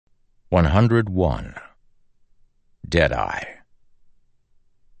101. Deadeye.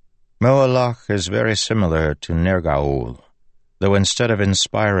 Moalach is very similar to Nergaul, though instead of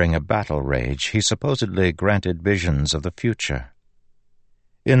inspiring a battle rage, he supposedly granted visions of the future.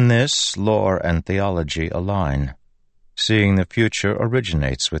 In this, lore and theology align. Seeing the future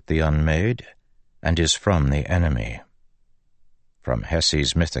originates with the unmade and is from the enemy. From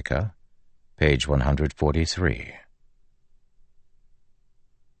Hessi's Mythica, page 143.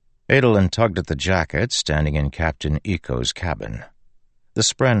 Adolin tugged at the jacket standing in Captain Eco's cabin. The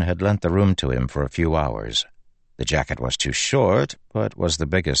Spren had lent the room to him for a few hours. The jacket was too short, but was the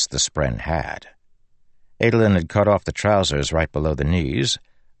biggest the Spren had. Adolin had cut off the trousers right below the knees,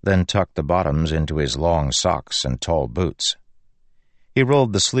 then tucked the bottoms into his long socks and tall boots. He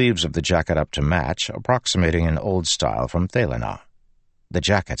rolled the sleeves of the jacket up to match, approximating an old style from Thelina. The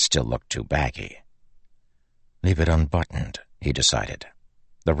jacket still looked too baggy. Leave it unbuttoned, he decided.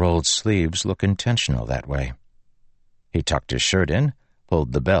 The rolled sleeves look intentional that way. He tucked his shirt in,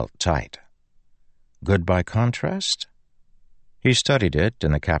 pulled the belt tight. Good by contrast? He studied it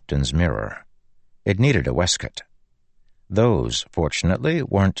in the captain's mirror. It needed a waistcoat. Those, fortunately,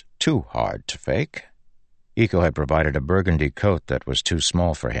 weren't too hard to fake. Eco had provided a burgundy coat that was too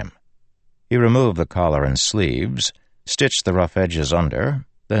small for him. He removed the collar and sleeves, stitched the rough edges under,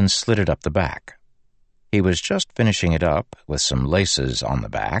 then slid it up the back. He was just finishing it up, with some laces on the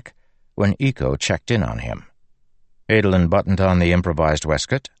back, when Eco checked in on him. Adolin buttoned on the improvised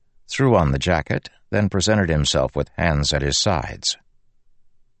waistcoat, threw on the jacket, then presented himself with hands at his sides.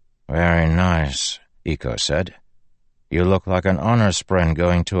 "Very nice," Eco said. "You look like an honor spren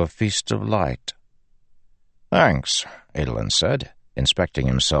going to a feast of light." "Thanks," Adolin said, inspecting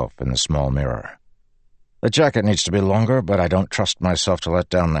himself in the small mirror. "The jacket needs to be longer, but I don't trust myself to let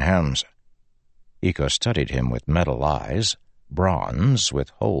down the hems." Eco studied him with metal eyes, bronze with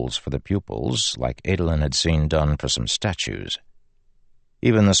holes for the pupils, like Adolin had seen done for some statues.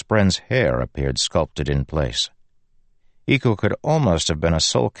 Even the Spren's hair appeared sculpted in place. Eco could almost have been a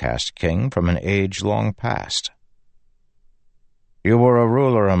soul-cast king from an age long past. "You were a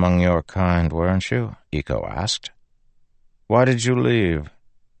ruler among your kind, weren't you?" Eco asked. "Why did you leave?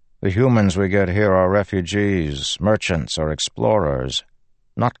 The humans we get here are refugees, merchants, or explorers,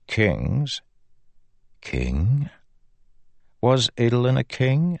 not kings." King? Was Adolin a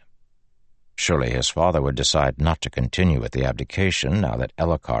king? Surely his father would decide not to continue with the abdication now that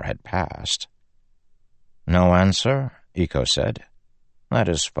Elhokar had passed. "No answer," Eco said. "That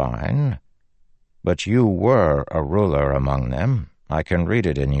is fine. But you were a ruler among them. I can read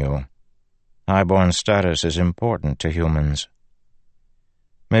it in you. Highborn status is important to humans."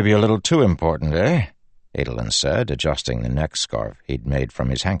 "Maybe a little too important, eh?" Adolin said, adjusting the neck scarf he'd made from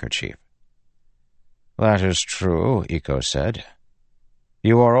his handkerchief. "That is true," Eco said.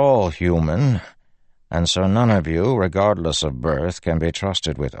 "You are all human, and so none of you, regardless of birth, can be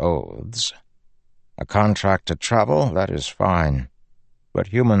trusted with oaths. A contract to travel, that is fine, but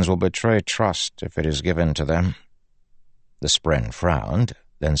humans will betray trust if it is given to them." The Spren frowned,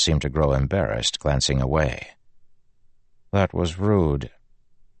 then seemed to grow embarrassed, glancing away. "That was rude."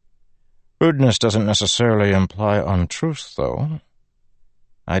 "Rudeness doesn't necessarily imply untruth, though.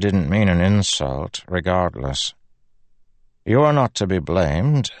 I didn't mean an insult, regardless. You are not to be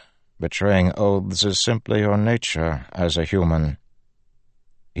blamed. Betraying oaths is simply your nature as a human."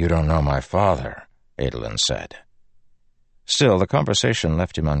 "You don't know my father," Adolin said. Still, the conversation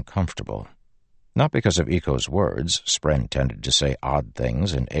left him uncomfortable. Not because of Eco's words. Spren tended to say odd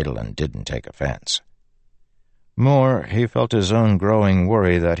things, and Adolin didn't take offense. More, he felt his own growing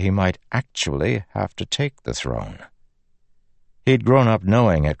worry that he might actually have to take the throne. He'd grown up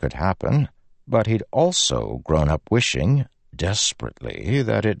knowing it could happen, but he'd also grown up wishing, desperately,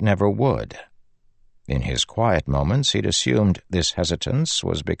 that it never would. In his quiet moments, he'd assumed this hesitance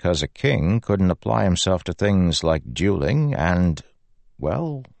was because a king couldn't apply himself to things like dueling and,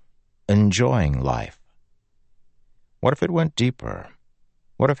 well, enjoying life. What if it went deeper?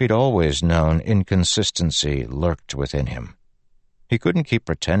 What if he'd always known inconsistency lurked within him? He couldn't keep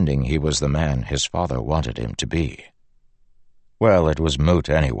pretending he was the man his father wanted him to be. Well, it was moot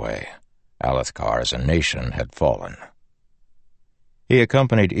anyway. Alethkar as a nation had fallen. He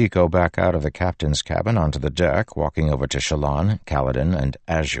accompanied Eco back out of the captain's cabin onto the deck, walking over to Shallan, Kaladin, and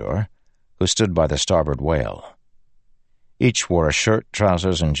Azure, who stood by the starboard whale. Each wore a shirt,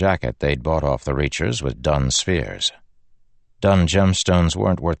 trousers, and jacket they'd bought off the Reachers with Dun spheres. Dun gemstones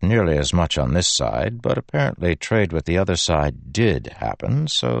weren't worth nearly as much on this side, but apparently trade with the other side did happen,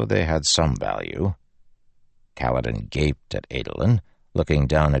 so they had some value. Kaladin gaped at Adolin, looking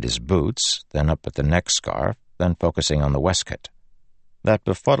down at his boots, then up at the neck scarf, then focusing on the waistcoat. That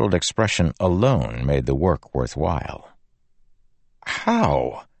befuddled expression alone made the work worthwhile.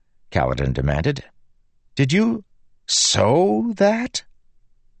 "How?" Kaladin demanded. "Did you sew that?"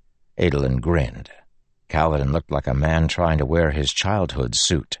 Adolin grinned. Kaladin looked like a man trying to wear his childhood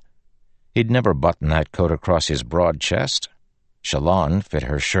suit. He'd never buttoned that coat across his broad chest. Shallan fit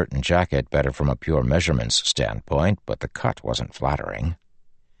her shirt and jacket better from a pure measurements standpoint, but the cut wasn't flattering.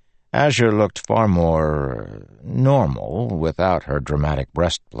 Azure looked far more normal without her dramatic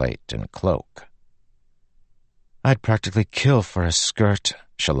breastplate and cloak. "I'd practically kill for a skirt,"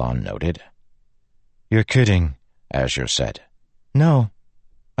 Shallan noted. "You're kidding," Azure said. "No.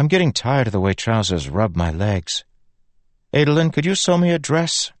 I'm getting tired of the way trousers rub my legs. Adolin, could you sew me a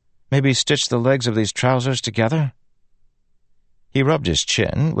dress? Maybe stitch the legs of these trousers together?" He rubbed his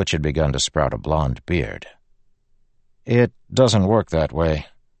chin, which had begun to sprout a blonde beard. "It doesn't work that way.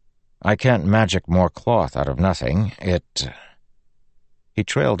 I can't magic more cloth out of nothing. He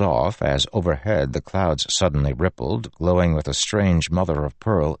trailed off as overhead the clouds suddenly rippled, glowing with a strange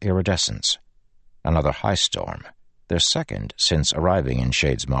mother-of-pearl iridescence. Another high storm, their second since arriving in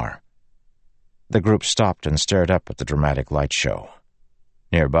Shadesmar. The group stopped and stared up at the dramatic light show.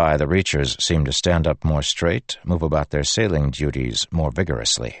 Nearby, the Reachers seemed to stand up more straight, move about their sailing duties more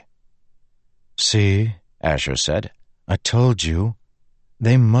vigorously. "See," Azure said, "I told you.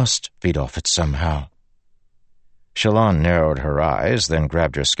 They must feed off it somehow." Shallan narrowed her eyes, then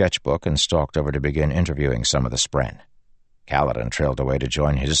grabbed her sketchbook and stalked over to begin interviewing some of the Spren. Kaladin trailed away to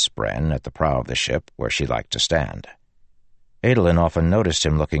join his Spren at the prow of the ship, where she liked to stand. Adolin often noticed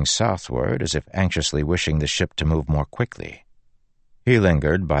him looking southward, as if anxiously wishing the ship to move more quickly. He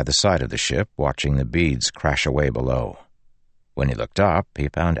lingered by the side of the ship, watching the beads crash away below. When he looked up, he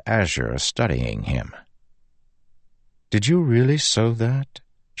found Azure studying him. "Did you really sew that?"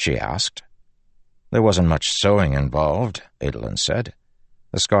 she asked. "There wasn't much sewing involved," Adolin said.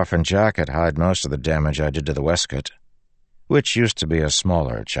 "The scarf and jacket hide most of the damage I did to the waistcoat, which used to be a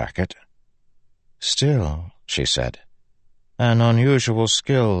smaller jacket." "Still," she said, "an unusual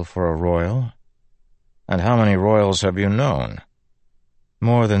skill for a royal." "And how many royals have you known?"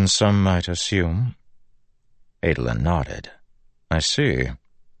 "More than some might assume." Adolin nodded. "I see.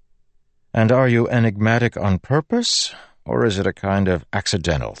 And are you enigmatic on purpose, or is it a kind of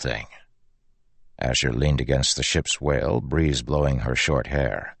accidental thing?" Azure leaned against the ship's whale, breeze blowing her short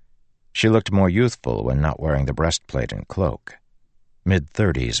hair. She looked more youthful when not wearing the breastplate and cloak.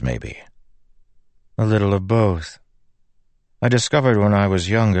 Mid-30s, maybe. "A little of both. I discovered when I was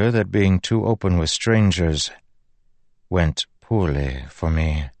younger that being too open with strangers went poorly for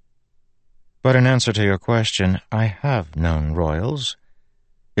me. But in answer to your question, I have known royals,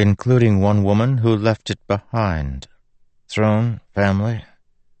 including one woman who left it behind. Throne, family,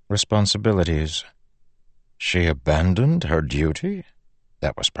 responsibilities." "She abandoned her duty?"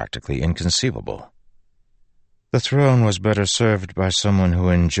 That was practically inconceivable. "The throne was better served by someone who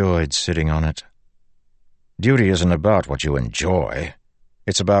enjoyed sitting on it." "Duty isn't about what you enjoy.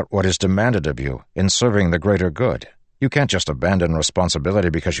 It's about what is demanded of you in serving the greater good. You can't just abandon responsibility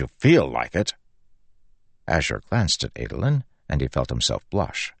because you feel like it." Azure glanced at Adolin, and he felt himself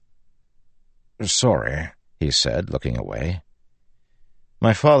blush. "Sorry," he said, looking away.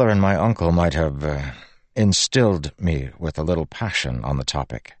 "My father and my uncle might have instilled me with a little passion on the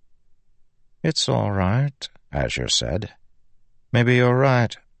topic." "It's all right," Azure said. "Maybe you're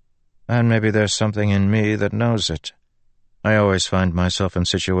right, and maybe there's something in me that knows it. I always find myself in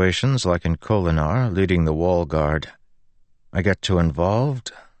situations like in Kholinar, leading the wall guard. I get too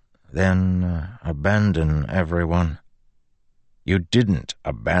involved, then abandon everyone." "You didn't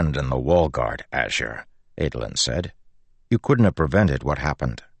abandon the wall guard, Azure," Adolin said. "You couldn't have prevented what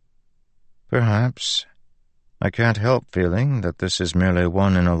happened." "Perhaps. I can't help feeling that this is merely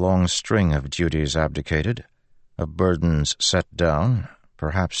one in a long string of duties abdicated, of burdens set down,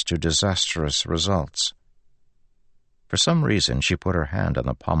 perhaps to disastrous results." For some reason, she put her hand on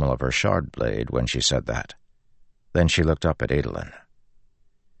the pommel of her shard blade when she said that. Then she looked up at Adolin.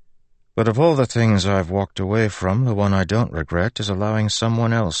 "But of all the things I've walked away from, the one I don't regret is allowing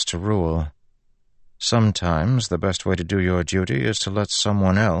someone else to rule. Sometimes the best way to do your duty is to let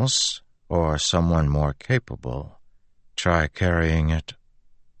someone else, or someone more capable, try carrying it."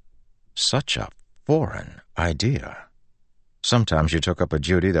 Such a foreign idea. Sometimes you took up a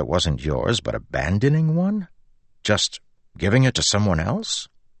duty that wasn't yours, but abandoning one? Just giving it to someone else?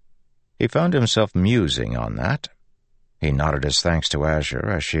 He found himself musing on that. He nodded his thanks to Azure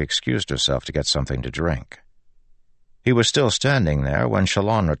as she excused herself to get something to drink. He was still standing there when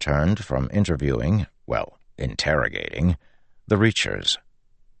Shallan returned from interviewing, interrogating, the Reachers.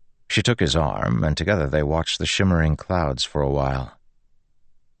 She took his arm, and together they watched the shimmering clouds for a while.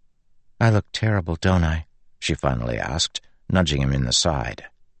 "I look terrible, don't I?" she finally asked, nudging him in the side.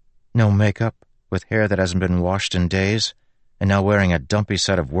 "No makeup, with hair that hasn't been washed in days, and now wearing a dumpy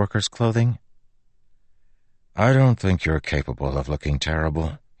set of workers' clothing?" "I don't think you're capable of looking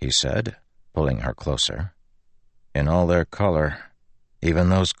terrible," he said, pulling her closer. "In all their color, even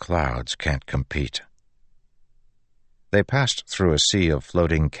those clouds can't compete." They passed through a sea of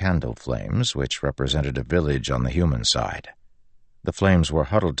floating candle flames, which represented a village on the human side. The flames were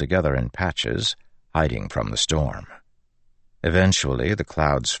huddled together in patches, hiding from the storm. Eventually, the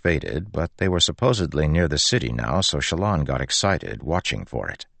clouds faded, but they were supposedly near the city now, so Shallan got excited, watching for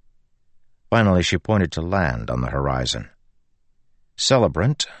it. Finally, she pointed to land on the horizon.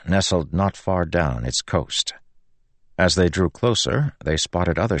 Celebrant nestled not far down its coast. As they drew closer, they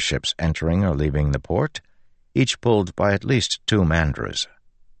spotted other ships entering or leaving the port, each pulled by at least 2 Mandras.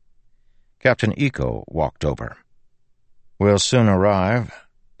 Captain Iko walked over. "We'll soon arrive.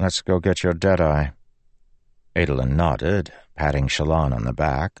 Let's go get your Deadeye." Adolin nodded, patting Shallan on the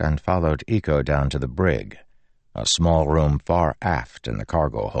back, and followed Iko down to the brig, a small room far aft in the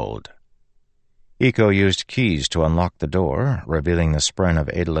cargo hold. Iko used keys to unlock the door, revealing the spren of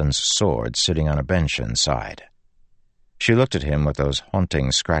Adolin's sword sitting on a bench inside. She looked at him with those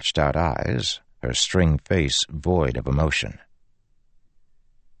haunting, scratched-out eyes, her string face void of emotion.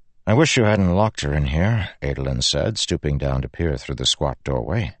 "I wish you hadn't locked her in here," Adolin said, stooping down to peer through the squat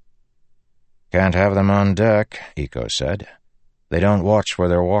doorway. "Can't have them on deck," Iko said. "They don't watch where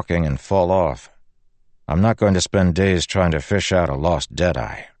they're walking and fall off. I'm not going to spend days trying to fish out a lost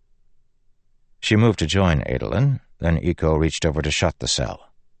Deadeye." She moved to join Adolin, then Iko reached over to shut the cell.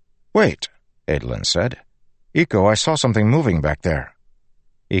 "Wait," Adolin said. "Iko, I saw something moving back there."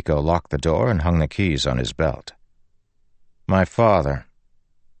 Iko locked the door and hung the keys on his belt. "My father."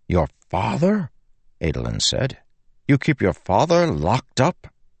 "Your father?" Adolin said. "You keep your father locked up?"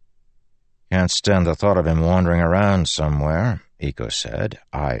 "Can't stand the thought of him wandering around somewhere," Iko said,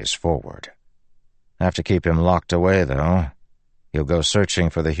 eyes forward. "Have to keep him locked away, though. He'll go searching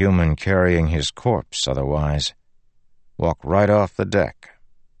for the human carrying his corpse otherwise. Walk right off the deck."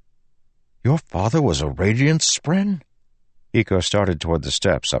 "Your father was a Radiant Spren?" Iko started toward the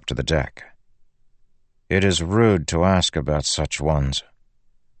steps up to the deck. "It is rude to ask about such ones.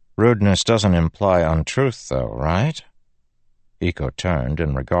 Rudeness doesn't imply untruth, though, right?" Iko turned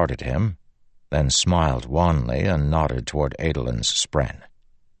and regarded him, then smiled wanly and nodded toward Adolin's spren.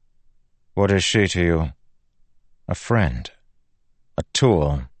 "What is she to you?" "A friend. A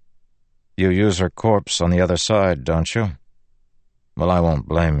tool. You use her corpse on the other side, don't you? Well, I won't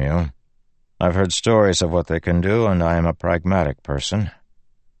blame you. I've heard stories of what they can do, and I am a pragmatic person.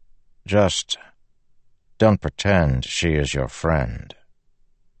 Just don't pretend she is your friend."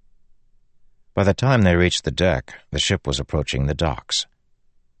 By the time they reached the deck, the ship was approaching the docks.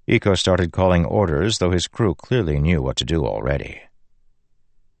 Iko started calling orders, though his crew clearly knew what to do already.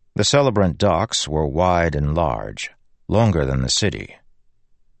 The Celebrant docks were wide and large, longer than the city.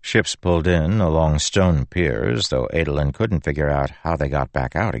 Ships pulled in along stone piers, though Adolin couldn't figure out how they got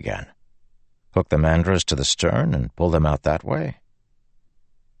back out again. Hook the Mandras to the stern and pull them out that way?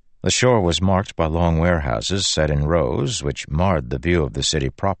 The shore was marked by long warehouses set in rows, which marred the view of the city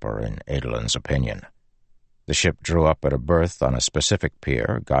proper, in Adolin's opinion. The ship drew up at a berth on a specific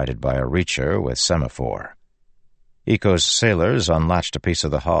pier, guided by a reacher with semaphore. Iko's sailors unlatched a piece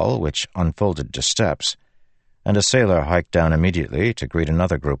of the hull, which unfolded to steps, and a sailor hiked down immediately to greet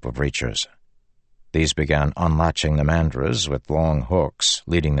another group of reachers. These began unlatching the Mandras with long hooks,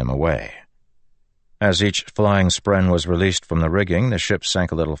 leading them away. As each flying spren was released from the rigging, the ship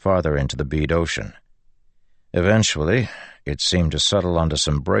sank a little farther into the bead ocean. Eventually, it seemed to settle onto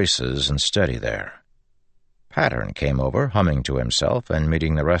some braces and steady there. Pattern came over, humming to himself and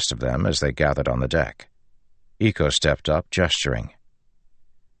meeting the rest of them as they gathered on the deck. Iko stepped up, gesturing.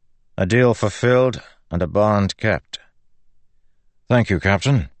 "A deal fulfilled and a bond kept." "Thank you,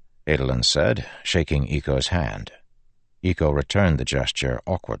 Captain," Adolin said, shaking Iko's hand. Iko returned the gesture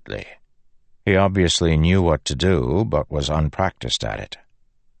awkwardly. He obviously knew what to do, but was unpracticed at it.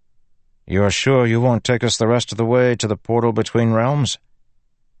 "You're sure you won't take us the rest of the way to the portal between realms?"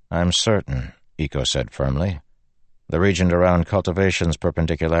 "I'm certain," Iko said firmly. "The region around Cultivation's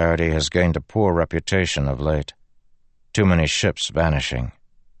perpendicularity has gained a poor reputation of late. Too many ships vanishing."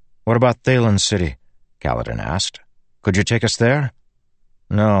 "What about Thaylen City?" Kaladin asked. "Could you take us there?"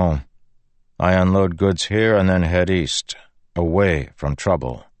 "No. I unload goods here and then head east, away from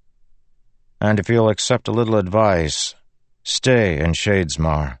trouble. And if you'll accept a little advice, stay in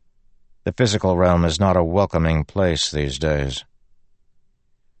Shadesmar. The physical realm is not a welcoming place these days."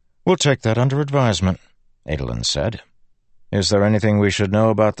 "We'll take that under advisement," Adolin said. Is there anything we should know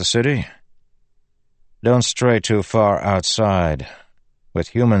about the city? Don't stray too far outside. With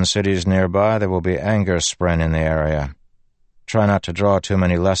human cities nearby, there will be Anger Spren in the area. Try not to draw too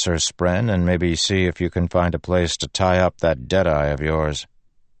many lesser Spren, and maybe see if you can find a place to tie up that Deadeye of yours.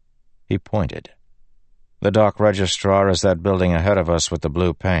 He pointed. The dock registrar is that building ahead of us with the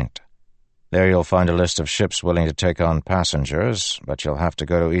blue paint. There you'll find a list of ships willing to take on passengers, but you'll have to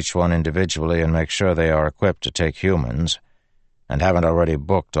go to each one individually and make sure they are equipped to take humans, and haven't already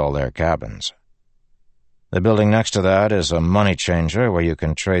booked all their cabins. The building next to that is a money changer where you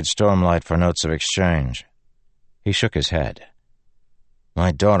can trade Stormlight for notes of exchange. He shook his head.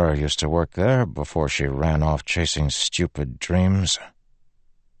 My daughter used to work there before she ran off chasing stupid dreams.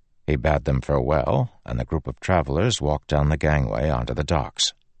 He bade them farewell, and the group of travelers walked down the gangway onto the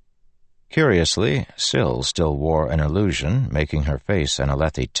docks. Curiously, Syl still wore an illusion, making her face an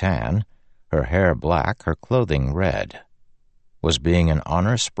Alethi tan, her hair black, her clothing red. Was being an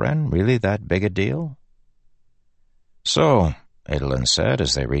honor spren really that big a deal? So, Adolin said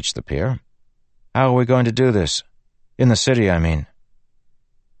as they reached the pier, how are we going to do this? In the city, I mean.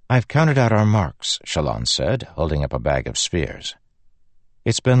 I've counted out our marks, Shallan said, holding up a bag of spheres.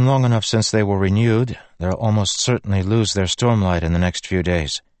 It's been long enough since they were renewed. They'll almost certainly lose their Stormlight in the next few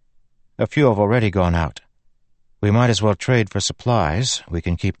days. A few have already gone out. We might as well trade for supplies. We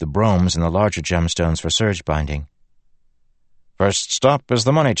can keep the bromes and the larger gemstones for surge binding. First stop is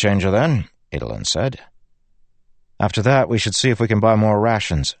the money changer, then, Adolin said. After that, we should see if we can buy more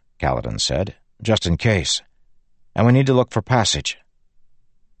rations, Kaladin said, just in case. And we need to look for passage.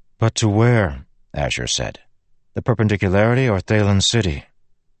 But to where? Azure said. The Perpendicularity or Thaylen City?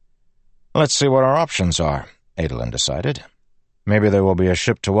 Let's see what our options are, Adolin decided. Maybe there will be a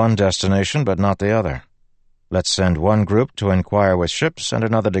ship to one destination, but not the other. Let's send one group to inquire with ships and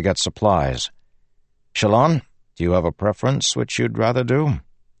another to get supplies. Shallan, do you have a preference which you'd rather do?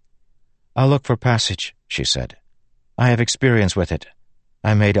 I'll look for passage, she said. I have experience with it.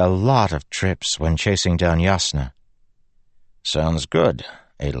 I made a lot of trips when chasing down Jasnah. Sounds good,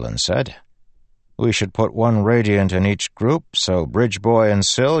 Adolin said. We should put one Radiant in each group, so Bridgeboy and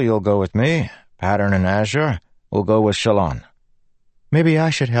Syl, you'll go with me. Pattern and Azure will go with Shallan. Maybe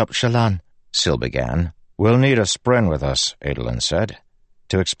I should help Shallan, Syl began. We'll need a spren with us, Adolin said,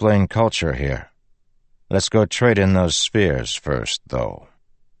 to explain culture here. Let's go trade in those spheres first, though.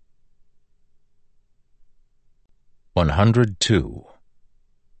 102.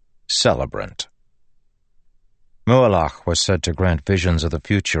 Celebrant. Mualach was said to grant visions of the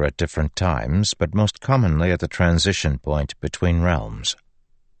future at different times, but most commonly at the transition point between realms,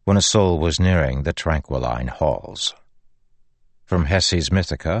 when a soul was nearing the Tranquiline halls. From Hessi's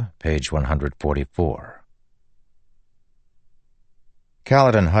Mythica, page 144.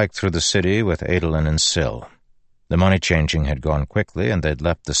 Kaladin hiked through the city with Adolin and Syl. The money-changing had gone quickly, and they'd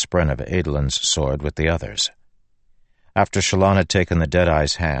left the spren of Adolin's sword with the others. After Shallan had taken the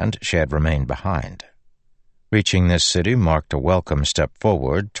Deadeye's hand, she had remained behind. Reaching this city marked a welcome step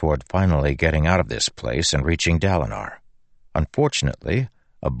forward toward finally getting out of this place and reaching Dalinar. Unfortunately,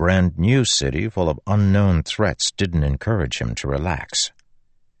 a brand-new city full of unknown threats didn't encourage him to relax.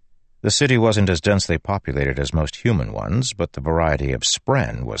 The city wasn't as densely populated as most human ones, but the variety of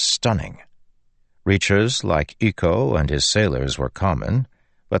spren was stunning. Reachers like Iko and his sailors were common,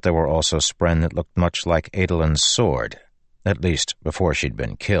 but there were also spren that looked much like Adolin's sword, at least before she'd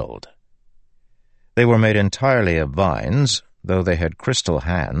been killed. They were made entirely of vines, though they had crystal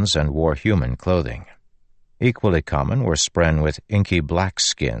hands and wore human clothing. Equally common were spren with inky black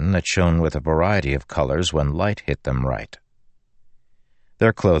skin that shone with a variety of colors when light hit them right.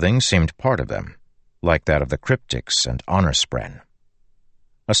 Their clothing seemed part of them, like that of the cryptics and honor spren.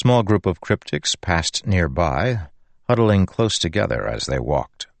 A small group of cryptics passed nearby, huddling close together as they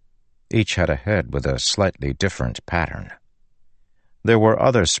walked. Each had a head with a slightly different pattern. There were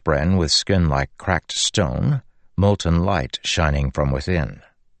other spren with skin like cracked stone, molten light shining from within.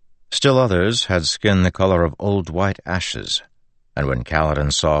 Still others had skin the color of old white ashes, and when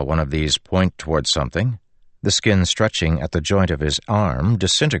Kaladin saw one of these point toward something, the skin stretching at the joint of his arm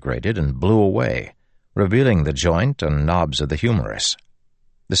disintegrated and blew away, revealing the joint and knobs of the humerus.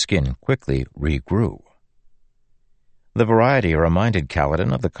 The skin quickly regrew. The variety reminded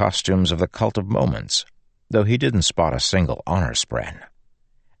Kaladin of the costumes of the Cult of Moments, though he didn't spot a single honor spren.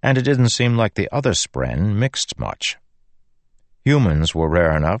 And it didn't seem like the other spren mixed much. Humans were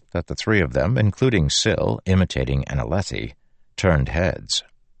rare enough that the three of them, including Syl, imitating an Alethi, turned heads.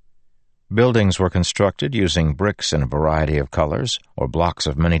 Buildings were constructed using bricks in a variety of colors or blocks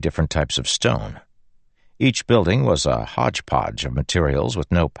of many different types of stone. Each building was a hodgepodge of materials with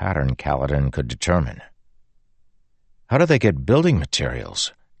no pattern Kaladin could determine. "How do they get building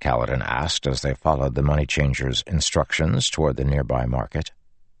materials?" Kaladin asked as they followed the money changer's instructions toward the nearby market.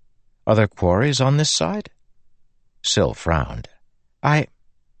 "Are there quarries on this side?" Syl frowned.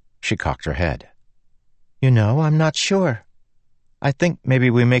 She cocked her head. I'm not sure. I think maybe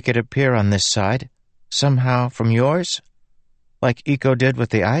we make it appear on this side, somehow from yours, like Iko did with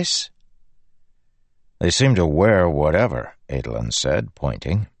the ice." "They seem to wear whatever," Adolin said,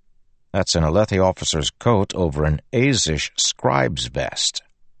 pointing. "That's an Alethi officer's coat over an Azish scribe's vest,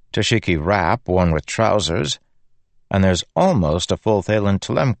 Tashiki wrap worn with trousers, and there's almost a full Thalen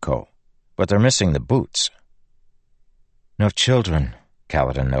Telemko, but they're missing the boots." "No children,"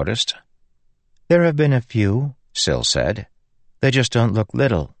 Kaladin noticed. "There have been a few," Syl said. "They just don't look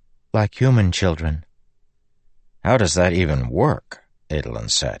little, like human children." "How does that even work?" Adolin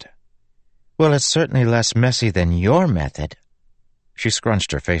said. "Well, it's certainly less messy than your method." She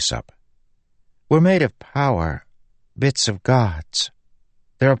scrunched her face up. "We're made of power, bits of gods.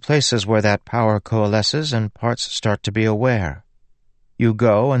 There are places where that power coalesces and parts start to be aware. You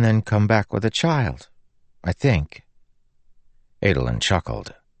go and then come back with a child, I think." Adolin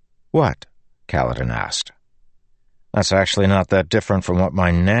chuckled. "What?" Kaladin asked. "That's actually not that different from what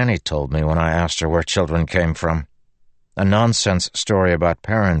my nanny told me when I asked her where children came from. A nonsense story about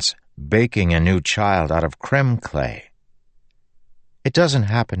parents baking a new child out of creme clay." "It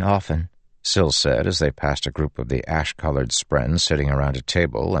doesn't happen often," Syl said as they passed a group of the ash-colored spren sitting around a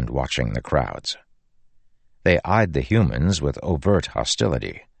table and watching the crowds. They eyed the humans with overt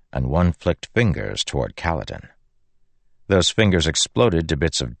hostility, and one flicked fingers toward Kaladin. Those fingers exploded to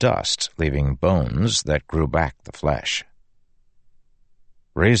bits of dust, leaving bones that grew back the flesh.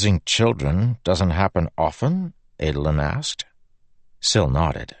 "Raising children doesn't happen often?" Adolin asked. Syl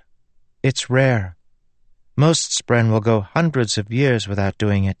nodded. "It's rare. Most spren will go hundreds of years without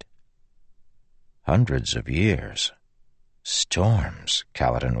doing it." "Hundreds of years? Storms,"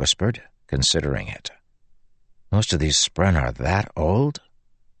 Kaladin whispered, considering it. "Most of these spren are that old?"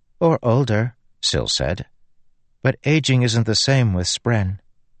 "Or older," Syl said. "But aging isn't the same with spren.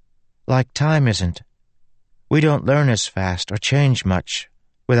 Like time isn't. We don't learn as fast or change much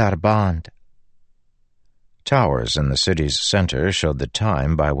without a bond." Towers in the city's center showed the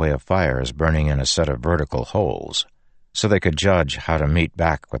time by way of fires burning in a set of vertical holes, so they could judge how to meet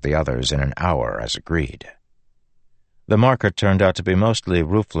back with the others in an hour as agreed. The market turned out to be mostly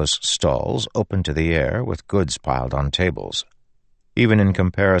roofless stalls open to the air with goods piled on tables. Even in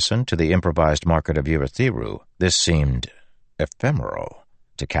comparison to the improvised market of Urithiru, this seemed ephemeral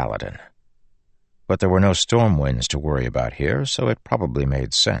to Kaladin. But there were no storm winds to worry about here, so it probably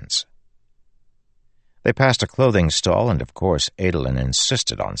made sense. They passed a clothing stall, and of course Adolin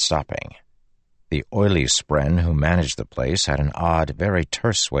insisted on stopping. The oily spren who managed the place had an odd, very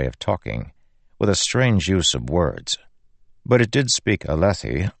terse way of talking, with a strange use of words. But it did speak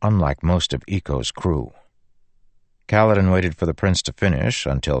Alethi, unlike most of Iko's crew. Kaladin waited for the prince to finish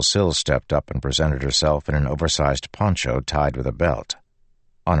until Syl stepped up and presented herself in an oversized poncho tied with a belt.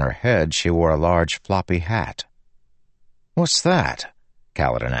 On her head she wore a large floppy hat. "What's that?"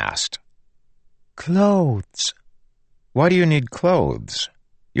 Kaladin asked. "Clothes." "Why do you need clothes?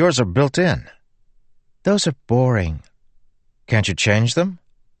 Yours are built in." "Those are boring." "Can't you change them?"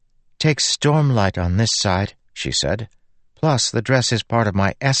 "Takes stormlight on this side," she said. "Plus, the dress is part of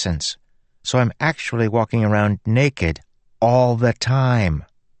my essence, so I'm actually walking around naked all the time."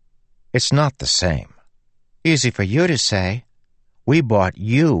 "It's not the same." "Easy for you to say. We bought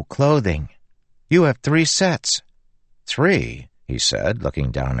you clothing. You have 3 sets. "3?" he said,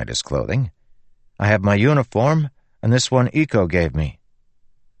 looking down at his clothing. "I have my uniform, and this one Iko gave me.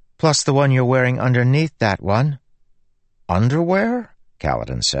 Plus the one you're wearing underneath that one." "Underwear?"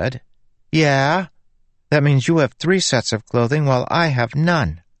 Kaladin said. "Yeah. That means you have 3 sets of clothing while I have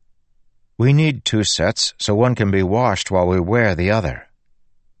none." "We need 2 sets so one can be washed while we wear the other."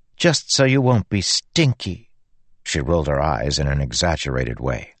 "Just so you won't be stinky." She rolled her eyes in an exaggerated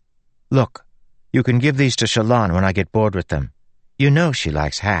way. "Look, you can give these to Shallan when I get bored with them. You know she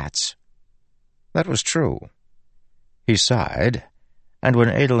likes hats." That was true. He sighed, and when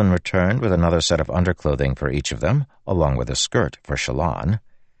Adolin returned with another set of underclothing for each of them, along with a skirt for Shallan,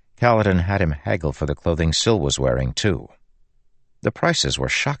 Kaladin had him haggle for the clothing Syl was wearing, too. The prices were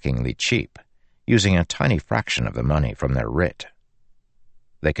shockingly cheap, using a tiny fraction of the money from their writ.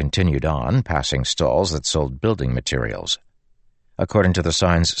 They continued on, passing stalls that sold building materials. According to the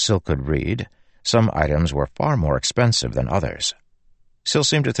signs Syl could read, some items were far more expensive than others. Syl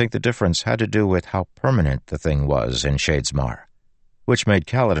seemed to think the difference had to do with how permanent the thing was in Shadesmar, which made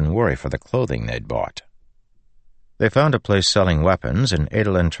Kaladin worry for the clothing they'd bought. They found a place selling weapons, and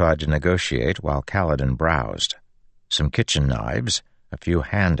Adolin tried to negotiate while Kaladin browsed. some kitchen knives, a few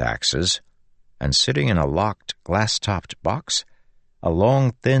hand axes, and sitting in a locked, glass-topped box, a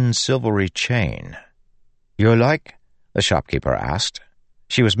long, thin, silvery chain. "You like?" the shopkeeper asked.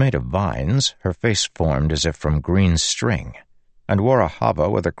 She was made of vines, her face formed as if from green string, and wore a hava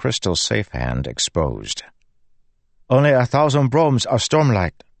with a crystal safe hand exposed. "Only 1,000 bromes of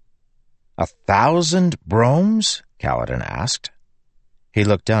stormlight." 1,000 bromes? Kaladin asked. He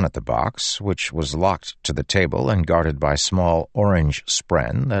looked down at the box, which was locked to the table and guarded by small orange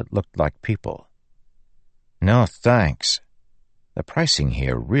spren that looked like people. "No, thanks." The pricing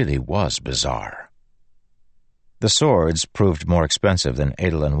here really was bizarre. The swords proved more expensive than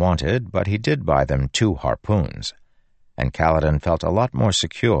Adolin wanted, but he did buy them 2 harpoons, and Kaladin felt a lot more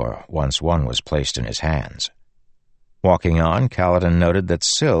secure once one was placed in his hands. Walking on, Kaladin noted that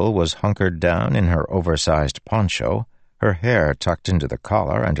Syl was hunkered down in her oversized poncho, her hair tucked into the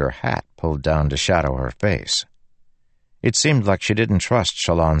collar and her hat pulled down to shadow her face. It seemed like she didn't trust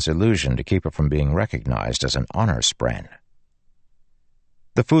Shallan's illusion to keep her from being recognized as an honor spren.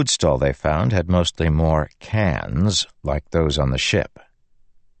 The food stall they found had mostly more cans, like those on the ship.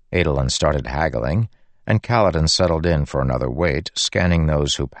 Adolin started haggling, and Kaladin settled in for another wait, scanning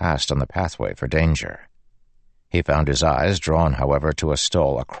those who passed on the pathway for danger. He found his eyes drawn, however, to a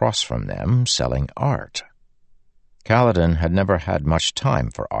stall across from them, selling art. Kaladin had never had much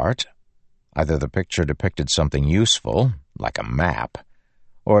time for art. Either the picture depicted something useful, like a map,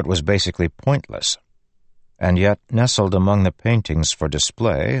 or it was basically pointless. And yet, nestled among the paintings for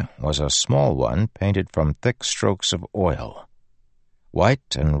display was a small one painted from thick strokes of oil,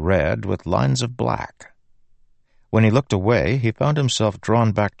 white and red with lines of black. When he looked away, he found himself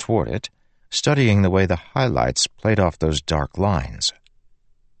drawn back toward it, studying the way the highlights played off those dark lines.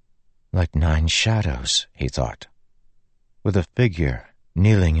 "Like 9 shadows," he thought, "with a figure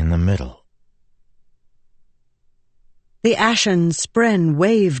kneeling in the middle." The ashen spren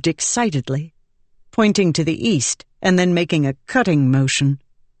waved excitedly, pointing to the east and then making a cutting motion.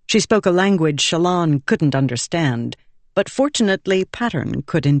 She spoke a language Shallan couldn't understand, but fortunately Pattern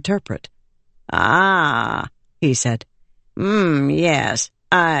could interpret. "Ah," he said. Yes,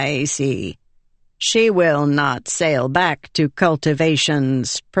 I see. She will not sail back to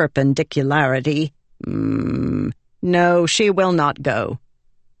cultivation's perpendicularity. No, she will not go."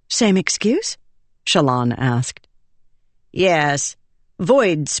 "Same excuse?" Shallan asked. "Yes.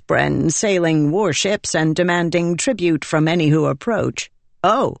 Void spren sailing warships and demanding tribute from any who approach.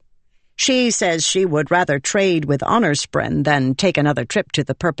 Oh, she says she would rather trade with honor spren than take another trip to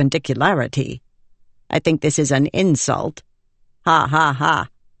the perpendicularity. I think this is an insult. Ha ha ha.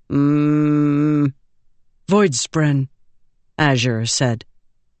 Void spren, Azure said.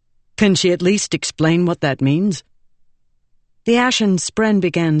 "Can she at least explain what that means?" The ashen spren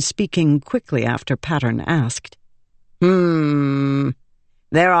began speaking quickly after Pattern asked.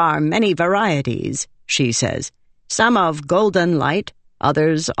 There are many varieties, she says. Some of golden light,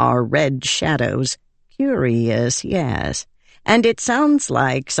 others are red shadows. Curious, yes. And it sounds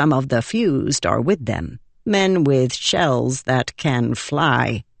like some of the fused are with them. Men with shells that can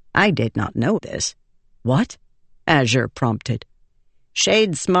fly. I did not know this." "What?" Azure prompted.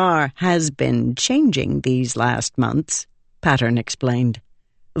 "Shadesmar has been changing these last months," Pattern explained.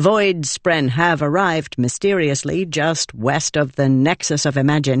 "Void spren have arrived mysteriously just west of the Nexus of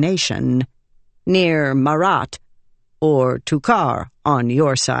Imagination, near Marat, or Tukar on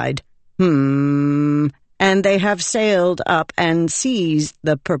your side. And they have sailed up and seized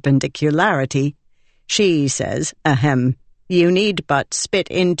the perpendicularity. She says, you need but spit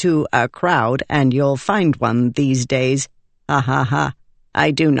into a crowd and you'll find one these days. Ha ha ha.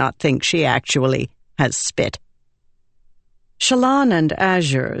 I do not think she actually has spit." Shallan and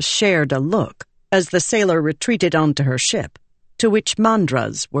Azure shared a look as the sailor retreated onto her ship, to which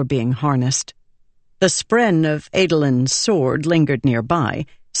mandras were being harnessed. The spren of Adolin's sword lingered nearby,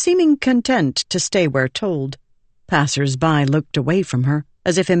 seeming content to stay where told. Passers-by looked away from her,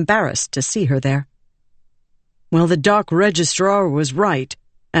 as if embarrassed to see her there. "Well, the dock registrar was right,"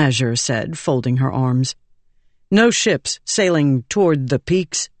 Azure said, folding her arms. "No ships sailing toward the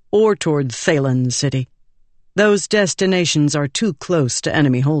peaks or toward Thaylen City. Those destinations are too close to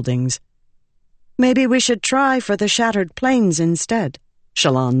enemy holdings." "Maybe we should try for the Shattered Plains instead,"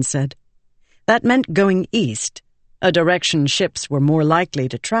 Shallan said. That meant going east, a direction ships were more likely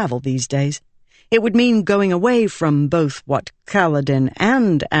to travel these days. It would mean going away from both what Kaladin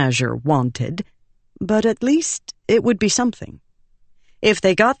and Azure wanted, but at least it would be something. If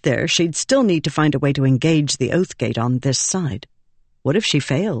they got there, she'd still need to find a way to engage the Oathgate on this side. What if she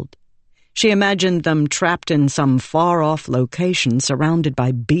failed? She imagined them trapped in some far-off location surrounded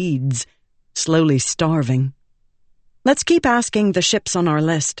by beads, slowly starving. "Let's keep asking the ships on our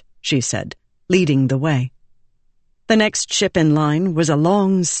list," she said, leading the way. The next ship in line was a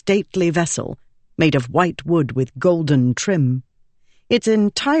long, stately vessel made of white wood with golden trim. Its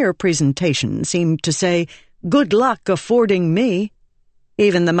entire presentation seemed to say, "Good luck affording me."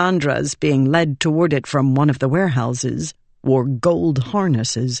 Even the mandras being led toward it from one of the warehouses wore gold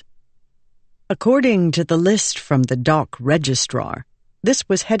harnesses. According to the list from the dock registrar, this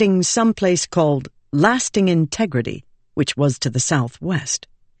was heading someplace called Lasting Integrity, which was to the southwest.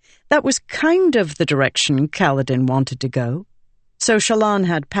 That was kind of the direction Kaladin wanted to go, so Shallan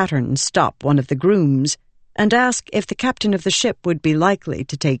had Pattern stop one of the grooms and ask if the captain of the ship would be likely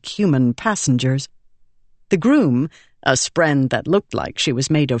to take human passengers. The groom, a spren that looked like she was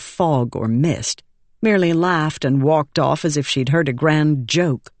made of fog or mist, merely laughed and walked off as if she'd heard a grand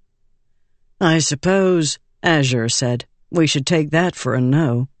joke. "I suppose," Azure said, "we should take that for a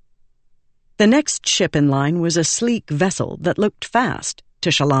no." The next ship in line was a sleek vessel that looked fast to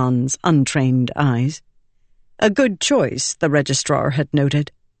Shallan's untrained eyes. A good choice, the registrar had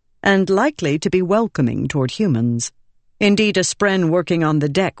noted, and likely to be welcoming toward humans. Indeed, a spren working on the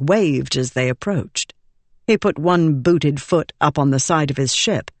deck waved as they approached. He put one booted foot up on the side of his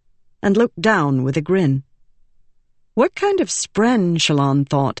ship and looked down with a grin. What kind of spren, Shallan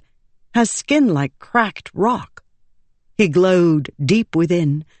thought, has skin like cracked rock? He glowed deep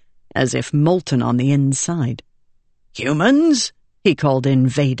within, as if molten on the inside. "Humans?" he called in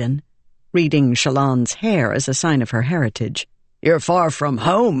Vaden, reading Shallan's hair as a sign of her heritage. "You're far from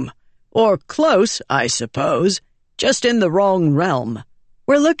home. Or close, I suppose, just in the wrong realm."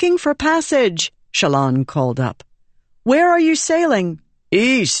 "We're looking for passage," Shallan called up. "Where are you sailing?"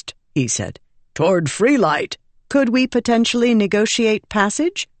 "East," he said, "toward Freelight." "Could we potentially negotiate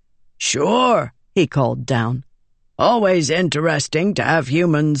passage?" "Sure," he called down. "Always interesting to have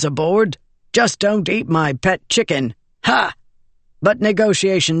humans aboard. Just don't eat my pet chicken. Ha! But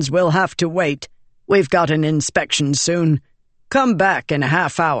negotiations will have to wait. We've got an inspection soon. Come back in a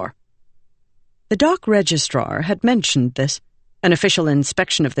half hour." The dock registrar had mentioned this. An official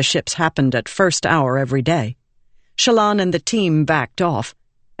inspection of the ships happened at first hour every day. Shallan and the team backed off,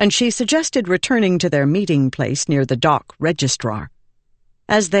 and she suggested returning to their meeting place near the dock registrar.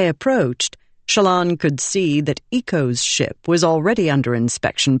 As they approached, Shallan could see that Eco's ship was already under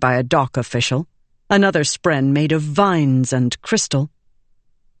inspection by a dock official, another spren made of vines and crystal.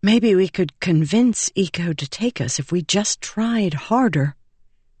 "Maybe we could convince Eco to take us if we just tried harder.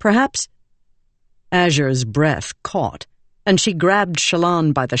 Perhaps—" Azure's breath caught, and she grabbed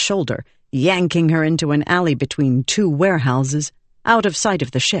Shallan by the shoulder, yanking her into an alley between two warehouses, out of sight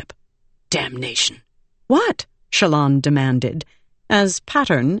of the ship. "Damnation!" "What?" Shallan demanded, as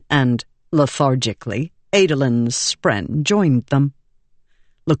Pattern and, lethargically, Adolin's spren joined them.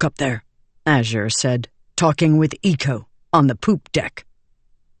 "Look up there," Azure said, "talking with Eco on the poop deck."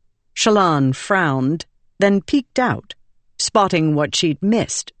 Shallan frowned, then peeked out, spotting what she'd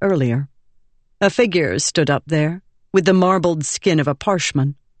missed earlier. A figure stood up there, with the marbled skin of a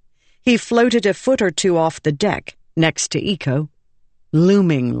parshman. He floated a foot or two off the deck, next to Eco,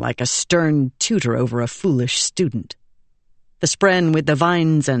 looming like a stern tutor over a foolish student. The spren with the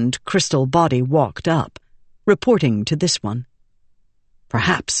vines and crystal body walked up, reporting to this one.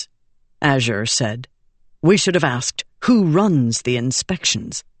 "Perhaps," Azure said, "we should have asked who runs the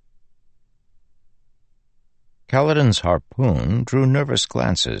inspections." Kaladin's harpoon drew nervous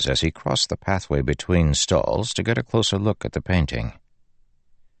glances as he crossed the pathway between stalls to get a closer look at the painting.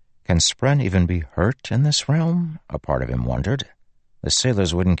 Can spren even be hurt in this realm? A part of him wondered. The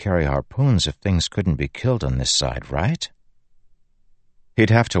sailors wouldn't carry harpoons if things couldn't be killed on this side, right? He'd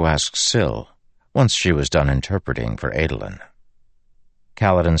have to ask Syl, once she was done interpreting for Adolin.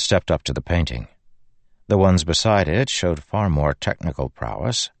 Kaladin stepped up to the painting. The ones beside it showed far more technical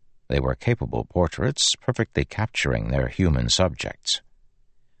prowess. They were capable portraits, perfectly capturing their human subjects.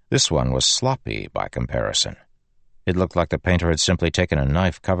 This one was sloppy by comparison. It looked like the painter had simply taken a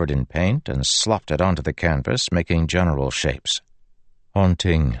knife covered in paint and slopped it onto the canvas, making general shapes.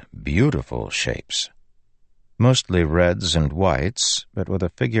 Haunting, beautiful shapes. Mostly reds and whites, but with a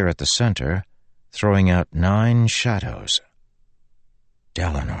figure at the center, throwing out 9 shadows.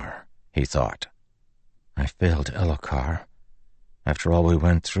 Dalinar, he thought. I failed Elhokar. After all we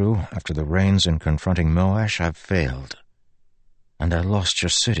went through, after the rains and confronting Moash, I've failed. And I lost your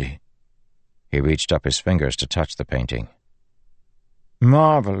city. He reached up his fingers to touch the painting.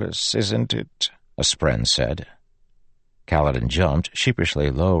 Marvelous, isn't it? A spren said. Kaladin jumped, sheepishly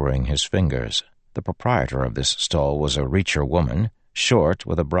lowering his fingers. The proprietor of this stall was a Reacher woman, short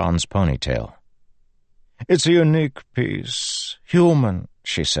with a bronze ponytail. It's a unique piece. Human,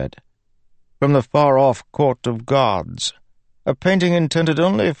 she said. from the far-off court of gods, a painting intended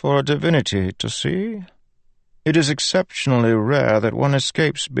only for a divinity to see. It is exceptionally rare that one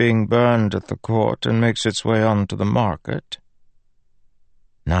escapes being burned at the court and makes its way onto the market."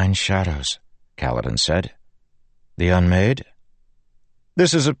 "9 Shadows," Kaladin said. "The Unmade?"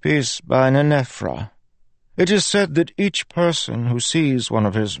 "This is a piece by Nenefra. It is said that each person who sees one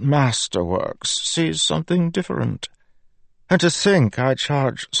of his masterworks sees something different. And to think I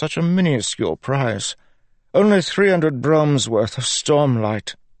charge such a minuscule price, only 300 broms worth of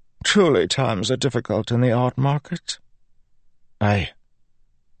stormlight. Truly times are difficult in the art market." Aye.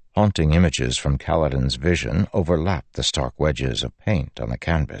 Haunting images from Kaladin's vision overlapped the stark wedges of paint on the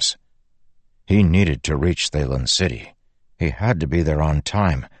canvas. He needed to reach Thaylen City. He had to be there on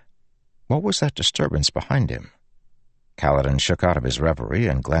time. What was that disturbance behind him? Kaladin shook out of his reverie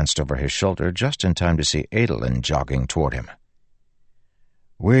and glanced over his shoulder just in time to see Adolin jogging toward him.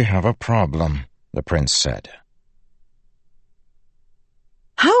 "We have a problem," the prince said.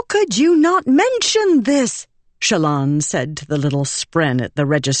 "How could you not mention this?" Shallan said to the little spren at the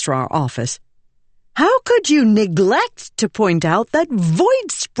registrar office. "How could you neglect to point out that Void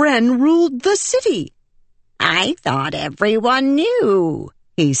Spren ruled the city?" "I thought everyone knew,"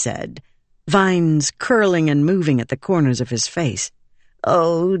 he said, vines curling and moving at the corners of his face.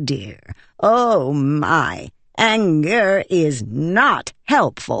 "Oh dear, oh my, anger is not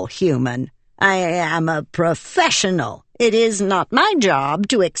helpful, human. I am a professional. It is not my job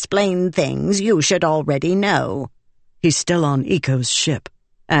to explain things you should already know." "He's still on Eco's ship,"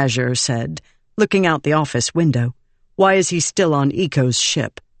 Azure said, looking out the office window. "Why is he still on Eco's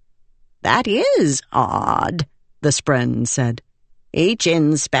ship?" "That is odd," the spren said. "Each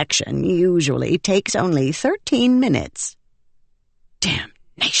inspection usually takes only 13 minutes.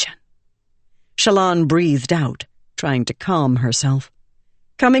 Damnation! Shallan breathed out, trying to calm herself.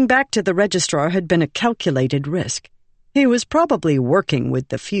 Coming back to the registrar had been a calculated risk. He was probably working with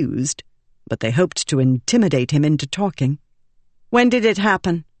the fused, but they hoped to intimidate him into talking. "When did it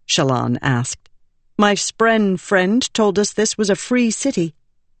happen?" Shallan asked. "My spren friend told us this was a free city."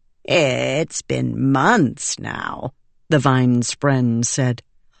 "It's been months now," the vine spren said.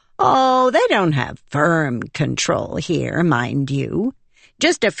 "Oh, they don't have firm control here, mind you.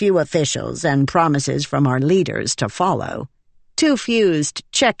 Just a few officials and promises from our leaders to follow. 2 fused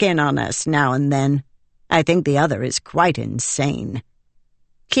check in on us now and then. I think the other is quite insane.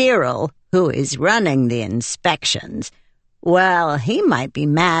 Kirill, who is running the inspections, well, he might be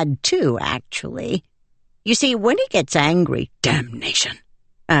mad too, actually. You see, when he gets angry—" "Damnation!"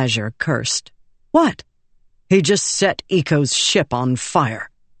 Azure cursed. "What?" "He just set Eco's ship on fire."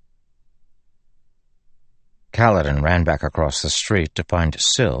 Kaladin ran back across the street to find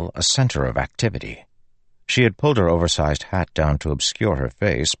Syl a center of activity. She had pulled her oversized hat down to obscure her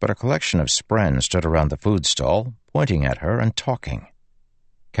face, but a collection of spren stood around the food stall, pointing at her and talking.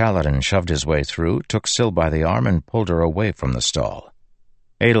 Kaladin shoved his way through, took Syl by the arm, and pulled her away from the stall.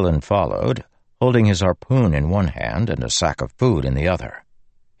 Adolin followed, holding his harpoon in one hand and a sack of food in the other.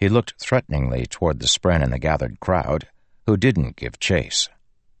 He looked threateningly toward the spren in the gathered crowd, who didn't give chase.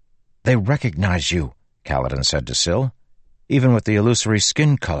 "They recognize you," Kaladin said to Syl, "even with the illusory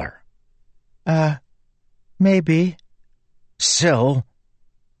skin color." Maybe." "Syl!"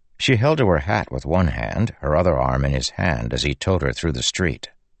 She held to her hat with one hand, her other arm in his hand as he towed her through the street.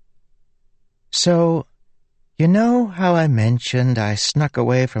 "So, you know how I mentioned I snuck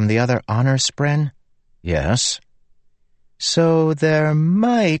away from the other honor spren?" "Yes." "So there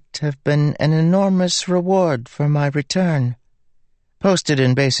might have been an enormous reward for my return. Posted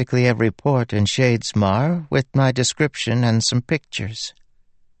in basically every port in Shadesmar with my description and some pictures.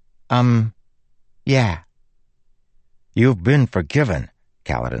 Yeah." "You've been forgiven,"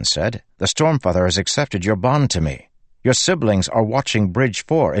 Kaladin said. "The Stormfather has accepted your bond to me. Your siblings are watching Bridge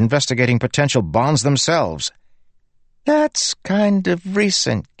 4, investigating potential bonds themselves." "That's kind of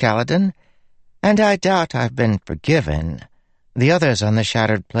recent, Kaladin, and I doubt I've been forgiven. The others on the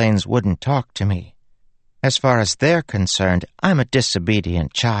Shattered Plains wouldn't talk to me. As far as they're concerned, I'm a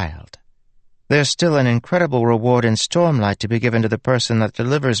disobedient child. There's still an incredible reward in Stormlight to be given to the person that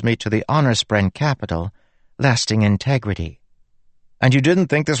delivers me to the Honor Spren capital, lasting integrity." "And you didn't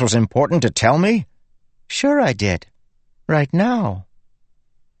think this was important to tell me?" "Sure I did. Right now."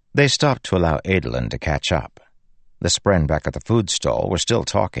 They stopped to allow Adolin to catch up. The spren back at the food stall were still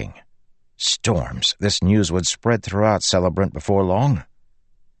talking. Storms! This news would spread throughout Celebrant before long.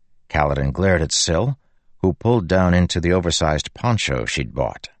 Kaladin glared at Syl, who pulled down into the oversized poncho she'd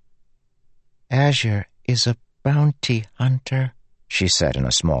bought. "Azure is a bounty hunter," she said in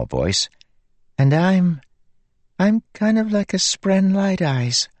a small voice, "and I'm kind of like a spren Light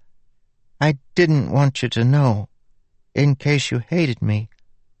Eyes. I didn't want you to know, in case you hated me,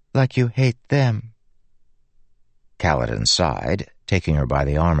 like you hate them." Kaladin sighed, taking her by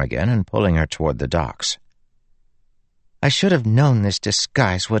the arm again and pulling her toward the docks. "I should have known this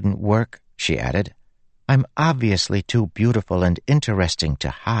disguise wouldn't work," she added. "I'm obviously too beautiful and interesting to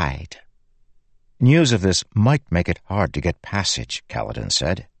hide." "News of this might make it hard to get passage," Kaladin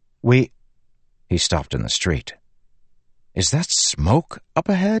said. He stopped in the street. "Is that smoke up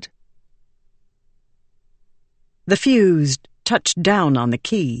ahead?" The Fused touched down on the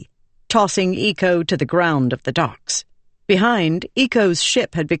quay, tossing Eco to the ground of the docks. Behind, Eco's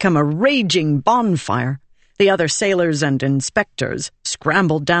ship had become a raging bonfire. The other sailors and inspectors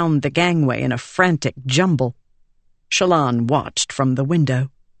scrambled down the gangway in a frantic jumble. Shallan watched from the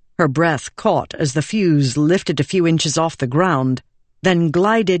window. Her breath caught as the Fuse lifted a few inches off the ground, then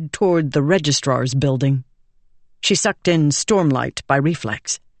glided toward the registrar's building. She sucked in stormlight by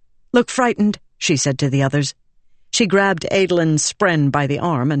reflex. "Look frightened," she said to the others. She grabbed Adolin Spren by the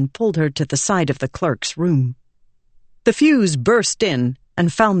arm and pulled her to the side of the clerk's room. The Fuse burst in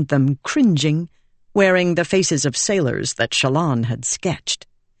and found them cringing, wearing the faces of sailors that Shallan had sketched.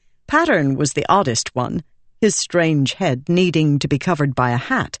 Pattern was the oddest one, his strange head needing to be covered by a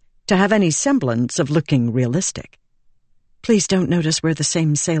hat to have any semblance of looking realistic. "Please don't notice we're the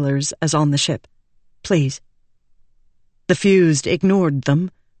same sailors as on the ship. Please." The Fused ignored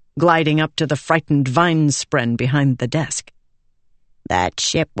them, gliding up to the frightened Vinespren behind the desk. "That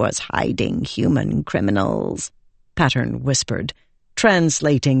ship was hiding human criminals," Pattern whispered,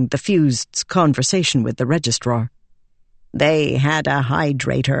 translating the Fused's conversation with the registrar. "They had a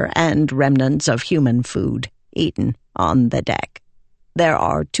hydrator and remnants of human food eaten on the deck. There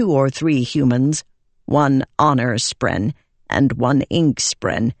are 2 or 3 humans, 1 honor spren and 1 ink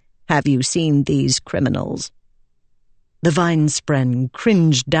spren. Have you seen these criminals?" The Vinespren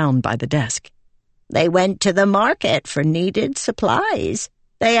cringed down by the desk. "They went to the market for needed supplies.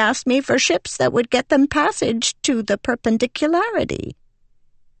 They asked me for ships that would get them passage to the Perpendicularity."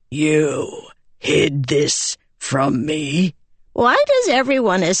 "You hid this from me?" "Why does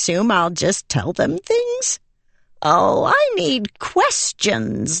everyone assume I'll just tell them things? Oh, I need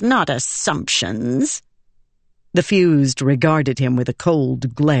questions, not assumptions." The Fused regarded him with a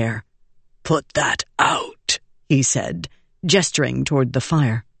cold glare. "Put that out," he said, gesturing toward the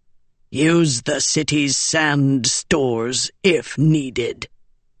fire. "Use the city's sand stores if needed."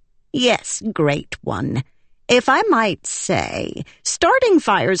 "Yes, Great One. If I might say, starting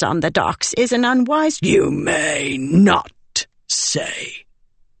fires on the docks is an unwise—" "You may not say.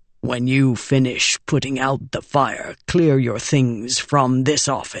 When you finish putting out the fire, clear your things from this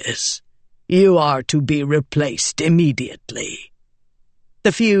office. You are to be replaced immediately."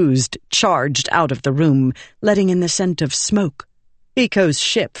 The Fused charged out of the room, letting in the scent of smoke. Eco's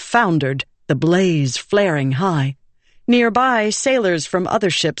ship foundered, the blaze flaring high. Nearby, sailors from other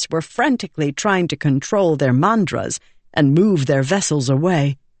ships were frantically trying to control their mandras and move their vessels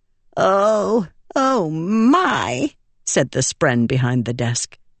away. Oh my," said the Spren behind the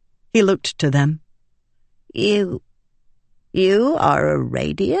desk. He looked to them. You are a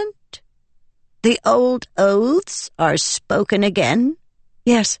Radiant? The old oaths are spoken again?"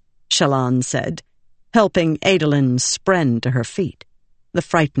 "Yes," Shallan said, helping Adolin Spren to her feet. The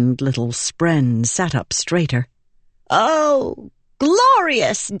frightened little Spren sat up straighter. "Oh,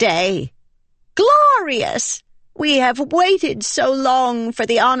 glorious day! Glorious! We have waited so long for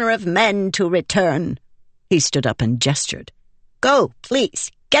the honor of men to return." He stood up and gestured. "Go,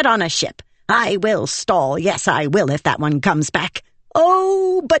 please, get on a ship. I will stall, yes, I will, if that one comes back.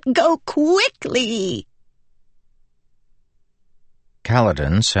 Oh, but go quickly!"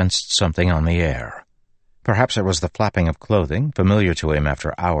 Kaladin sensed something on the air. Perhaps it was the flapping of clothing, familiar to him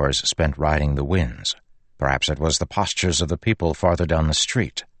after hours spent riding the winds. Perhaps it was the postures of the people farther down the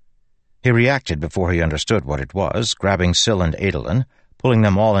street. He reacted before he understood what it was, grabbing Syl and Adolin, pulling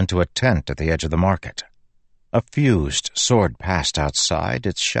them all into a tent at the edge of the market. A Fused soared past outside,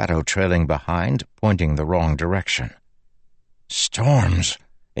 its shadow trailing behind, pointing the wrong direction. "Storms,"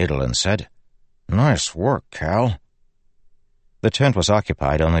 Adolin said. "Nice work, Cal." The tent was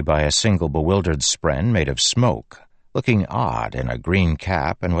occupied only by a single bewildered Spren made of smoke, looking odd in a green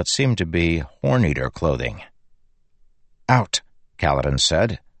cap and what seemed to be horn-eater clothing. "Out," Kaladin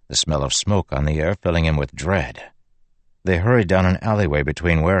said, the smell of smoke on the air filling him with dread. They hurried down an alleyway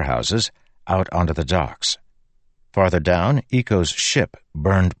between warehouses, out onto the docks. Farther down, Eco's ship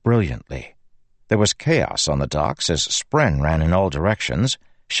burned brilliantly. There was chaos on the docks as Spren ran in all directions,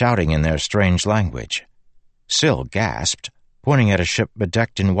 shouting in their strange language. Syl gasped, pointing at a ship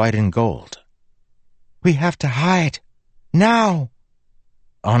bedecked in white and gold. "We have to hide. Now!"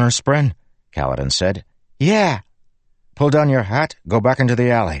 "Honor Spren, Kaladin said. Yeah. Pull down your hat, go back into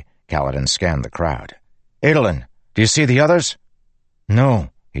the alley. Kaladin scanned the crowd. Adolin, do you see the others? No,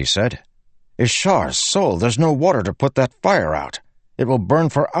 he said. Ishar's soul, there's no water to put that fire out. It will burn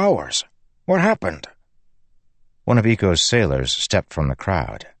for hours. What happened? One of Eco's sailors stepped from the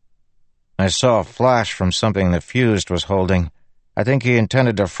crowd. I saw a flash from something the fused was holding. I think he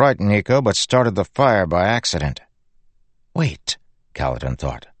intended to frighten Eco, but started the fire by accident. Wait, Kaladin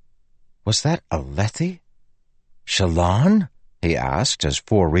thought. Was that Alethi? Shallan? He asked as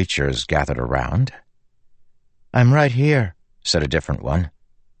 4 Reachers gathered around. I'm right here, said a different one.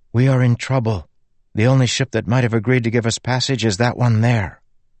 We are in trouble. The only ship that might have agreed to give us passage is that one there.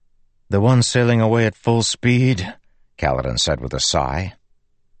 The one sailing away at full speed, Kaladin said with a sigh.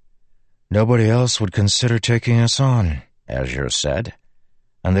 Nobody else would consider taking us on, Azure said,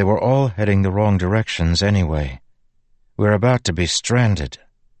 and they were all heading the wrong directions anyway. We're about to be stranded.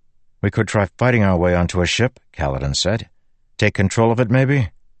 We could try fighting our way onto a ship, Kaladin said. Take control of it,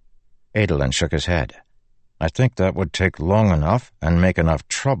 maybe? Adolin shook his head. I think that would take long enough and make enough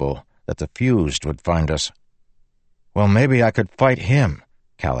trouble that the fused would find us. Well, maybe I could fight him,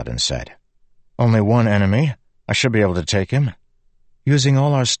 Kaladin said. Only one enemy. I should be able to take him. Using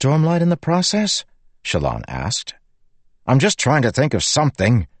all our stormlight in the process? Shallan asked. I'm just trying to think of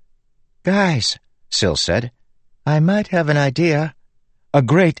something. Guys, Syl said, I might have an idea. A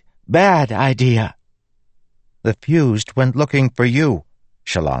great, bad idea. The fused went looking for you,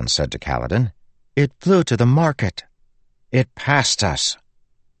 Shallan said to Kaladin. It flew to the market. It passed us.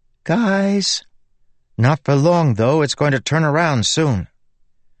 Guys. Not for long, though. It's going to turn around soon.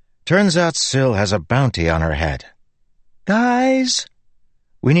 Turns out Syl has a bounty on her head. Guys.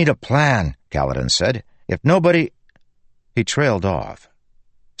 We need a plan, Kaladin said. If nobody... He trailed off.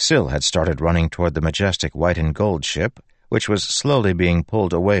 Syl had started running toward the majestic white and gold ship, which was slowly being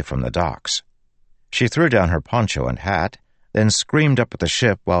pulled away from the docks. She threw down her poncho and hat, then screamed up at the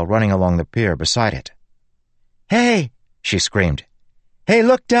ship while running along the pier beside it. Hey, she screamed. Hey,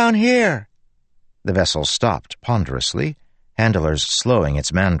 look down here. The vessel stopped ponderously, handlers slowing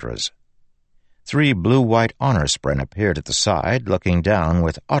its mandras. 3 blue-white honor-spren appeared at the side, looking down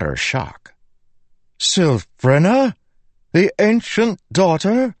with utter shock. Sylfrena? The ancient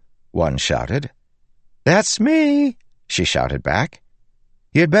daughter? One shouted. That's me, she shouted back.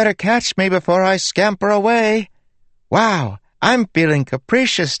 You'd better catch me before I scamper away. Wow, I'm feeling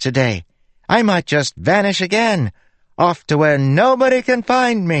capricious today. I might just vanish again, off to where nobody can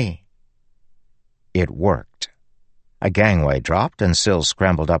find me. It worked. A gangway dropped, and Syl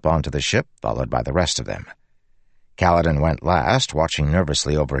scrambled up onto the ship, followed by the rest of them. Kaladin went last, watching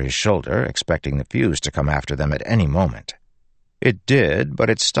nervously over his shoulder, expecting the fuse to come after them at any moment. It did, but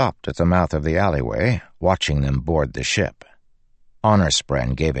it stopped at the mouth of the alleyway, watching them board the ship.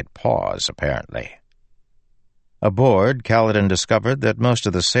 Honor-spren gave it pause, apparently. Aboard, Kaladin discovered that most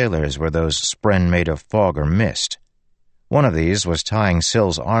of the sailors were those spren made of fog or mist. One of these was tying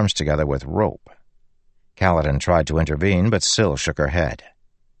Syl's arms together with rope. Kaladin tried to intervene, but Syl shook her head.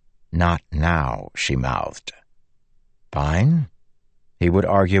 Not now, she mouthed. Fine. He would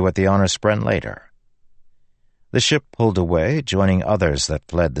argue with the honor-spren later. The ship pulled away, joining others that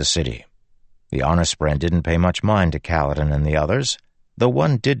fled the city. The honor-spren didn't pay much mind to Kaladin and the others, though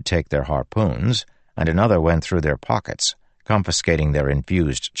one did take their harpoons, and another went through their pockets, confiscating their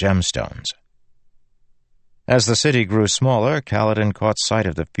infused gemstones. As the city grew smaller, Kaladin caught sight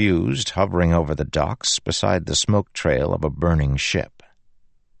of the fused hovering over the docks beside the smoke trail of a burning ship.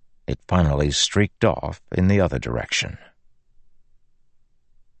 It finally streaked off in the other direction.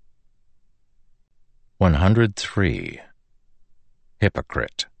 103.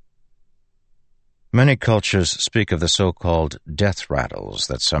 Hypocrite. Many cultures speak of the so-called death rattles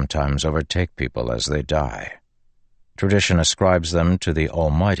that sometimes overtake people as they die. Tradition ascribes them to the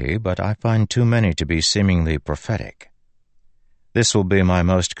Almighty, but I find too many to be seemingly prophetic. This will be my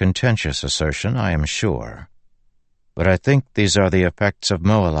most contentious assertion, I am sure. But I think these are the effects of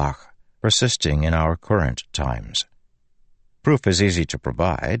Moelach persisting in our current times. Proof is easy to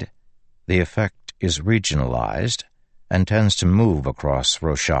provide. The effect is regionalized and tends to move across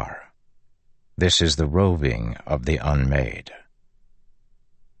Roshar. This is the roving of the unmade.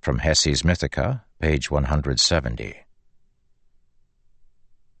 From Hessi's Mythica, page 170.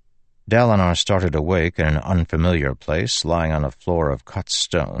 Dalinar started awake in an unfamiliar place, lying on a floor of cut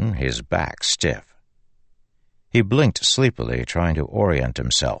stone, his back stiff. He blinked sleepily, trying to orient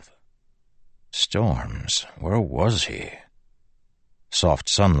himself. Storms, where was he? Soft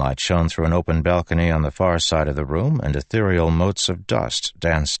sunlight shone through an open balcony on the far side of the room, and ethereal motes of dust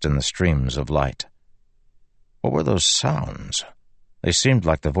danced in the streams of light. What were those sounds? They seemed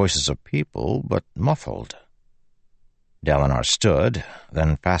like the voices of people, but muffled. Dalinar stood,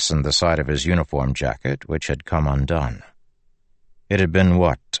 then fastened the side of his uniform jacket, which had come undone. It had been,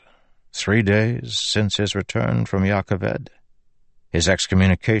 3 days since his return from Jah Keved? His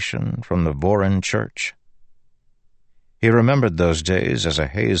excommunication from the Vorin Church? He remembered those days as a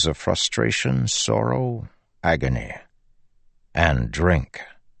haze of frustration, sorrow, agony. And drink.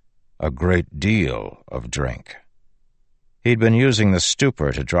 A great deal of drink. He'd been using the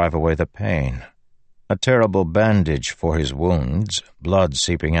stupor to drive away the pain. A terrible bandage for his wounds, blood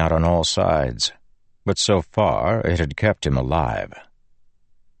seeping out on all sides. But so far it had kept him alive.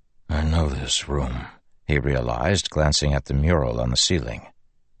 "I know this room," he realized, glancing at the mural on the ceiling.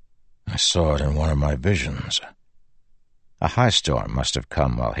 "I saw it in one of my visions." A high storm must have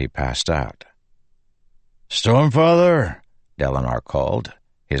come while he passed out. "Stormfather!" Dalinar called,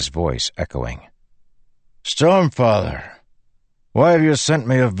 his voice echoing. "Stormfather! Why have you sent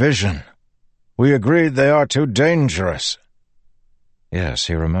me a vision? We agreed they are too dangerous." Yes,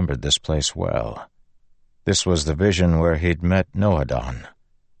 he remembered this place well. This was the vision where he'd met Nohadon,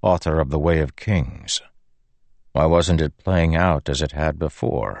 author of The Way of Kings. Why wasn't it playing out as it had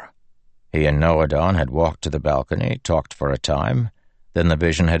before? He and Nohadon had walked to the balcony, talked for a time, then the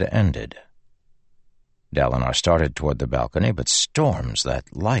vision had ended. Dalinar started toward the balcony, but storms,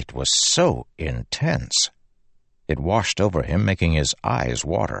 that light was so intense. It washed over him, making his eyes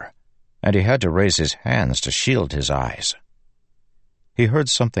water, and he had to raise his hands to shield his eyes. He heard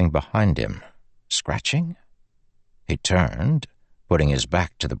something behind him, scratching. He turned, putting his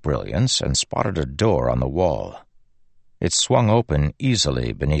back to the brilliance, and spotted a door on the wall. It swung open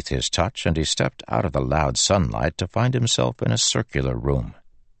easily beneath his touch, and he stepped out of the loud sunlight to find himself in a circular room.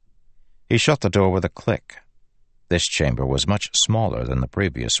 He shut the door with a click. This chamber was much smaller than the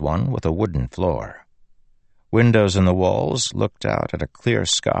previous one, with a wooden floor. Windows in the walls looked out at a clear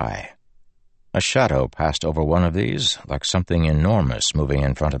sky. A shadow passed over one of these, like something enormous moving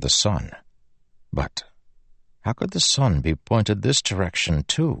in front of the sun. But how could the sun be pointed this direction,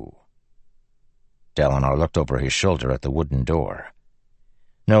 too? Dalinar looked over his shoulder at the wooden door.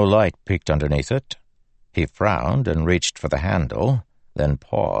 No light peeked underneath it. He frowned and reached for the handle, then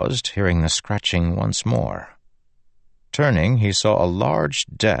paused, hearing the scratching once more. Turning, he saw a large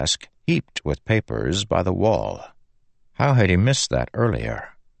desk heaped with papers by the wall. How had he missed that earlier?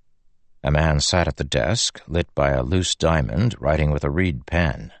 A man sat at the desk, lit by a loose diamond, writing with a reed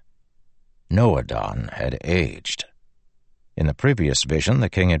pen. Nohadon had aged. In the previous vision, the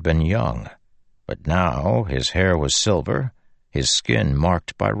king had been young, but now his hair was silver, his skin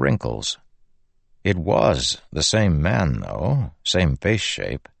marked by wrinkles. It was the same man, though, same face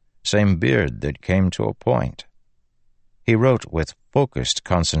shape, same beard that came to a point. He wrote with focused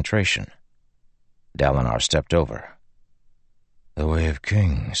concentration. Dalinar stepped over. "The Way of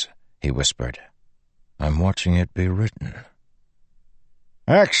Kings," he whispered. "I'm watching it be written."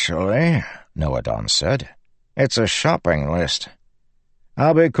 "Actually," Nohadon said, "it's a shopping list.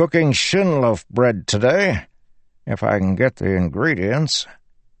 I'll be cooking shinloaf bread today, if I can get the ingredients.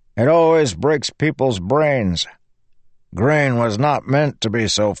 It always breaks people's brains. Grain was not meant to be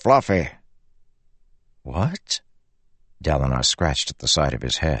so fluffy." "What?" Dalinar scratched at the side of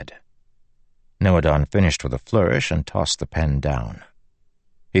his head. Nohadon finished with a flourish and tossed the pen down.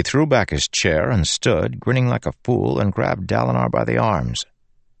 He threw back his chair and stood, grinning like a fool, and grabbed Dalinar by the arms.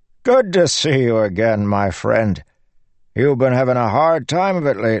 "Good to see you again, my friend. You've been having a hard time of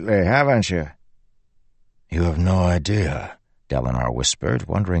it lately, haven't you?" "You have no idea," Dalinar whispered,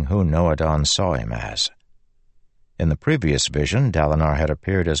 wondering who Nohadon saw him as. In the previous vision, Dalinar had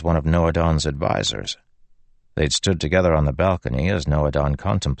appeared as one of Nohadon's advisors. They'd stood together on the balcony as Nohadon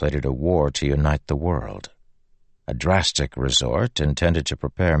contemplated a war to unite the world. A drastic resort intended to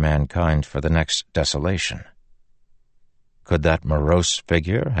prepare mankind for the next desolation. Could that morose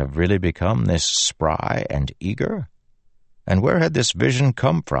figure have really become this spry and eager? And where had this vision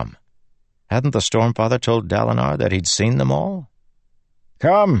come from? Hadn't the Stormfather told Dalinar that he'd seen them all?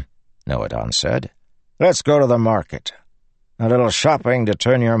 "Come," Nohadon said. "Let's go to the market. A little shopping to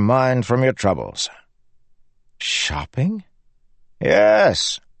turn your mind from your troubles." "Shopping?"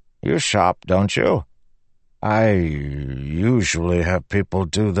 "Yes. You shop, don't you?" "I usually have people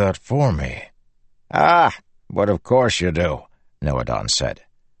do that for me." "Ah, but of course you do," Nohadon said.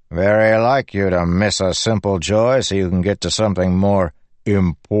 "Very like you to miss a simple joy so you can get to something more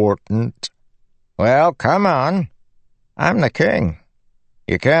important. Well, come on. I'm the king.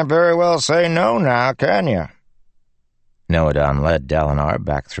 You can't very well say no now, can you?" Nohadon led Dalinar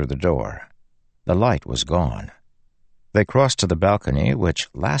back through the door. The light was gone. They crossed to the balcony, which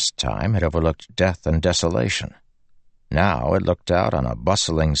last time had overlooked death and desolation. Now it looked out on a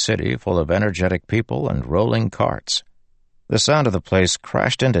bustling city full of energetic people and rolling carts. The sound of the place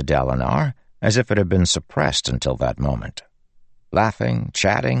crashed into Dalinar as if it had been suppressed until that moment. Laughing,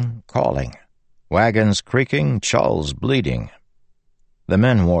 chatting, calling. Wagons creaking, chulls bleeding. The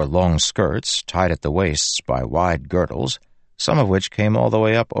men wore long skirts tied at the waists by wide girdles, some of which came all the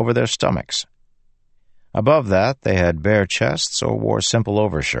way up over their stomachs. Above that, they had bare chests or wore simple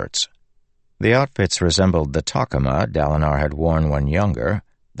overshirts. The outfits resembled the takama Dalinar had worn when younger,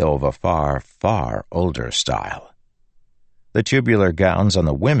 though of a far, far older style. The tubular gowns on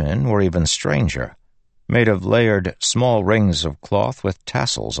the women were even stranger, made of layered small rings of cloth with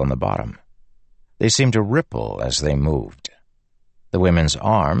tassels on the bottom. They seemed to ripple as they moved. The women's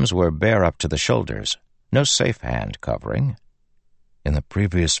arms were bare up to the shoulders, no safe hand covering. In the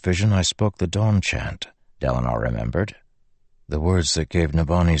previous vision I spoke the dawn chant, Dalinar remembered. The words that gave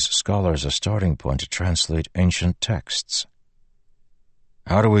Nabani's scholars a starting point to translate ancient texts.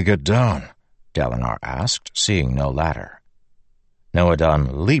 "How do we get down?" Dalinar asked, seeing no ladder.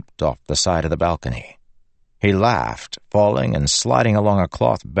 Noadan leaped off the side of the balcony. He laughed, falling and sliding along a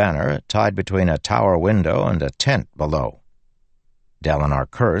cloth banner tied between a tower window and a tent below. Dalinar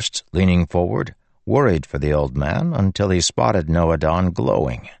cursed, leaning forward, worried for the old man until he spotted Noadan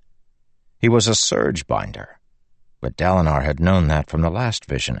glowing. He was a surge binder. But Dalinar had known that from the last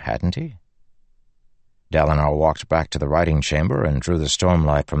vision, hadn't he? Dalinar walked back to the writing chamber and drew the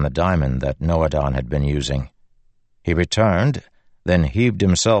stormlight from the diamond that Noadan had been using. He returned, then heaved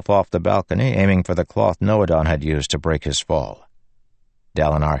himself off the balcony, aiming for the cloth Noadan had used to break his fall.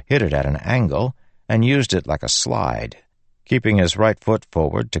 Dalinar hit it at an angle and used it like a slide, keeping his right foot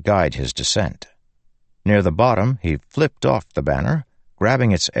forward to guide his descent. Near the bottom, he flipped off the banner,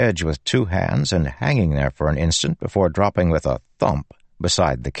 grabbing its edge with two hands and hanging there for an instant before dropping with a thump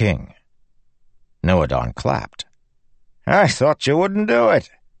beside the king. Noadan clapped. "I thought you wouldn't do it."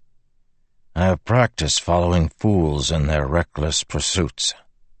 "I have practiced following fools in their reckless pursuits."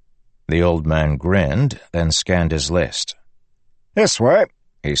 The old man grinned, then scanned his list. "This way,"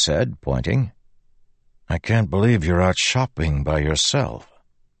 he said, pointing. "I can't believe you're out shopping by yourself.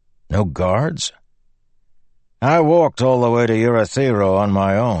 No guards?" "I walked all the way to Urithiru on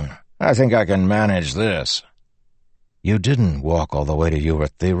my own. I think I can manage this." "You didn't walk all the way to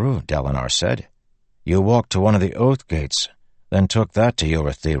Urithiru," Dalinar said. "You walked to one of the Oath Gates, then took that to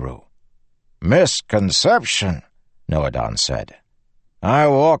Urithiru." "Misconception," Noadan said. "I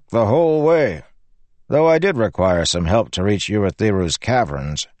walked the whole way, though I did require some help to reach Urithiru's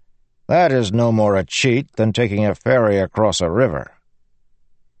caverns. That is no more a cheat than taking a ferry across a river."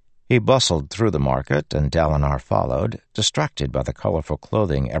 He bustled through the market, and Dalinar followed, distracted by the colorful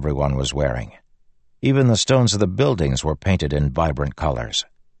clothing everyone was wearing. Even the stones of the buildings were painted in vibrant colors.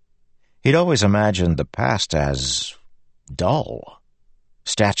 He'd always imagined the past as dull.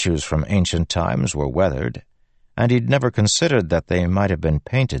 Statues from ancient times were weathered, and he'd never considered that they might have been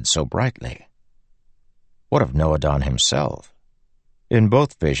painted so brightly. What of Noadan himself? In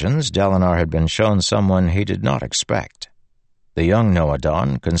both visions, Dalinar had been shown someone he did not expect. The young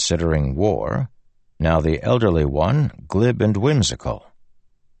Noadan, considering war, now the elderly one, glib and whimsical.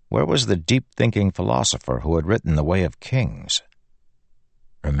 Where was the deep-thinking philosopher who had written The Way of Kings?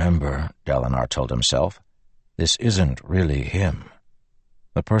 "Remember," Dalinar told himself, "this isn't really him.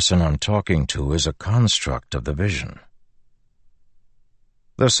 The person I'm talking to is a construct of the vision."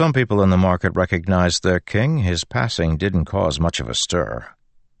 Though some people in the market recognized their king, his passing didn't cause much of a stir.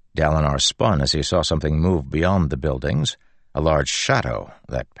 Dalinar spun as he saw something move beyond the buildings, a large shadow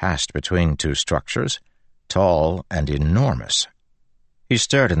that passed between two structures, tall and enormous. He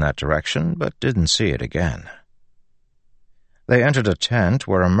stared in that direction, but didn't see it again. They entered a tent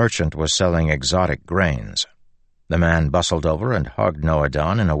where a merchant was selling exotic grains. The man bustled over and hugged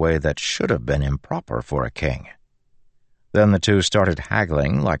Noadan in a way that should have been improper for a king. Then the two started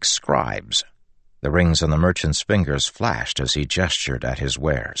haggling like scribes. The rings on the merchant's fingers flashed as he gestured at his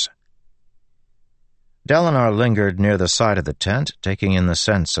wares. Dalinar lingered near the side of the tent, taking in the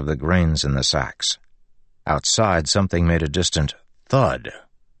scents of the grains in the sacks. Outside, something made a distant thud,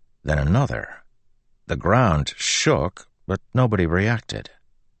 then another. The ground shook, but nobody reacted.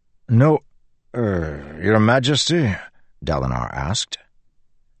 "No, Your Majesty?" Dalinar asked.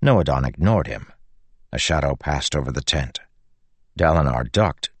 Noadan ignored him. A shadow passed over the tent. Dalinar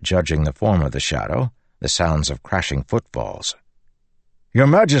ducked, judging the form of the shadow, the sounds of crashing footfalls. "Your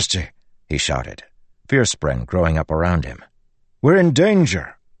Majesty!" he shouted, fear-spren growing up around him. "We're in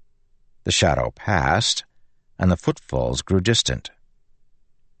danger!" The shadow passed, and the footfalls grew distant.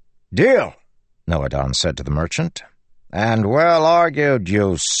 "Deal," Noadan said to the merchant. "And well argued,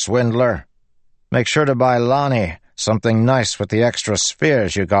 you swindler. Make sure to buy Lani Something nice with the extra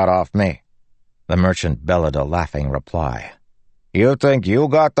spheres you got off me." The merchant bellowed a laughing reply. "You think you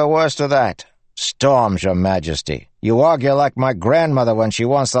got the worst of that? Storms, your majesty. You argue like my grandmother when she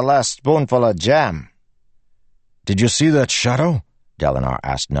wants the last spoonful of jam." "Did you see that shadow?" Dalinar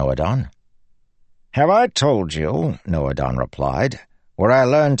asked Nohadon. "Have I told you," Nohadon replied, "where I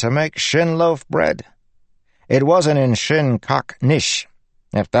learned to make shin loaf bread? It wasn't in Shin Kak Nish,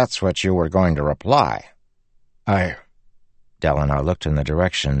 if that's what you were going to reply." Dalinar looked in the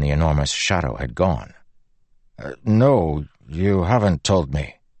direction the enormous shadow had gone. "No, you haven't told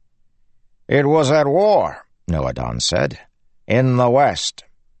me." "It was at war," Nohadon said, "in the West.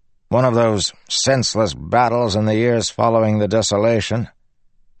 One of those senseless battles in the years following the desolation.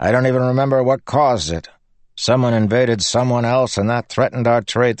 I don't even remember what caused it. Someone invaded someone else, and that threatened our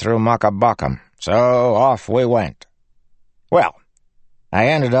trade through Makabakam, so off we went. Well, I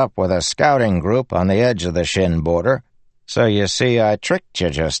ended up with a scouting group on the edge of the Shin border, so you see I tricked you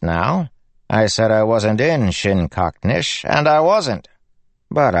just now. I said I wasn't in Shin Kak Nish, and I wasn't.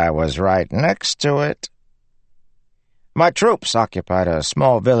 But I was right next to it. My troops occupied a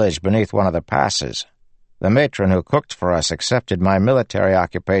small village beneath one of the passes. The matron who cooked for us accepted my military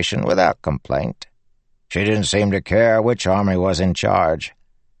occupation without complaint. She didn't seem to care which army was in charge.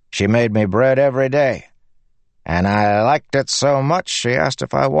 She made me bread every day, and I liked it so much she asked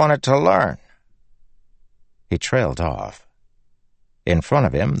if I wanted to learn." He trailed off. In front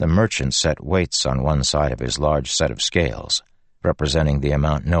of him, the merchant set weights on one side of his large set of scales, representing the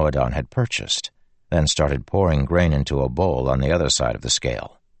amount Nohadon had purchased, then started pouring grain into a bowl on the other side of the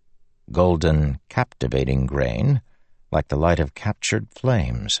scale. Golden, captivating grain, like the light of captured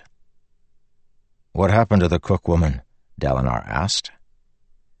flames. "What happened to the cookwoman?" Dalinar asked.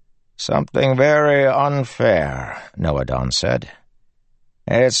 "Something very unfair," Nohadon said.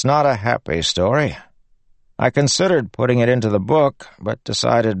 "It's not a happy story. I considered putting it into the book, but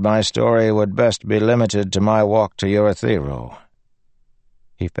decided my story would best be limited to my walk to Urithiru."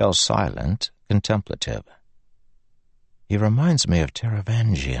 He fell silent, contemplative. "He reminds me of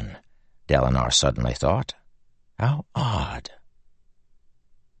Taravangian," Dalinar suddenly thought. "How odd."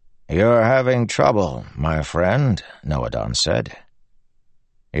 "You're having trouble, my friend," Nohadon said.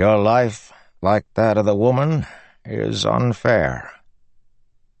 "Your life, like that of the woman, is unfair."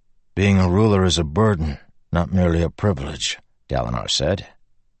 "Being a ruler is a burden, not merely a privilege," Dalinar said.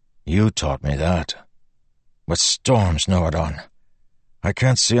 "You taught me that. But storms, Nohadon. I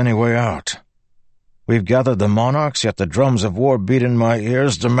can't see any way out. We've gathered the monarchs, yet the drums of war beat in my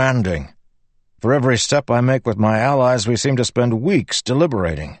ears, demanding. For every step I make with my allies, we seem to spend weeks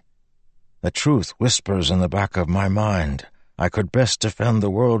deliberating. The truth whispers in the back of my mind. I could best defend the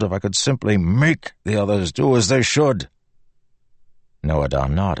world if I could simply make the others do as they should."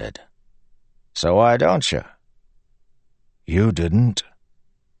 Nohadon nodded. "So why don't you?" "You didn't."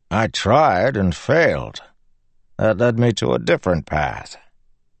 "I tried and failed. That led me to a different path."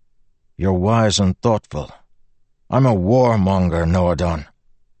 "You're wise and thoughtful. I'm a warmonger, Nohadon.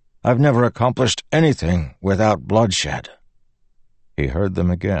 I've never accomplished anything without bloodshed." He heard them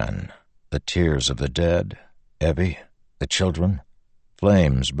again, the tears of the dead, Evi, the children,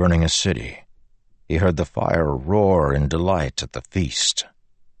 flames burning a city. He heard the fire roar in delight at the feast.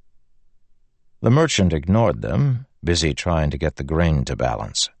 The merchant ignored them, busy trying to get the grain to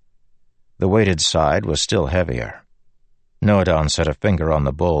balance. The weighted side was still heavier. Nohadon set a finger on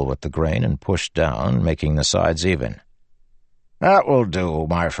the bowl with the grain and pushed down, making the sides even. "That will do,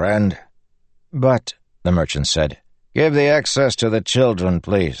 my friend." "But," the merchant said, "give the excess to the children,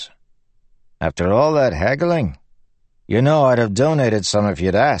 please." "After all that haggling? You know I'd have donated some if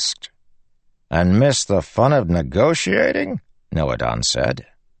you'd asked." "And missed the fun of negotiating?" Nohadon said.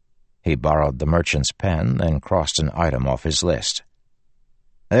 He borrowed the merchant's pen, then crossed an item off his list.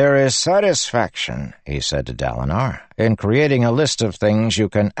 "There is satisfaction," he said to Dalinar, "in creating a list of things you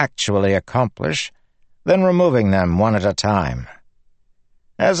can actually accomplish, then removing them one at a time.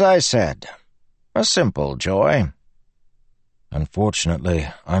 As I said, a simple joy." "Unfortunately,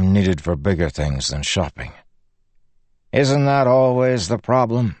 I'm needed for bigger things than shopping." "Isn't that always the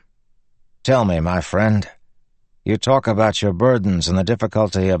problem? Tell me, my friend, you talk about your burdens and the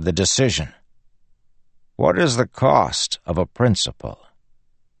difficulty of the decision. What is the cost of a principle?"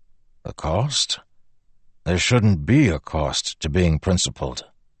 "The cost? There shouldn't be a cost to being principled."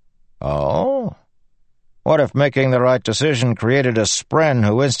 "Oh? What if making the right decision created a spren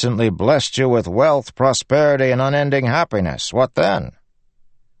who instantly blessed you with wealth, prosperity, and unending happiness? What then?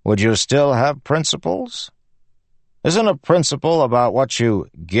 Would you still have principles? Isn't a principle about what you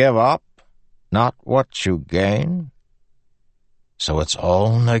give up, not what you gain?" "So it's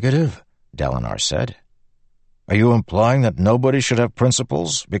all negative?" Dalinar said. Are you implying that nobody should have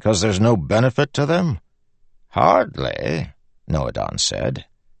principles because there's no benefit to them? Hardly, Noadon said.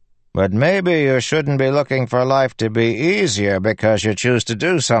 But maybe you shouldn't be looking for life to be easier because you choose to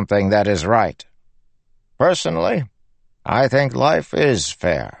do something that is right. Personally, I think life is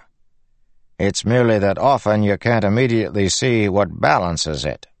fair. It's merely that often you can't immediately see what balances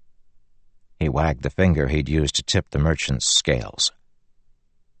it. He wagged the finger he'd used to tip the merchant's scales.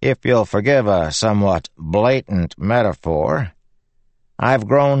 If you'll forgive a somewhat blatant metaphor, I've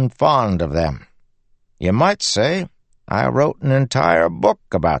grown fond of them. You might say I wrote an entire book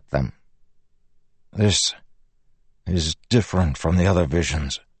about them. This is different from the other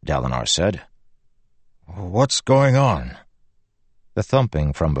visions, Dalinar said. What's going on? The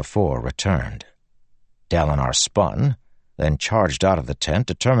thumping from before returned. Dalinar spun, then charged out of the tent,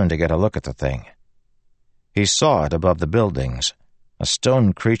 determined to get a look at the thing. He saw it above the buildings, a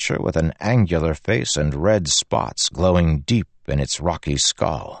stone creature with an angular face and red spots glowing deep in its rocky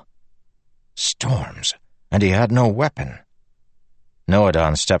skull. Storms, and he had no weapon.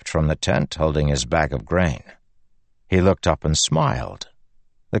 Noadon stepped from the tent, holding his bag of grain. He looked up and smiled.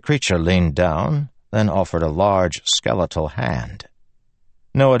 The creature leaned down, then offered a large skeletal hand.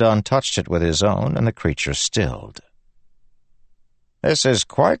 Noadon touched it with his own, and the creature stilled. "This is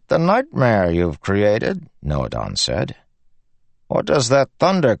quite the nightmare you've created," Noadon said. "What does that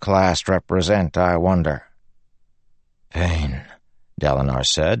thunderclast represent, I wonder?" "Pain," Dalinar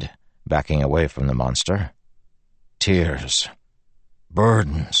said, backing away from the monster. "Tears.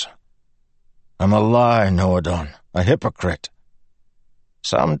 Burdens. I'm a lie, Noadon, a hypocrite."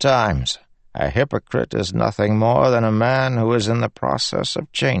 "Sometimes a hypocrite is nothing more than a man who is in the process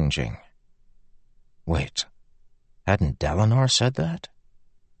of changing." Wait, hadn't Dalinar said that?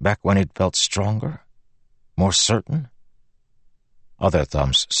 Back when he'd felt stronger? More certain? Other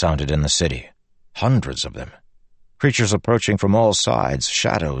thumps sounded in the city, hundreds of them. Creatures approaching from all sides,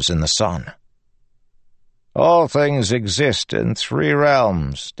 shadows in the sun. "All things exist in 3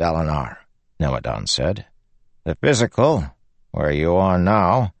 realms, Dalinar," Noadon said. "The physical, where you are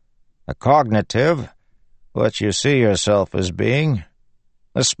now. The cognitive, what you see yourself as being.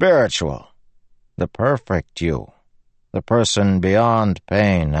 The spiritual, the perfect you, the person beyond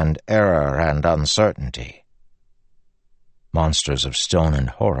pain and error and uncertainty." Monsters of stone and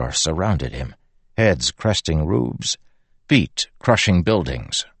horror surrounded him, heads cresting roofs, feet crushing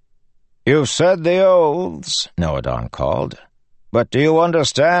buildings. "You've said the oaths," Noadon called, "but do you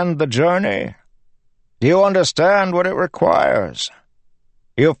understand the journey? Do you understand what it requires?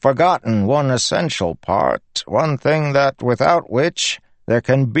 You've forgotten one essential part, one thing that without which there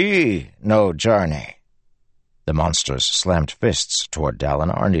can be no journey." The monsters slammed fists toward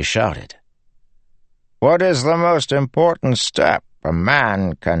Dalinar, and he shouted, "What is the most important step a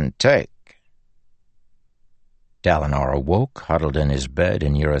man can take?" Dalinar awoke, huddled in his bed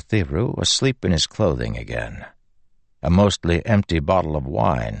in Urithiru, asleep in his clothing again. A mostly empty bottle of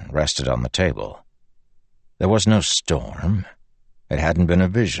wine rested on the table. There was no storm. It hadn't been a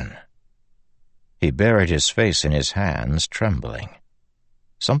vision. He buried his face in his hands, trembling.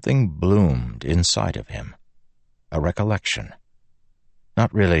 Something bloomed inside of him. A recollection.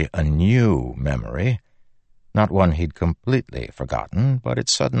 Not really a new memory, not one he'd completely forgotten, but it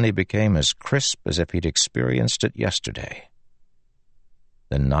suddenly became as crisp as if he'd experienced it yesterday.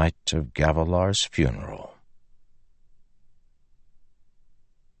 The night of Gavilar's funeral.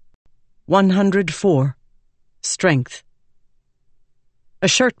 104. Strength.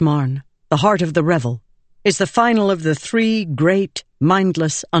 Ashurtmarn, the heart of the revel, is the final of the 3 great,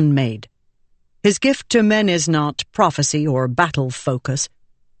 mindless unmade. His gift to men is not prophecy or battle focus,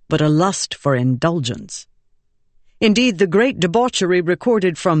 but a lust for indulgence. Indeed, the great debauchery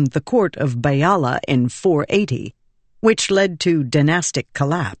recorded from the court of Bayala in 480, which led to dynastic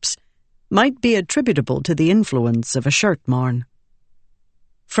collapse, might be attributable to the influence of Ashurtmarn.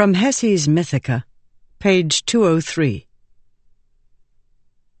 From Hessi's Mythica, page 203.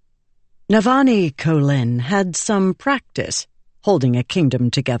 Navani Kholin had some practice holding a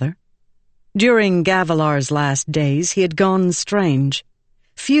kingdom together. During Gavilar's last days he had gone strange.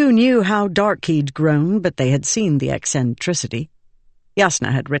 Few knew how dark he'd grown, but they had seen the eccentricity.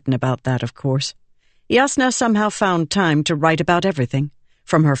 Jasnah had written about that, of course. Jasnah somehow found time to write about everything,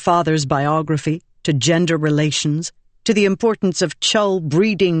 from her father's biography to gender relations to the importance of Chull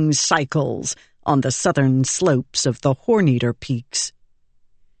breeding cycles on the southern slopes of the Horneater Peaks.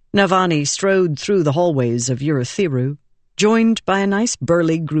 Navani strode through the hallways of Urithiru, joined by a nice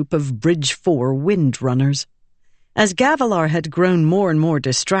burly group of Bridge 4 windrunners. As Gavilar had grown more and more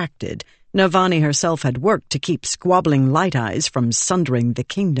distracted, Navani herself had worked to keep squabbling light eyes from sundering the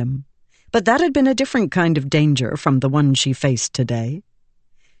kingdom. But that had been a different kind of danger from the one she faced today.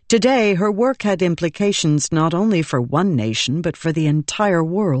 Today, her work had implications not only for one nation, but for the entire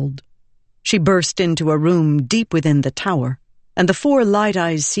world. She burst into a room deep within the tower, and the 4 Light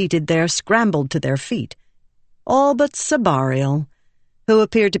Eyes seated there scrambled to their feet, all but Sebarial, who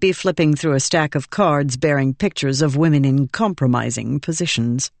appeared to be flipping through a stack of cards bearing pictures of women in compromising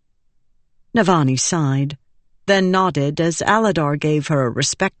positions. Navani sighed, then nodded as Aladar gave her a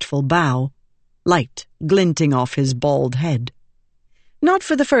respectful bow, light glinting off his bald head. Not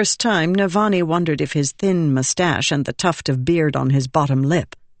for the first time, Navani wondered if his thin mustache and the tuft of beard on his bottom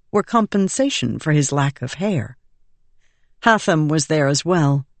lip were compensation for his lack of hair. Hatham was there as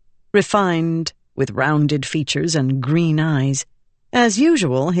well, refined, with rounded features and green eyes. As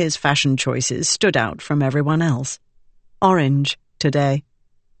usual, his fashion choices stood out from everyone else. Orange, today.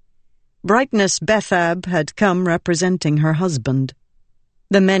 Brightness Bethab had come representing her husband.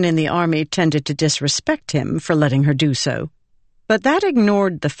 The men in the army tended to disrespect him for letting her do so, but that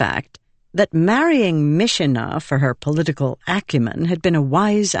ignored the fact that marrying Mishina for her political acumen had been a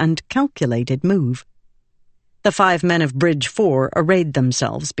wise and calculated move. The 5 men of Bridge 4 arrayed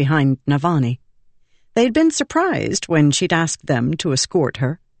themselves behind Navani. They'd been surprised when she'd asked them to escort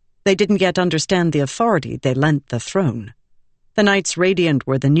her. They didn't yet understand the authority they lent the throne. The Knights Radiant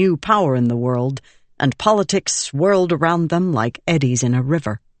were the new power in the world, and politics swirled around them like eddies in a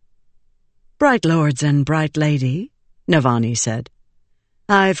river. "Bright Lords and Bright Lady," Navani said,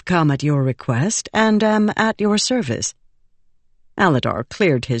 "I've come at your request and am at your service." Aladar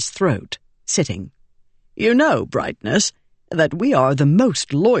cleared his throat, sitting. "You know, Brightness, that we are the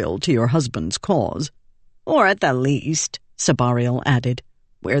most loyal to your husband's cause. Or at the least," Sebarial added,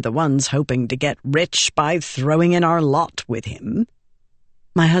 "we're the ones hoping to get rich by throwing in our lot with him."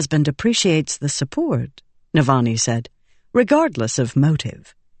 "My husband appreciates the support," Navani said, "regardless of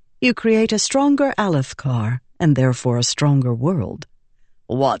motive. You create a stronger Alethkar, and therefore a stronger world."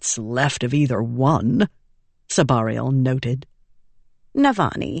 "What's left of either one?" Sebarial noted.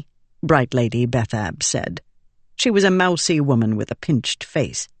 "Navani," Bright Lady Bethab said. She was a mousy woman with a pinched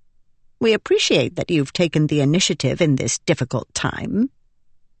face. "We appreciate that you've taken the initiative in this difficult time."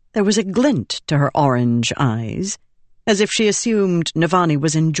 There was a glint to her orange eyes, as if she assumed Navani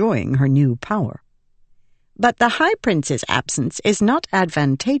was enjoying her new power. "But the High Prince's absence is not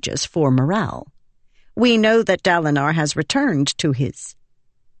advantageous for morale. We know that Dalinar has returned to his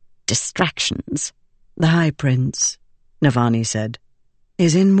distractions." "The High Prince," Navani said,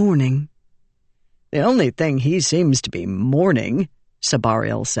 "is in mourning." "The only thing he seems to be mourning,"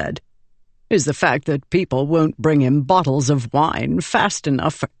 Sebarial said, "is the fact that people won't bring him bottles of wine fast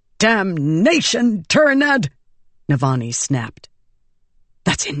enough for—" "Damnation, Turnad!" Navani snapped.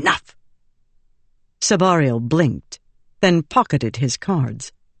 "That's enough!" Sebarial blinked, then pocketed his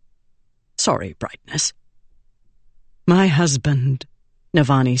cards. "Sorry, Brightness." "My husband,"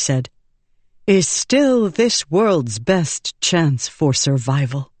 Navani said, "is still this world's best chance for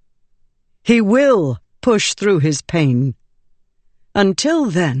survival. He will push through his pain. Until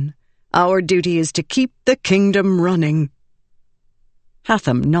then, our duty is to keep the kingdom running."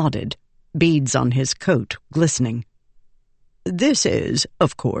 Hatham nodded, beads on his coat glistening. "This is,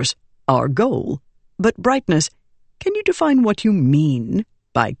 of course, our goal. But, Brightness, can you define what you mean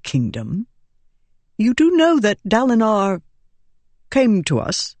by kingdom? You do know that Dalinar came to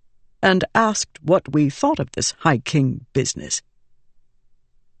us and asked what we thought of this High King business."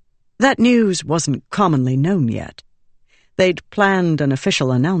 That news wasn't commonly known yet. They'd planned an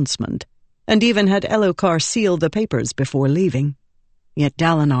official announcement, and even had Elhokar seal the papers before leaving. Yet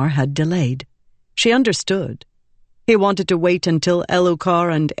Dalinar had delayed. She understood. He wanted to wait until Elhokar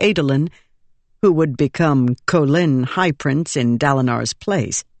and Adolin, who would become Kholin High Prince in Dalinar's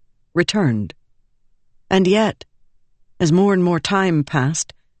place, returned. And yet, as more and more time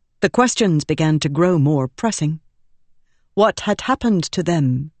passed, the questions began to grow more pressing. What had happened to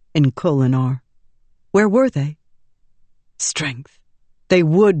them in Kholinar? Where were they? Strength. They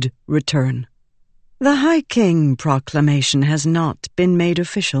would return. "The High King proclamation has not been made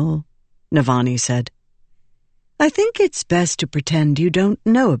official," Navani said. "I think it's best to pretend you don't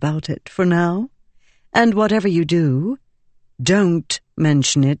know about it for now. And whatever you do, don't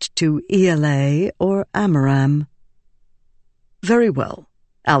mention it to ELA or Amaram." "Very well,"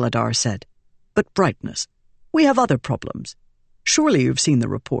 Aladar said. "But Brightness, we have other problems. Surely you've seen the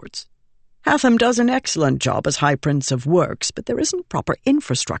reports. Hatham does an excellent job as High Prince of Works, but there isn't proper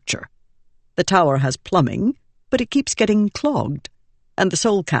infrastructure. The tower has plumbing, but it keeps getting clogged, and the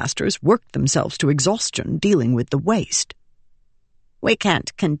Soulcasters work themselves to exhaustion dealing with the waste." "We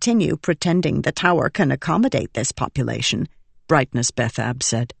can't continue pretending the tower can accommodate this population," Brightness Bethab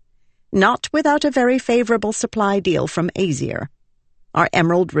said. Not without a very favorable supply deal from Aesir. Our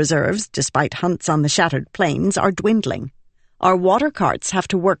emerald reserves, despite hunts on the Shattered Plains, are dwindling. Our water carts have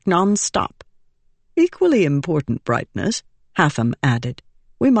to work non-stop. Equally important, Brightness, Hatham added.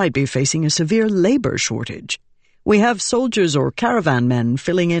 We might be facing a severe labor shortage. We have soldiers or caravan men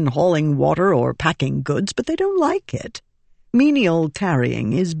filling in hauling water or packing goods, but they don't like it. Menial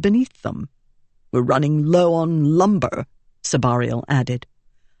carrying is beneath them. We're running low on lumber, Sabariel added.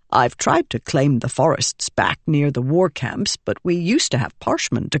 I've tried to claim the forests back near the war camps, but we used to have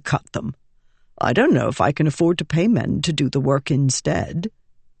parshmen to cut them. I don't know if I can afford to pay men to do the work instead.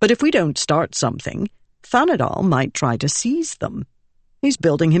 But if we don't start something, Thanadal might try to seize them. He's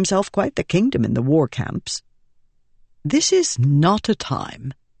building himself quite the kingdom in the war camps. This is not a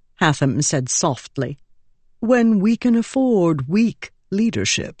time, Hatham said softly, when we can afford weak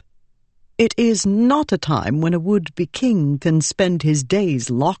leadership. It is not a time when a would-be king can spend his days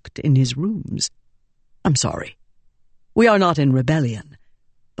locked in his rooms. I'm sorry. We are not in rebellion,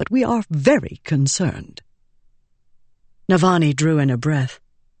 but we are very concerned. Navani drew in a breath.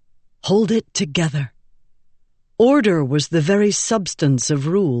 Hold it together. Order was the very substance of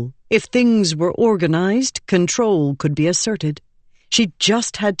rule. If things were organized, control could be asserted. She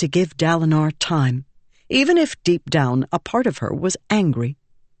just had to give Dalinar time, even if deep down a part of her was angry.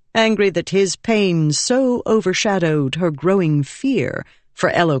 Angry that his pain so overshadowed her growing fear for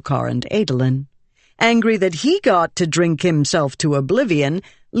Elhokar and Adolin. Angry that he got to drink himself to oblivion,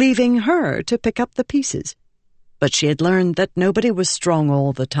 leaving her to pick up the pieces. But she had learned that nobody was strong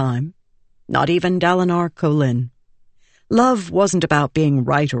all the time. Not even Dalinar Kholin. Love wasn't about being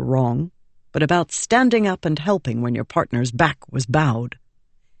right or wrong, but about standing up and helping when your partner's back was bowed.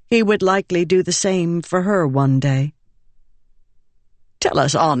 He would likely do the same for her one day. Tell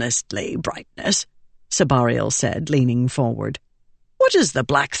us honestly, Brightness, Sabariel said, leaning forward. What does the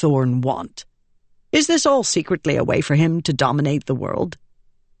Blackthorn want? Is this all secretly a way for him to dominate the world?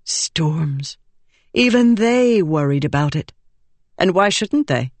 Storms. Even they worried about it. And why shouldn't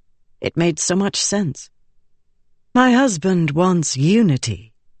they? It made so much sense. My husband wants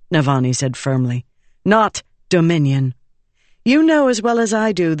unity, Navani said firmly, not dominion. You know as well as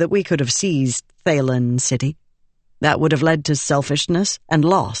I do that we could have seized Thaylen City. That would have led to selfishness and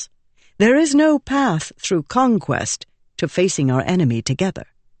loss. There is no path through conquest to facing our enemy together.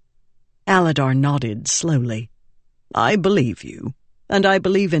 Aladar nodded slowly. I believe you, and I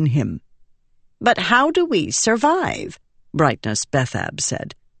believe in him. But how do we survive? Brightness Bethab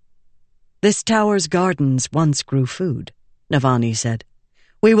said. This tower's gardens once grew food, Navani said.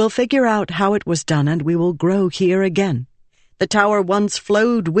 We will figure out how it was done and we will grow here again. The tower once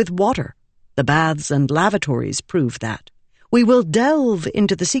flowed with water. The baths and lavatories prove that. We will delve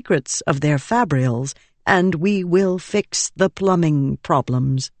into the secrets of their fabrials, and we will fix the plumbing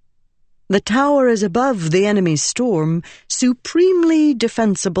problems. The tower is above the enemy's storm, supremely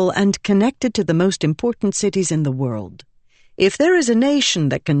defensible and connected to the most important cities in the world. If there is a nation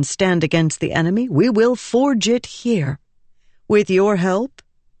that can stand against the enemy, we will forge it here, with your help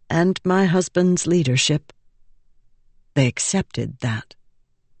and my husband's leadership. They accepted that.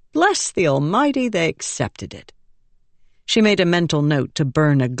 Bless the Almighty, they accepted it. She made a mental note to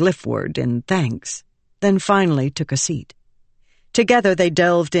burn a glyph word in thanks, then finally took a seat. Together they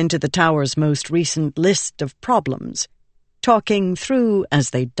delved into the tower's most recent list of problems, talking through,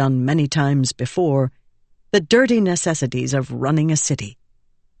 as they'd done many times before, the dirty necessities of running a city.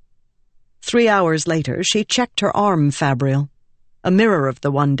 3 hours later, she checked her arm fabrial, a mirror of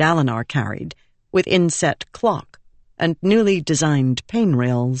the one Dalinar carried, with inset clock and newly designed pane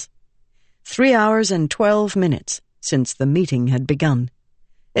rails. 3 hours and 12 minutes since the meeting had begun.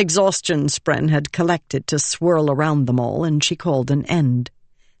 Exhaustion Spren had collected to swirl around them all, and she called an end.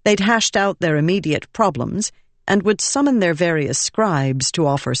 They'd hashed out their immediate problems and would summon their various scribes to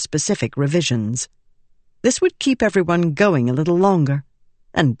offer specific revisions. This would keep everyone going a little longer.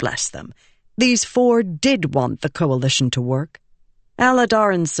 And bless them, these four did want the coalition to work.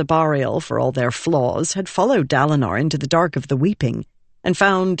 Aladar and Sabariel, for all their flaws, had followed Dalinar into the Dark of the Weeping and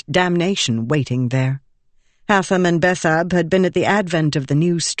found damnation waiting there. Hatham and Bethab had been at the advent of the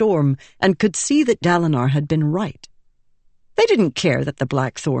new storm and could see that Dalinar had been right. They didn't care that the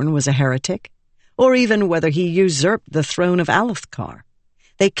Blackthorn was a heretic, or even whether he usurped the throne of Alethkar.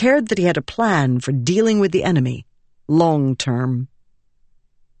 They cared that he had a plan for dealing with the enemy, long-term.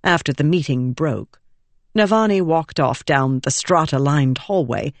 After the meeting broke, Navani walked off down the strata-lined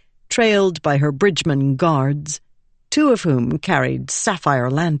hallway, trailed by her bridgeman guards, 2 of whom carried sapphire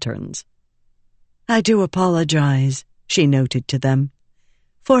lanterns. I do apologize, she noted to them,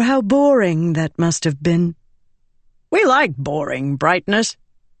 for how boring that must have been. We like boring, Brightness,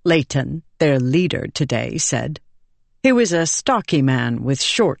 Leighton, their leader today, said. He was a stocky man with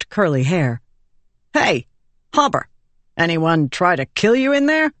short, curly hair. "Hey, Hobber, anyone try to kill you in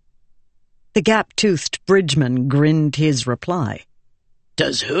there?" The gap-toothed bridgeman grinned his reply.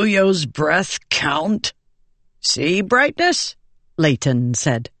 "Does Huyo's breath count?" "See, Brightness?" Leighton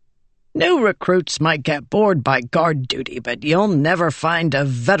said. "New recruits might get bored by guard duty, but you'll never find a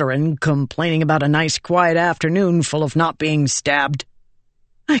veteran complaining about a nice quiet afternoon full of not being stabbed."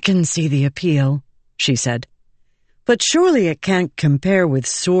 "I can see the appeal," she said. "But surely it can't compare with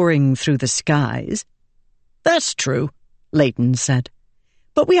soaring through the skies." "That's true," Leighton said.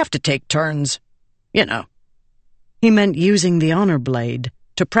 "But we have to take turns. You know." He meant using the honor blade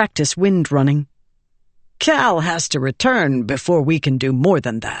to practice wind running. "Cal has to return before we can do more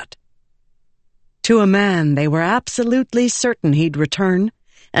than that." To a man, they were absolutely certain he'd return,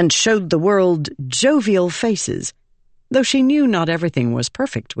 and showed the world jovial faces, though she knew not everything was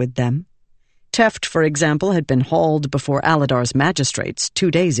perfect with them. Teft, for example, had been hauled before Aladar's magistrates 2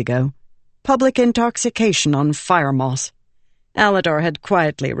 days ago. Public intoxication on fire moss. Aladar had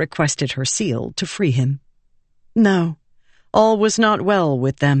quietly requested her seal to free him. No, all was not well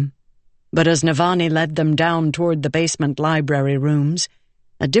with them. But as Navani led them down toward the basement library rooms,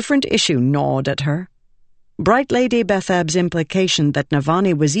 a different issue gnawed at her. Bright Lady Bethab's implication that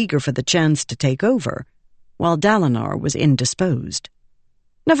Navani was eager for the chance to take over, while Dalinar was indisposed.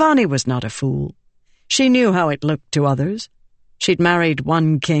 Navani was not a fool. She knew how it looked to others. She'd married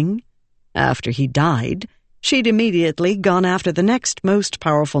one king. After he died, she'd immediately gone after the next most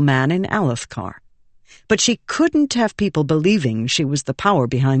powerful man in Alethkar. But she couldn't have people believing she was the power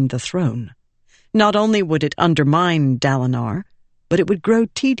behind the throne. Not only would it undermine Dalinar, but it would grow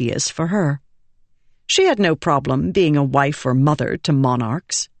tedious for her. She had no problem being a wife or mother to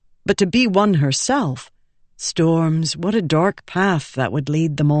monarchs, but to be one herself, storms, what a dark path that would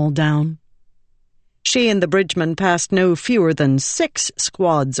lead them all down. She and the bridgeman passed no fewer than 6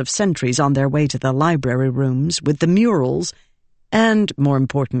 squads of sentries on their way to the library rooms with the murals and, more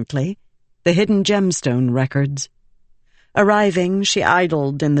importantly, the hidden gemstone records. Arriving, she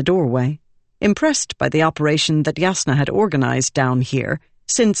idled in the doorway, impressed by the operation that Jasnah had organized down here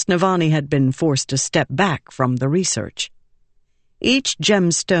since Navani had been forced to step back from the research. Each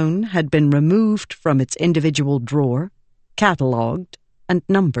gemstone had been removed from its individual drawer, catalogued, and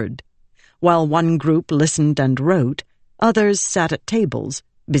numbered. While one group listened and wrote, others sat at tables,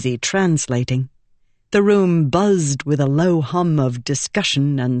 busy translating. The room buzzed with a low hum of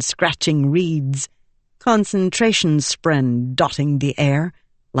discussion and scratching reeds, concentration spren dotting the air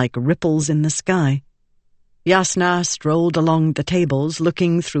like ripples in the sky. Jasnah strolled along the tables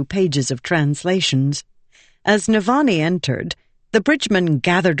looking through pages of translations. As Navani entered, the bridgeman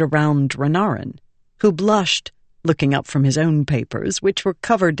gathered around Renarin, who blushed, looking up from his own papers, which were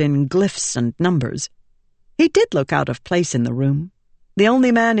covered in glyphs and numbers. He did look out of place in the room, the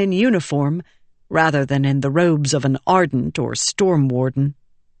only man in uniform, rather than in the robes of an ardent or storm warden.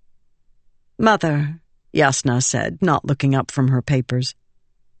 "Mother," Jasnah said, not looking up from her papers,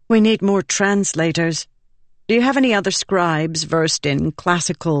 "we need more translators. Do you have any other scribes versed in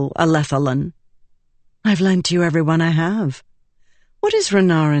classical Alethalan?" "I've lent you everyone I have. What is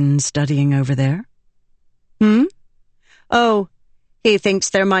Renarin studying over there?" "Oh, he thinks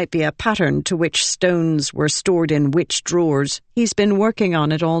there might be a pattern to which stones were stored in which drawers. He's been working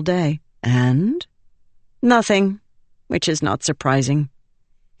on it all day." "And?" "Nothing, which is not surprising.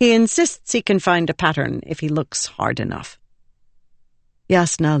 He insists he can find a pattern if he looks hard enough."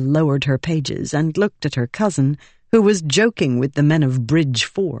 Jasnah lowered her pages and looked at her cousin, who was joking with the men of Bridge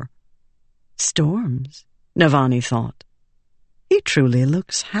 4. Storms, Navani thought. He truly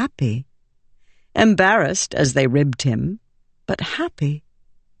looks happy. Embarrassed as they ribbed him, but happy.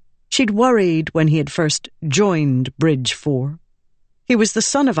 She'd worried when he had first joined Bridge 4. He was the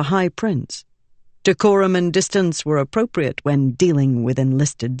son of a high prince. Decorum and distance were appropriate when dealing with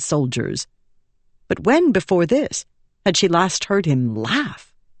enlisted soldiers. But when, before this, had she last heard him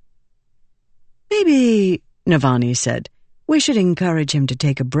laugh? "Maybe," Navani said, "we should encourage him to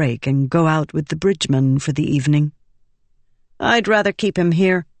take a break and go out with the bridgeman for the evening." "I'd rather keep him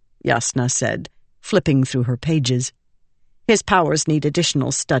here," Jasnah said, flipping through her pages. "His powers need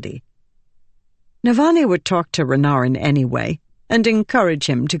additional study." Navani would talk to Renarin anyway, and encourage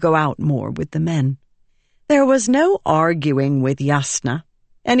him to go out more with the men. There was no arguing with Jasnah,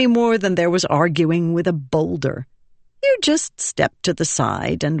 any more than there was arguing with a boulder. You just stepped to the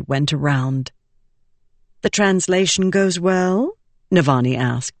side and went around. "The translation goes well?" Navani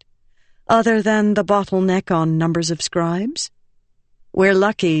asked. "Other than the bottleneck on numbers of scribes?" "We're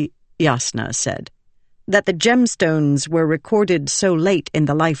lucky," Jasnah said. that the gemstones were recorded so late in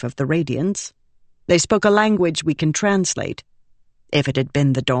the life of the Radiants. They spoke a language we can translate. If it had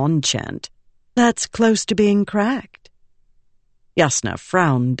been the Dawn Chant, that's close to being cracked. Jasnah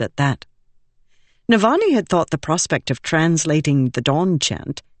frowned at that. Navani had thought the prospect of translating the Dawn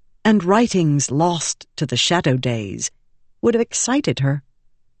Chant and writings lost to the Shadow Days would have excited her.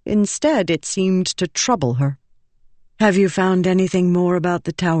 Instead, it seemed to trouble her. "Have you found anything more about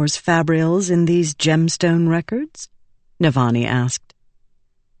the Tower's fabrials in these gemstone records?" Navani asked.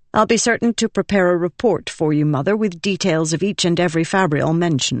 "I'll be certain to prepare a report for you, Mother, with details of each and every fabrial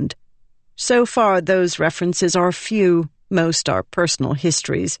mentioned. So far, those references are few. Most are personal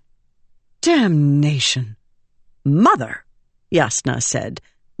histories." "Damnation!" "Mother," Jasnah said,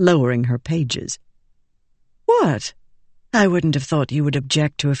 lowering her pages. "What? I wouldn't have thought you would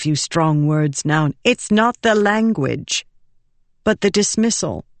object to a few strong words now. It's not the language, but the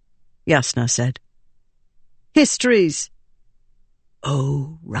dismissal," Jasnah said. "Histories."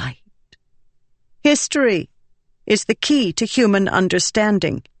 "Oh, right. History is the key to human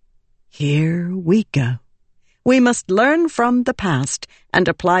understanding. Here we go. We must learn from the past and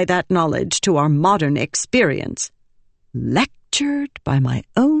apply that knowledge to our modern experience." Lectured by my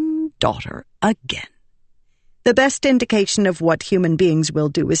own daughter again. "The best indication of what human beings will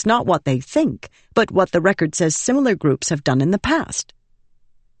do is not what they think, but what the record says similar groups have done in the past."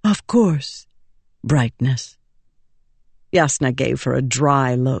 "Of course." Brightness. Jasnah gave her a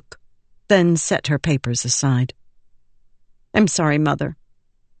dry look, then set her papers aside. "I'm sorry, Mother.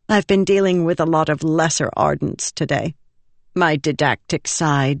 I've been dealing with a lot of lesser ardents today. My didactic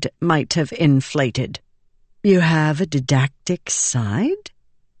side might have inflated." "You have a didactic side?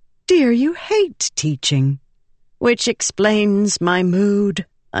 Dear, you hate teaching." "Which explains my mood,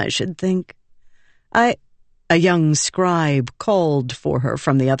 I should think. A young scribe called for her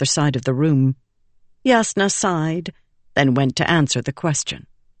from the other side of the room. Jasnah sighed, then went to answer the question.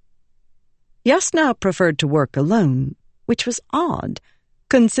 Jasnah preferred to work alone, which was odd,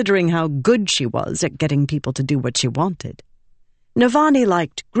 considering how good she was at getting people to do what she wanted. Navani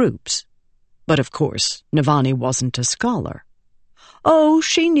liked groups, but of course Navani wasn't a scholar. Oh,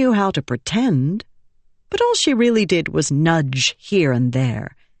 she knew how to pretend, but all she really did was nudge here and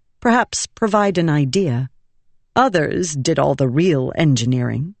there, perhaps provide an idea. Others did all the real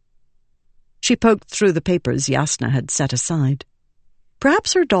engineering. She poked through the papers Jasnah had set aside.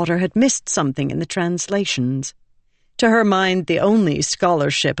 Perhaps her daughter had missed something in the translations. To her mind, the only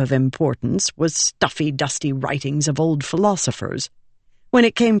scholarship of importance was stuffy, dusty writings of old philosophers. When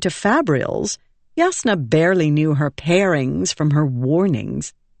it came to fabrials, Jasnah barely knew her pairings from her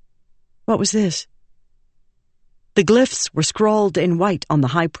warnings. What was this? The glyphs were scrawled in white on the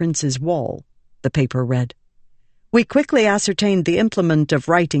High Prince's wall, the paper read. We quickly ascertained the implement of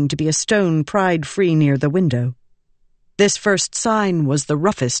writing to be a stone pried free near the window. This first sign was the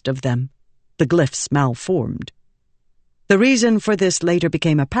roughest of them, the glyphs malformed. The reason for this later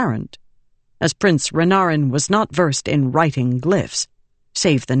became apparent, as Prince Renarin was not versed in writing glyphs,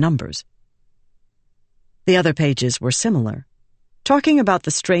 save the numbers. The other pages were similar, talking about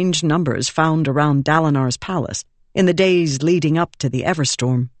the strange numbers found around Dalinar's palace in the days leading up to the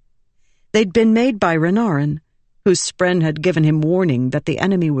Everstorm. They'd been made by Renarin, whose spren had given him warning that the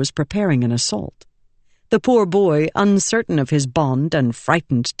enemy was preparing an assault. The poor boy, uncertain of his bond and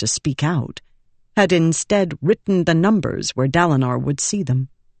frightened to speak out, had instead written the numbers where Dalinar would see them.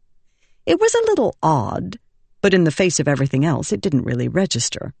 It was a little odd, but in the face of everything else it didn't really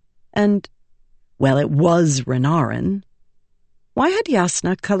register. And, well, it was Renarin. Why had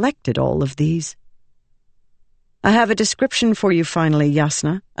Jasnah collected all of these? I have a description for you finally,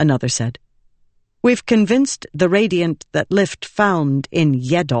 Jasnah, another said. We've convinced the Radiant that Lift found in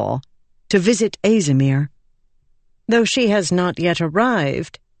Yeddaw to visit Azimir. Though she has not yet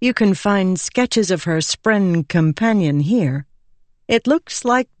arrived, you can find sketches of her spren companion here. It looks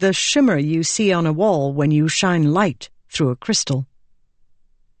like the shimmer you see on a wall when you shine light through a crystal.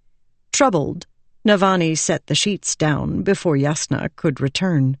 Troubled, Navani set the sheets down before Jasnah could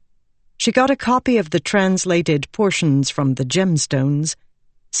return. She got a copy of the translated portions from the gemstones.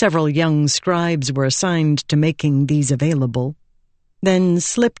 Several young scribes were assigned to making these available, then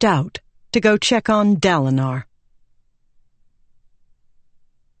slipped out to go check on Dalinar.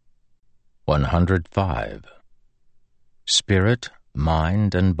 105. Spirit,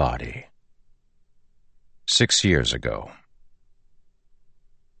 Mind, and Body. 6 years ago.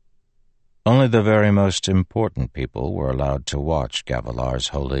 Only the very most important people were allowed to watch Gavilar's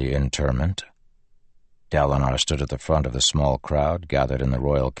holy interment. Dalinar stood at the front of the small crowd gathered in the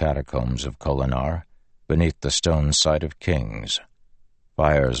royal catacombs of Kholinar, beneath the stone site of kings.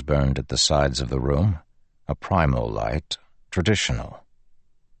 Fires burned at the sides of the room, a primal light, traditional.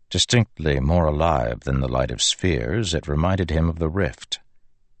 Distinctly more alive than the light of spheres, it reminded him of the rift.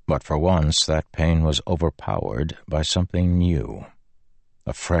 But for once that pain was overpowered by something new,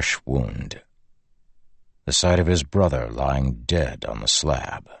 a fresh wound. The sight of his brother lying dead on the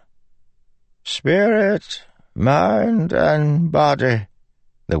slab. "Spirit, mind, and body,"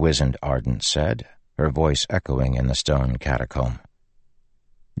 the wizened Ardent said, her voice echoing in the stone catacomb.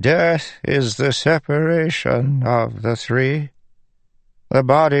 "Death is the separation of the three. The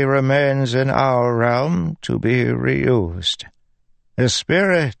body remains in our realm to be reused. The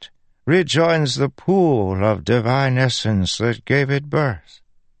spirit rejoins the pool of divine essence that gave it birth.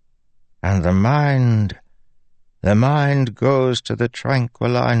 And the mind goes to the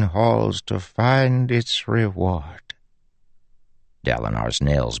tranquiline halls to find its reward." Dalinar's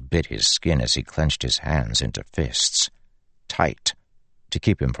nails bit his skin as he clenched his hands into fists, tight, to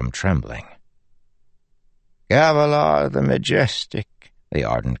keep him from trembling. "Gavilar the Majestic," the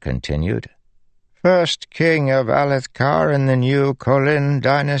Ardent continued, "first king of Alethkar in the new Kholin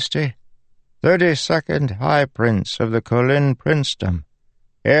dynasty, 32nd High Prince of the Kholin princedom,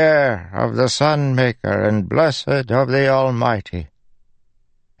 heir of the Sunmaker and blessed of the Almighty.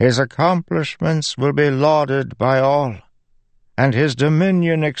 His accomplishments will be lauded by all, and his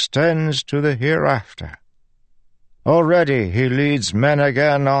dominion extends to the hereafter. Already he leads men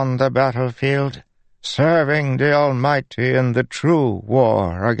again on the battlefield, serving the Almighty in the true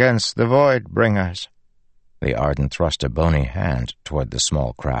war against the Voidbringers." The Ardent thrust a bony hand toward the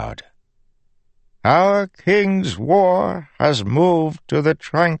small crowd. "Our king's war has moved to the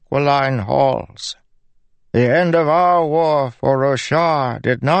tranquiline halls. The end of our war for Roshar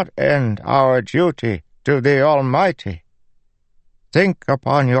did not end our duty to the Almighty. Think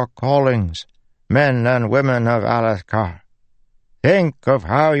upon your callings, men and women of Alethkar. Think of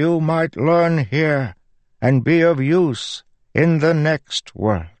how you might learn here and be of use in the next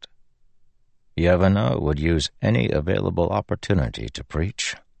world." Yevana would use any available opportunity to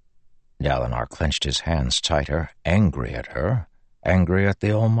preach. Dalinar clenched his hands tighter, angry at her, angry at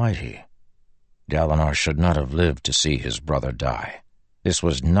the Almighty. Dalinar should not have lived to see his brother die. This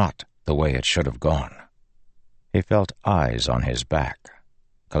was not the way it should have gone. He felt eyes on his back,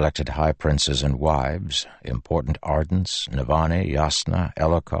 collected high princes and wives, important Ardents, Navani, Yasna,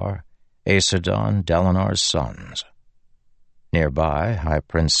 Elhokar, Aesidon, Dalinar's sons. Nearby, High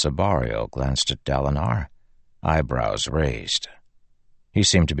Prince Sabario glanced at Dalinar, eyebrows raised. He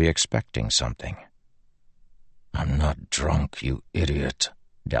seemed to be expecting something. "I'm not drunk, you idiot,"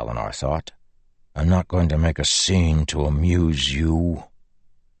 Dalinar thought. "I'm not going to make a scene to amuse you."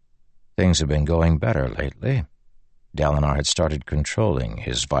 Things had been going better lately. Dalinar had started controlling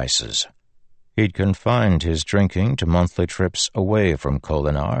his vices. He'd confined his drinking to monthly trips away from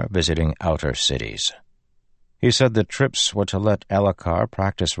Kholinar, visiting outer cities. He said the trips were to let Elhokar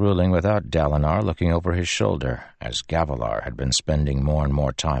practice ruling without Dalinar looking over his shoulder, as Gavilar had been spending more and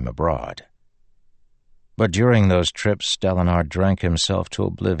more time abroad. But during those trips, Dalinar drank himself to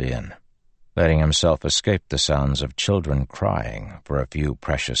oblivion, letting himself escape the sounds of children crying for a few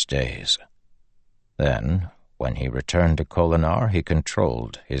precious days. Then, when he returned to Kholinar, he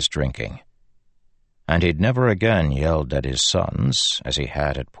controlled his drinking. And he'd never again yelled at his sons, as he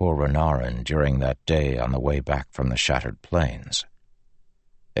had at poor Renarin during that day on the way back from the Shattered Plains.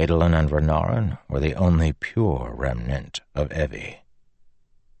 Adolin and Renarin were the only pure remnant of Evi.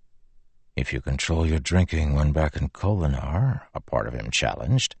 "If you control your drinking when back in Kholinar," a part of him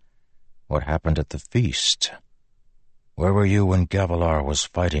challenged, "what happened at the feast? Where were you when Gavilar was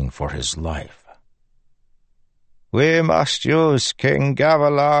fighting for his life?" "We must use King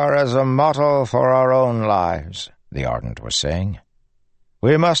Gavilar as a model for our own lives," the Ardent was saying.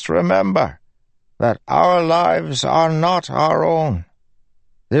 "We must remember that our lives are not our own.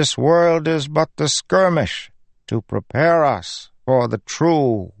 This world is but the skirmish to prepare us for the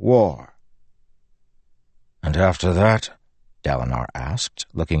true war." "And after that?" Dalinar asked,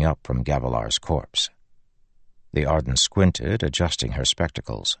 looking up from Gavilar's corpse. The Ardent squinted, adjusting her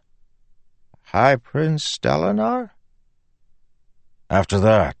spectacles. "High Prince Dalinar?" "After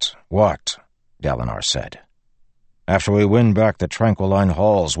that, what?" Dalinar said. "After we win back the Tranquiline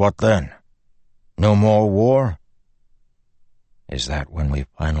Halls, what then? No more war?" "Is that when we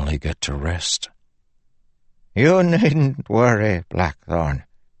finally get to rest?" "You needn't worry, Blackthorn,"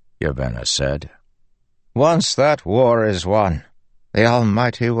 Yevena said. "Once that war is won, the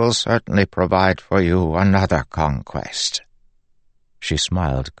Almighty will certainly provide for you another conquest." She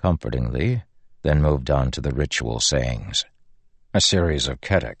smiled comfortingly, then moved on to the ritual sayings. A series of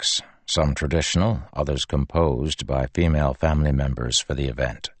Kedeks, some traditional, others composed by female family members for the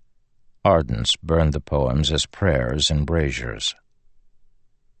event. Ardents burned the poems as prayers in braziers.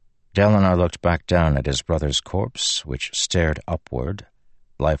 Dalinar looked back down at his brother's corpse, which stared upward,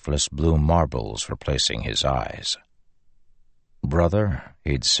 lifeless blue marbles replacing his eyes. "Brother,"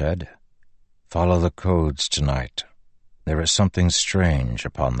 he'd said, "follow the codes tonight. There is something strange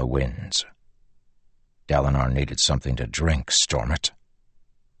upon the winds." Dalinar needed something to drink, Stormit.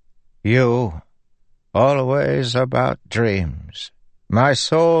 "You, always about dreams. My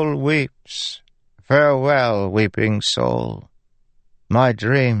soul weeps. Farewell, weeping soul. My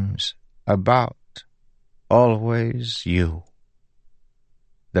dreams about always you."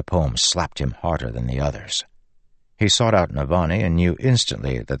 The poem slapped him harder than the others. He sought out Navani and knew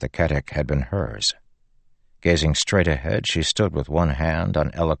instantly that the Ketek had been hers. Gazing straight ahead, she stood with one hand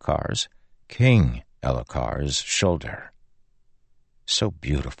on Elhokar's, King Elhokar's, shoulder. So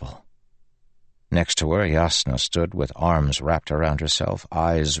beautiful. Next to her, Jasnah stood with arms wrapped around herself,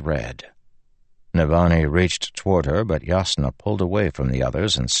 eyes red. Navani reached toward her, but Jasnah pulled away from the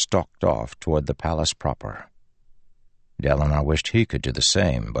others and stalked off toward the palace proper. Dalinar wished he could do the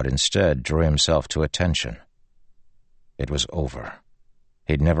same, but instead drew himself to attention. It was over.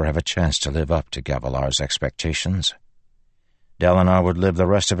 He'd never have a chance to live up to Gavilar's expectations. Dalinar would live the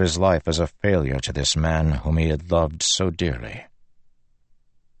rest of his life as a failure to this man whom he had loved so dearly.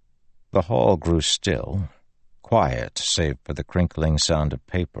 The hall grew still, quiet save for the crinkling sound of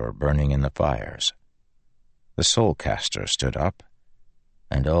paper burning in the fires. The Soulcaster stood up,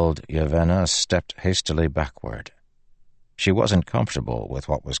 and old Yavenna stepped hastily backward. She wasn't comfortable with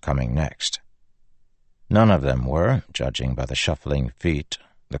what was coming next. None of them were, judging by the shuffling feet,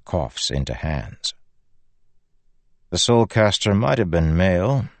 the coughs into hands. The Soulcaster might have been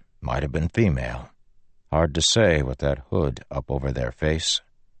male, might have been female. Hard to say with that hood up over their face.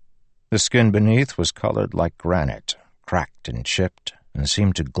 The skin beneath was colored like granite, cracked and chipped, and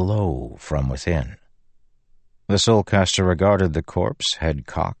seemed to glow from within. The Soulcaster regarded the corpse, head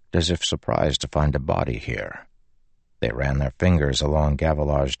cocked, as if surprised to find a body here. They ran their fingers along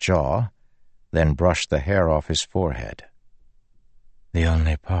Gavilar's jaw, then brushed the hair off his forehead. "The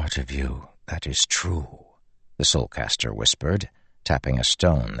only part of you that is true," the Soulcaster whispered, tapping a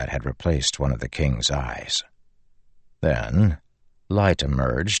stone that had replaced one of the king's eyes. Then light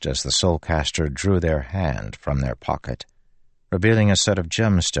emerged as the Soulcaster drew their hand from their pocket, revealing a set of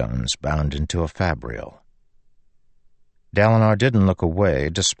gemstones bound into a fabrial. Dalinar didn't look away,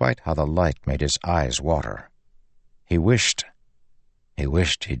 despite how the light made his eyes water. He wished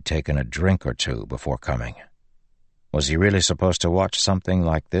he'd taken a drink or two before coming. Was he really supposed to watch something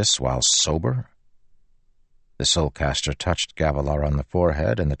like this while sober? The Soulcaster touched Gavilar on the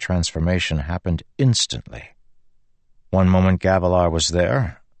forehead, and the transformation happened instantly. One moment Gavilar was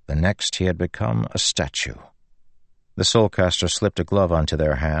there, the next he had become a statue. The Soulcaster slipped a glove onto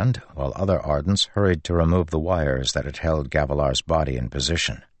their hand, while other Ardents hurried to remove the wires that had held Gavilar's body in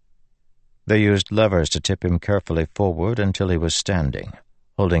position. They used levers to tip him carefully forward until he was standing,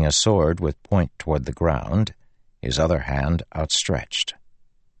 holding a sword with point toward the ground, his other hand outstretched.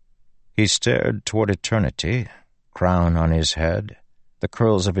 He stared toward eternity, crown on his head, the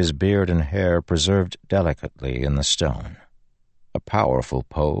curls of his beard and hair preserved delicately in the stone. A powerful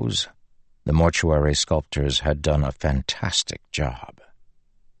pose. The mortuary sculptors had done a fantastic job.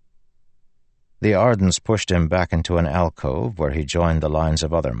 The Ardents pushed him back into an alcove where he joined the lines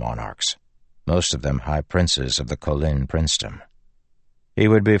of other monarchs, most of them high princes of the Kholin princedom. He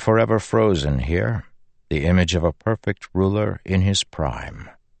would be forever frozen here, the image of a perfect ruler in his prime.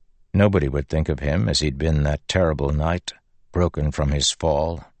 Nobody would think of him as he'd been that terrible night, broken from his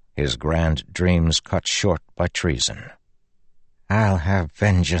fall, his grand dreams cut short by treason. "I'll have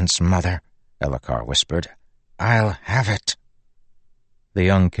vengeance, Mother," Elhokar whispered. "I'll have it." The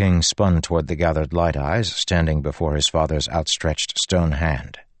young king spun toward the gathered light eyes, standing before his father's outstretched stone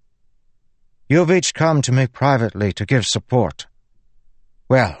hand. "You've each come to me privately to give support.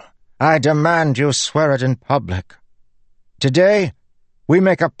 Well, I demand you swear it in public. Today, we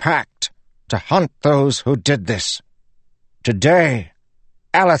make a pact to hunt those who did this. Today,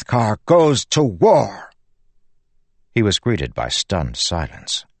 Alethkar goes to war." He was greeted by stunned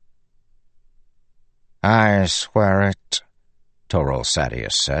silence. "I swear it," Toril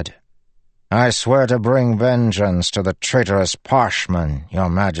Sadeas said. "I swear to bring vengeance to the traitorous Parshman, Your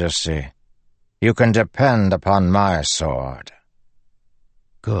Majesty. You can depend upon my sword."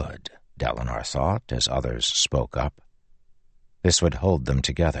 Good, Dalinar thought, as others spoke up. This would hold them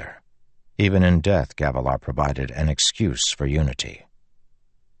together. Even in death, Gavilar provided an excuse for unity.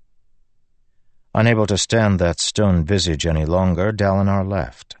 Unable to stand that stone visage any longer, Dalinar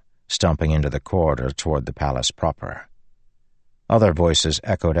left, stumping into the corridor toward the palace proper. Other voices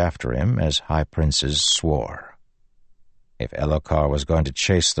echoed after him as high princes swore. If Elhokar was going to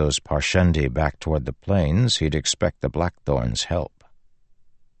chase those Parshendi back toward the plains, he'd expect the Blackthorn's help.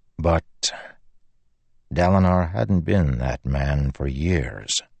 But Dalinar hadn't been that man for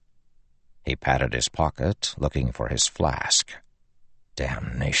years. He patted his pocket, looking for his flask.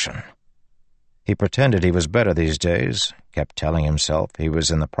 Damnation. He pretended he was better these days, kept telling himself he was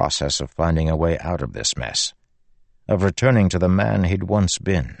in the process of finding a way out of this mess, of returning to the man he'd once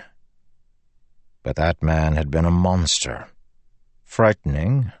been. But that man had been a monster.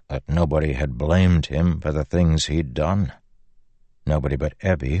 Frightening that nobody had blamed him for the things he'd done. Nobody but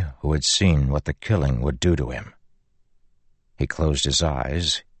Ebby, who had seen what the killing would do to him. He closed his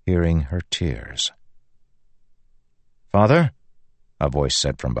eyes, hearing her tears. "Father?" a voice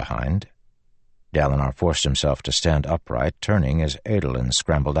said from behind. Dalinar forced himself to stand upright, turning as Adolin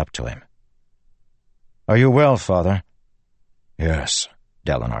scrambled up to him. "Are you well, Father?" "Yes,"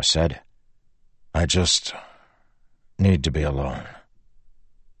 Dalinar said. "I just need to be alone."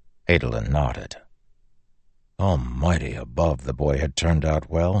 Adolin nodded. Almighty above, the boy had turned out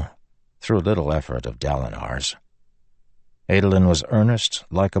well, through little effort of Dalinar's. Adolin was earnest,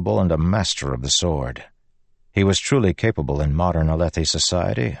 likable, and a master of the sword. He was truly capable in modern Alethi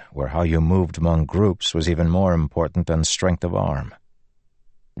society, where how you moved among groups was even more important than strength of arm.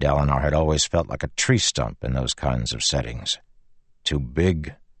 Dalinar had always felt like a tree stump in those kinds of settings. Too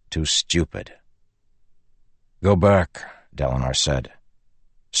big, too stupid. "Go back," Dalinar said.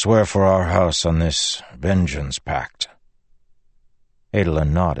 "Swear for our house on this vengeance pact."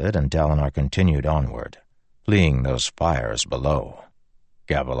 Adolin nodded, and Dalinar continued onward, fleeing those fires below.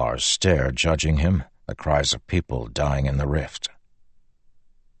 Gavilar's stare judging him, the cries of people dying in the rift.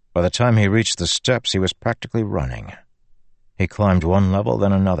 By the time he reached the steps, he was practically running. He climbed one level,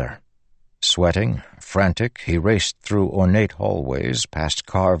 then another. Sweating, frantic, he raced through ornate hallways, past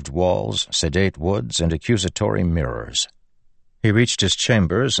carved walls, sedate woods, and accusatory mirrors. He reached his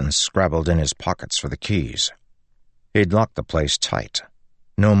chambers and scrabbled in his pockets for the keys. He'd locked the place tight.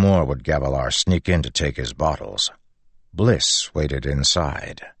 No more would Gavilar sneak in to take his bottles. Bliss waited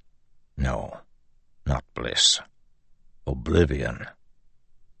inside. No, not bliss. Oblivion.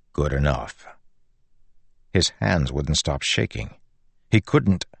 Good enough. His hands wouldn't stop shaking. He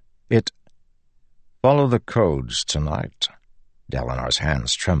couldn't. Follow the codes tonight. Dalinar's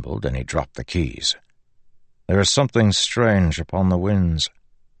hands trembled, and he dropped the keys. There is something strange upon the winds.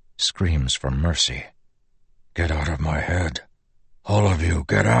 Screams for mercy. "Get out of my head. All of you,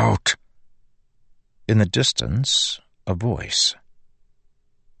 get out!" In the distance, a voice.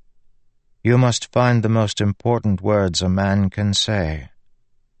 "You must find the most important words a man can say."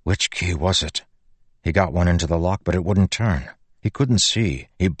 Which key was it? He got one into the lock, but it wouldn't turn. He couldn't see.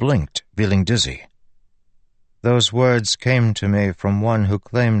 He blinked, feeling dizzy. "Those words came to me from one who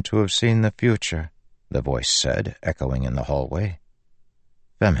claimed to have seen the future," the voice said, echoing in the hallway.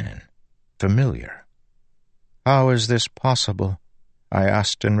 Feminine. Familiar. "How is this possible?" I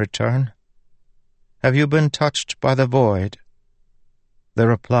asked in return. "Have you been touched by the void?" The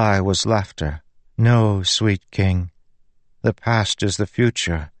reply was laughter. "No, sweet king. The past is the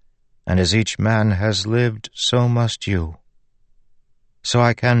future, and as each man has lived, so must you. So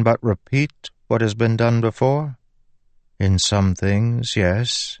I can but repeat what has been done before? In some things,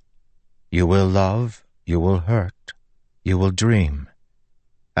 yes. You will love, you will hurt, you will dream,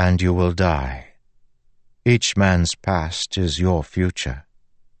 and you will die. Each man's past is your future."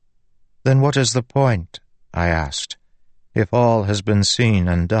 "Then what is the point?" I asked, "if all has been seen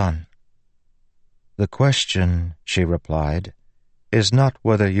and done?" "The question," she replied, "is not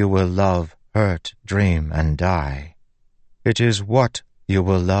whether you will love, hurt, dream, and die. It is what you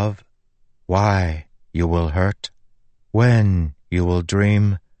will love, why you will hurt, when you will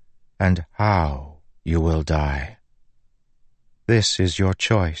dream, and how you will die. This is your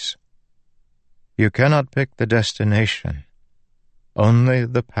choice. You cannot pick the destination, only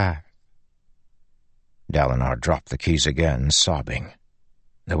the path." Dalinar dropped the keys again, sobbing.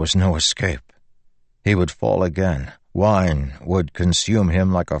 There was no escape. He would fall again. Wine would consume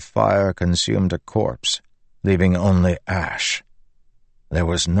him like a fire consumed a corpse, leaving only ash. There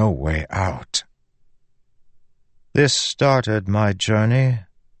was no way out. "This started my journey,"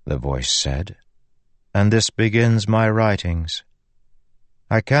 the voice said, "and this begins my writings.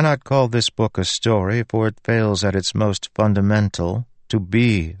 I cannot call this book a story, for it fails at its most fundamental, to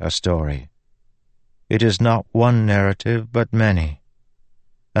be a story. It is not one narrative, but many.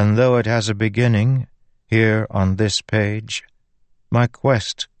 And though it has a beginning, here on this page, my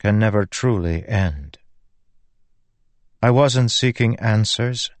quest can never truly end. I wasn't seeking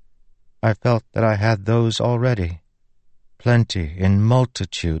answers. I felt that I had those already. plenty in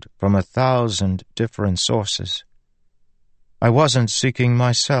multitude from 1,000 different sources. I wasn't seeking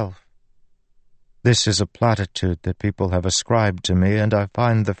myself. This is a platitude that people have ascribed to me, and I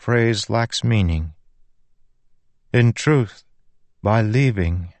find the phrase lacks meaning. In truth, by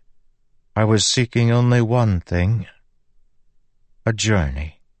leaving, I was seeking only one thing: a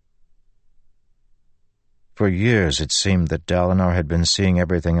journey. For years it seemed that Dalinar had been seeing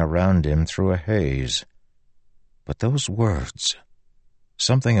everything around him through a haze. But those words,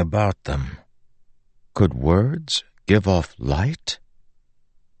 something about them. Could words give off light?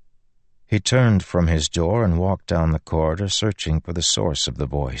 He turned from his door and walked down the corridor, searching for the source of the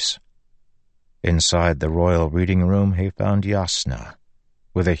voice. Inside the royal reading room he found Jasnah,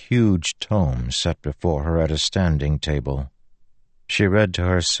 with a huge tome set before her at a standing table. She read to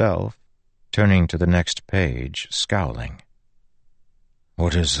herself, turning to the next page, scowling.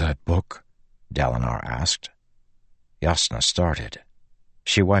 "What is that book?" Dalinar asked. Jasnah started.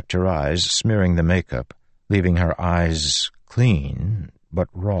 She wiped her eyes, smearing the makeup, leaving her eyes clean but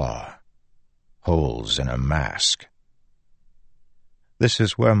raw. Holes in a mask. "This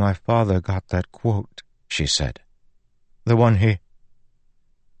is where my father got that quote," she said. The one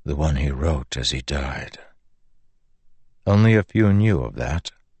he wrote as he died. Only a few knew of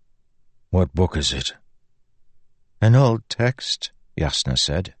that. "What book is it?" "An old text," Jasnah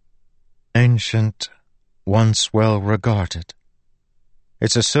said. "Ancient, once well regarded.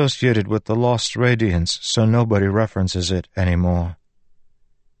 It's associated with the lost radiance, so nobody references it anymore.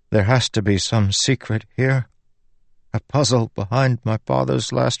 There has to be some secret here. A puzzle behind my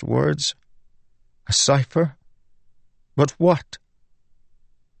father's last words. A cipher? But what?"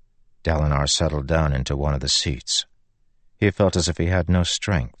 Dalinar settled down into one of the seats. He felt as if he had no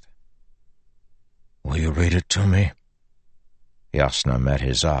strength. "Will you read it to me?" Jasnah met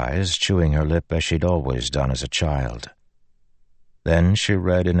his eyes, chewing her lip as she'd always done as a child. Then she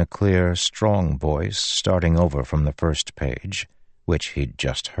read in a clear, strong voice, starting over from the first page, which he'd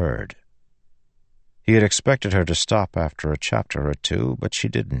just heard. He had expected her to stop after a chapter or two, but she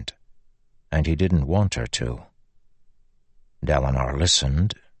didn't, and he didn't want her to. Dalinar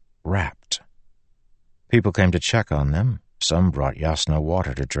listened, rapt. People came to check on them. Some brought Jasnah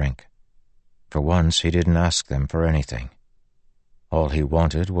water to drink. For once, he didn't ask them for anything. All he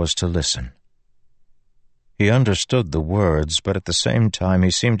wanted was to listen. He understood the words, but at the same time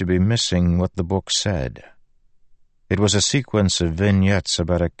he seemed to be missing what the book said. It was a sequence of vignettes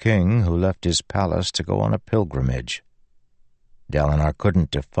about a king who left his palace to go on a pilgrimage. Dalinar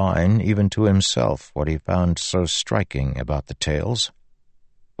couldn't define, even to himself, what he found so striking about the tales.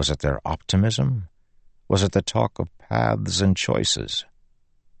 Was it their optimism? Was it the talk of paths and choices?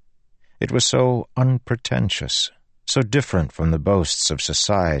 It was so unpretentious, so different from the boasts of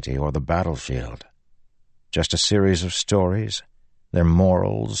society or the battlefield. Just a series of stories, their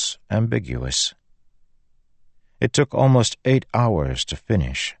morals ambiguous. It took almost 8 hours to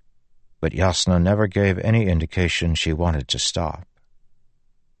finish, but Jasnah never gave any indication she wanted to stop.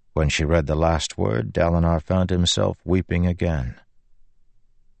 When she read the last word, Dalinar found himself weeping again.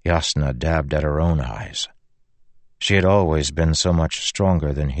 Jasnah dabbed at her own eyes. She had always been so much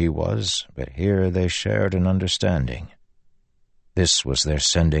stronger than he was, but here they shared an understanding. This was their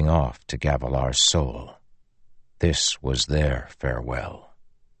sending off to Gavilar's soul. This was their farewell.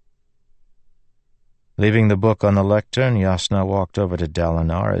 Leaving the book on the lectern, Jasnah walked over to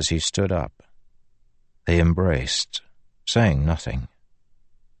Dalinar as he stood up. They embraced, saying nothing.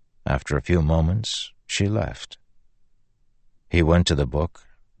 After a few moments, she left. He went to the book,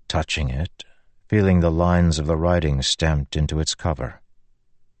 touching it, feeling the lines of the writing stamped into its cover.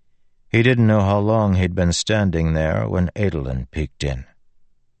 He didn't know how long he'd been standing there when Adolin peeked in.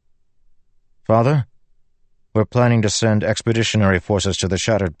 "Father, we're planning to send expeditionary forces to the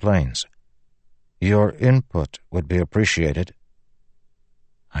Shattered Plains. Your input would be appreciated."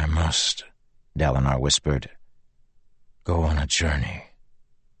 "I must," Dalinar whispered, "go on a journey."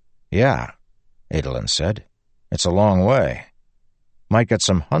 "Yeah," Adolin said. "It's a long way. Might get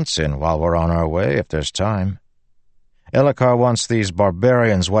some hunts in while we're on our way, if there's time. Elhokar wants these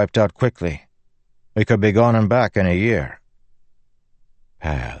barbarians wiped out quickly. We could be gone and back in a year."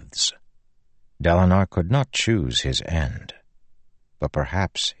 Paths. Dalinar could not choose his end, but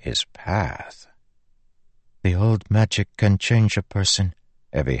perhaps his path. "The old magic can change a person,"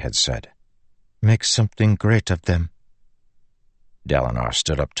 Evie had said. "Make something great of them." Dalinar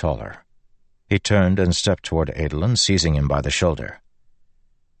stood up taller. He turned and stepped toward Adolin, seizing him by the shoulder.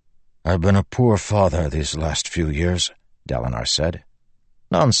 "I've been a poor father these last few years," Dalinar said.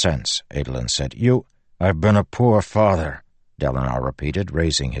 "Nonsense," Adolin said. "I've been a poor father," Dalinar repeated,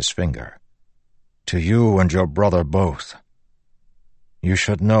 raising his finger. "To you and your brother both. You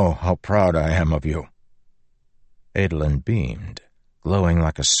should know how proud I am of you." Adolin beamed, glowing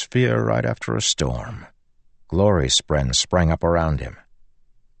like a sphere right after a storm. Glory Spren sprang up around him.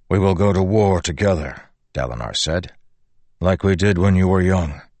 "We will go to war together," Dalinar said, "like we did when you were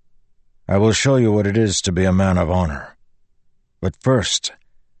young. I will show you what it is to be a man of honor. But first,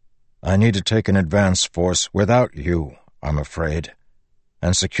 I need to take an advance force without you, I'm afraid,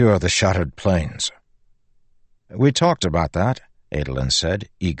 and secure the Shattered Plains." "We talked about that," Adolin said,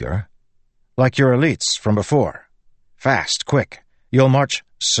 eager. "Like your elites from before. Fast, quick. You'll march—"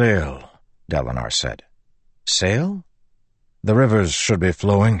 "Sail," Dalinar said. "Sail?" "The rivers should be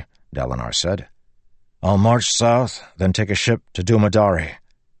flowing," Dalinar said. "I'll march south, then take a ship to Dumadari.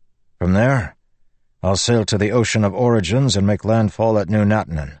 From there, I'll sail to the Ocean of Origins and make landfall at New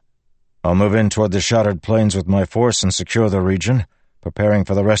Natanen. I'll move in toward the Shattered Plains with my force and secure the region, preparing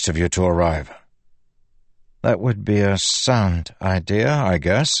for the rest of you to arrive." "That would be a sound idea, I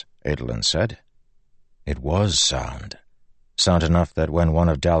guess," Adolin said. It was sound. Sound enough that when one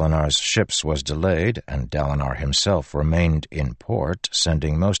of Dalinar's ships was delayed and Dalinar himself remained in port,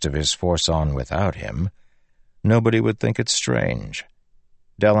 sending most of his force on without him, nobody would think it strange.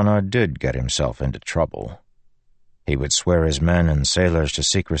 Dalinar did get himself into trouble. He would swear his men and sailors to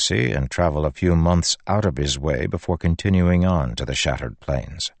secrecy and travel a few months out of his way before continuing on to the Shattered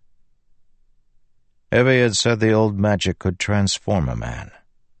Plains. Evie had said the old magic could transform a man.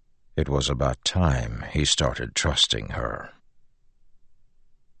 It was about time he started trusting her.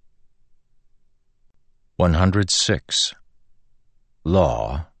 106.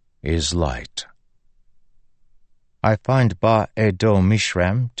 Law is light. I find Ba-Edo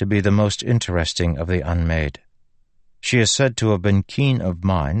Mishrem to be the most interesting of the unmade. She is said to have been keen of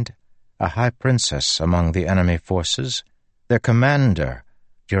mind, a high princess among the enemy forces, their commander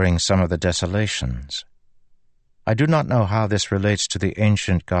during some of the desolations. I do not know how this relates to the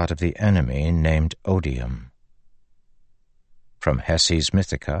ancient god of the enemy named Odium. From Hessi's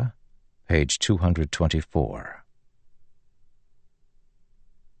Mythica, page 224.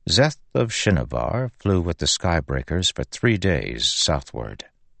 Szeth of Shinovar flew with the Skybreakers for 3 days southward.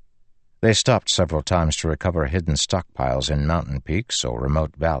 They stopped several times to recover hidden stockpiles in mountain peaks or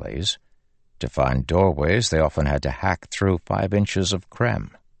remote valleys. To find doorways, they often had to hack through 5 inches of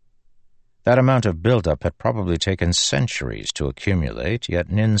crem. That amount of buildup had probably taken centuries to accumulate,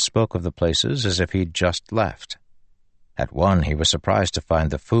 yet Nin spoke of the places as if he'd just left. At one, he was surprised to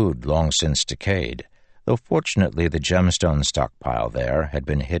find the food long since decayed, though fortunately the gemstone stockpile there had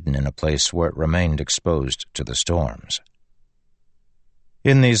been hidden in a place where it remained exposed to the storms.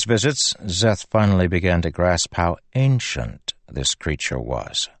 In these visits, Szeth finally began to grasp how ancient this creature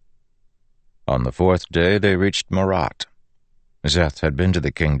was. On the 4th day, they reached Marat. Szeth had been to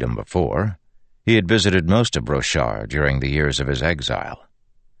the kingdom before. He had visited most of Roshar during the years of his exile.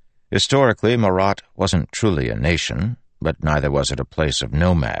 Historically, Marat wasn't truly a nation, but neither was it a place of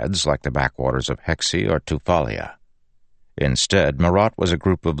nomads like the backwaters of Hexi or Tufalia. Instead, Marat was a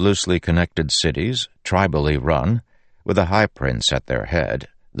group of loosely connected cities, tribally run, with a high prince at their head,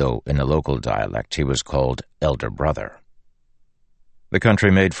 though in a local dialect he was called Elder Brother. The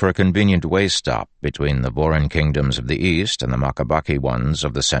country made for a convenient way stop between the Vorin kingdoms of the east and the Makabaki ones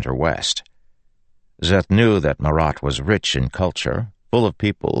of the center-west. Szeth knew that Marat was rich in culture, full of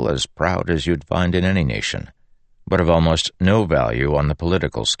people as proud as you'd find in any nation, but of almost no value on the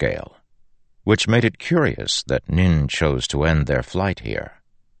political scale, which made it curious that Nin chose to end their flight here.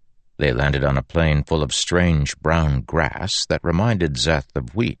 They landed on a plain full of strange brown grass that reminded Szeth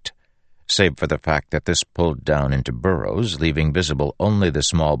of wheat, save for the fact that this pulled down into burrows, leaving visible only the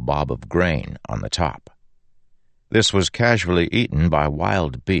small bob of grain on the top. This was casually eaten by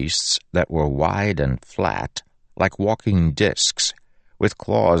wild beasts that were wide and flat, like walking discs, with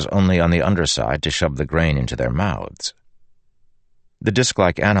claws only on the underside to shove the grain into their mouths. The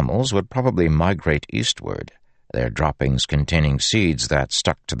disc-like animals would probably migrate eastward. Their droppings containing seeds that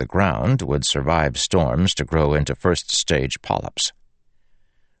stuck to the ground would survive storms to grow into first-stage polyps.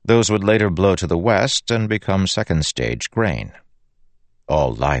 Those would later blow to the west and become second-stage grain.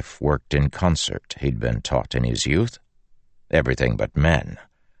 All life worked in concert, he'd been taught in his youth. Everything but men,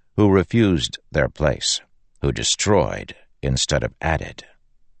 who refused their place, who destroyed instead of added.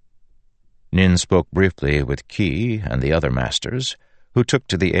 Nin spoke briefly with Ki and the other masters, who took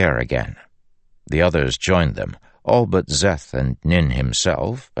to the air again. The others joined them, all but Szeth and Nin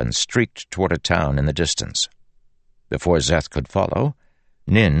himself, and streaked toward a town in the distance. Before Szeth could follow,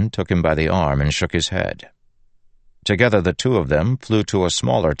 Nin took him by the arm and shook his head. Together the two of them flew to a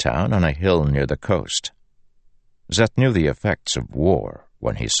smaller town on a hill near the coast. Szeth knew the effects of war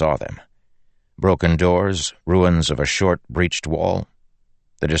when he saw them. Broken doors, ruins of a short, breached wall,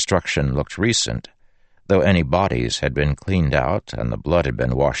 The destruction looked recent, though any bodies had been cleaned out and the blood had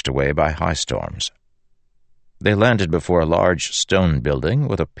been washed away by high storms. They landed before a large stone building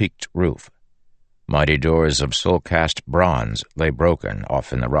with a peaked roof. Mighty doors of soul-cast bronze lay broken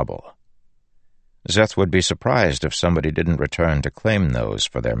off in the rubble. Szeth would be surprised if somebody didn't return to claim those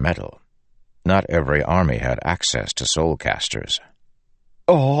for their metal. Not every army had access to soul-casters.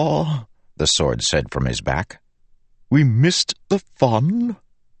 "Oh," the sword said from his back. "We missed the fun?"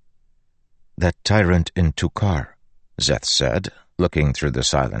 "That tyrant in Tukar," Szeth said, looking through the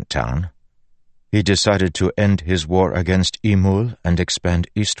silent town. "He decided to end his war against Imul and expand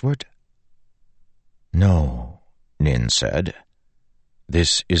eastward?" "No," Nin said.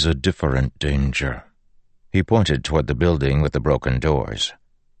 "This is a different danger." He pointed toward the building with the broken doors.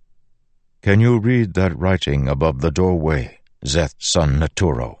 "Can you read that writing above the doorway, Szeth son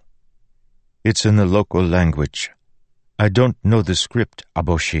Naturo?" "It's in the local language. I don't know the script,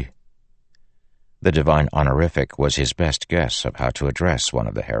 Aboshi." The divine honorific was his best guess of how to address one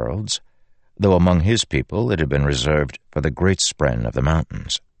of the heralds, though among his people it had been reserved for the great spren of the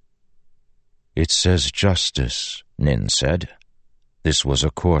mountains. "It says justice," Nin said. "This was a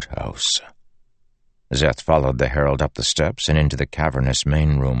courthouse." Szeth followed the herald up the steps and into the cavernous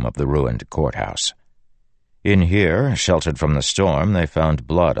main room of the ruined courthouse. In here, sheltered from the storm, they found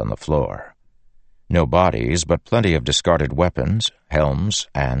blood on the floor. No bodies, but plenty of discarded weapons, helms,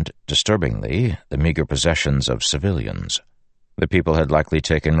 and, disturbingly, the meager possessions of civilians. The people had likely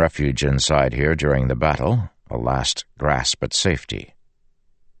taken refuge inside here during the battle, a last grasp at safety.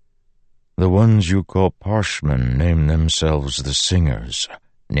 "The ones you call Parshmen name themselves the Singers,"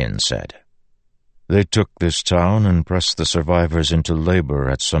 Nin said. "They took this town and pressed the survivors into labor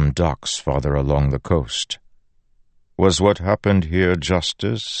at some docks farther along the coast. Was what happened here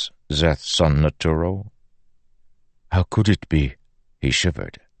justice, Szeth son Naturo?" "How could it be?" He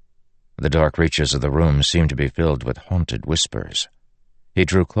shivered. The dark reaches of the room seemed to be filled with haunted whispers. He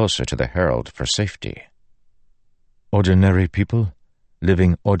drew closer to the herald for safety. "Ordinary people,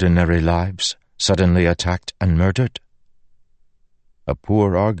 living ordinary lives, suddenly attacked and murdered?" "A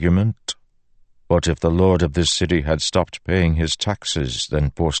poor argument. But if the lord of this city had stopped paying his taxes,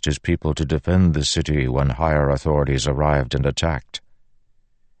 then forced his people to defend the city when higher authorities arrived and attacked,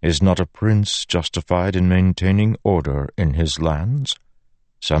 is not a prince justified in maintaining order in his lands?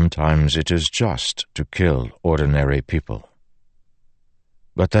 Sometimes it is just to kill ordinary people."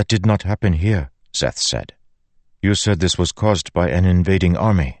 "But that did not happen here," Szeth said. "You said this was caused by an invading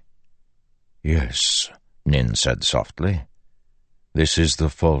army." "Yes," Nin said softly. "This is the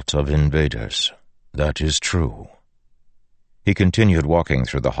fault of invaders. That is true." He continued walking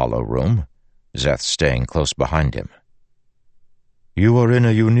through the hollow room, Szeth staying close behind him. "You are in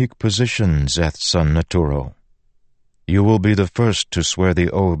a unique position, Szeth son Naturo. You will be the first to swear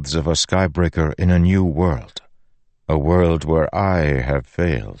the oaths of a Skybreaker in a new world, a world where I have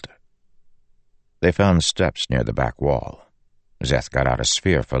failed." They found steps near the back wall. Szeth got out a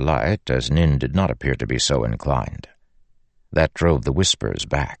sphere for light, as Nin did not appear to be so inclined. That drove the whispers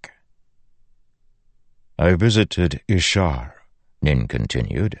back. "I visited Ishar," Nin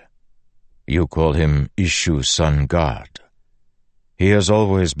continued. "You call him Ishu Sun God. He has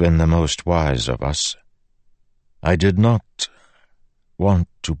always been the most wise of us. I did not want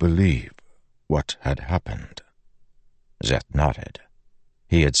to believe what had happened." Szeth nodded.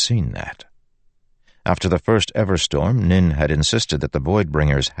 He had seen that. After the first Everstorm, Nin had insisted that the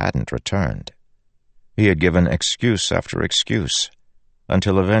Voidbringers hadn't returned. He had given excuse after excuse,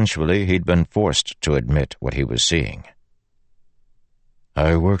 until eventually he'd been forced to admit what he was seeing.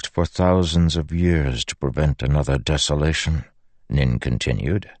 "I worked for thousands of years to prevent another desolation," Nin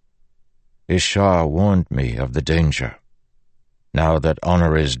continued. "Ishar warned me of the danger. Now that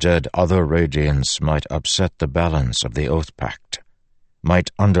honor is dead, other Radiants might upset the balance of the Oath Pact,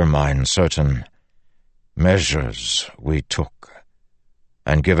 might undermine certain measures we took,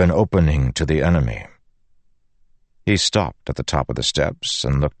 and give an opening to the enemy." He stopped at the top of the steps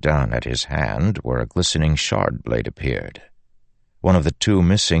and looked down at his hand where a glistening shard blade appeared, one of the 2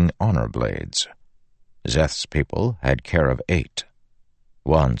 missing honor blades. Szeth's people had care of 8.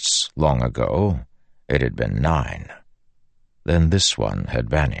 Once, long ago, it had been 9. Then this one had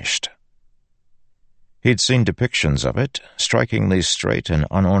vanished. He'd seen depictions of it, strikingly straight and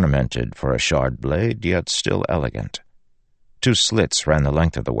unornamented for a shard blade, yet still elegant. 2 slits ran the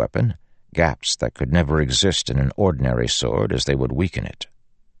length of the weapon, gaps that could never exist in an ordinary sword as they would weaken it.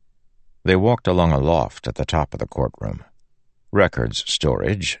 They walked along a loft at the top of the courtroom. Records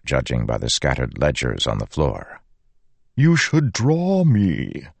storage, judging by the scattered ledgers on the floor. "You should draw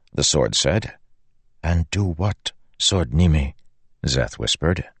me," the sword said. "And do what, Sword Nimi?" Szeth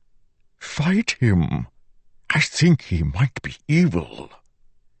whispered. Fight him. I think he might be evil.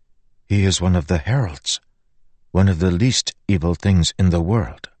 He is one of the heralds, one of the least evil things in the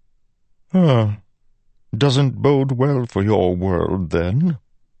world. Doesn't bode well for your world, then.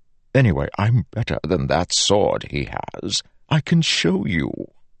 Anyway, I'm better than that sword he has. I can show you.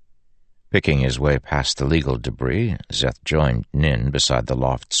 Picking his way past the legal debris, Szeth joined Nin beside the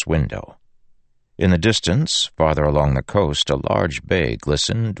loft's window. In the distance, farther along the coast, a large bay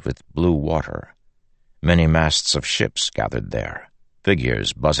glistened with blue water. Many masts of ships gathered there,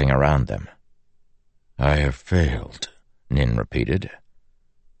 figures buzzing around them. I have failed, Nin repeated.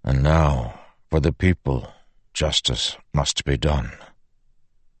 And now, for the people, justice must be done.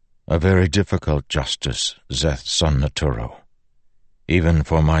 A very difficult justice, Szeth, son Naturo, even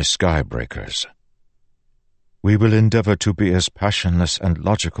for my skybreakers. We will endeavor to be as passionless and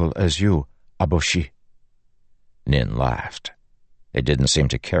logical as you, Aboshi. Nin laughed. It didn't seem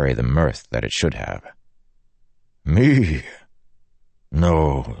to carry the mirth that it should have. Me?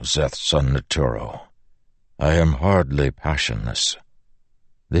 No, Szeth, son Naturo. I am hardly passionless.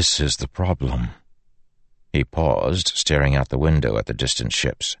 This is the problem. He paused, staring out the window at the distant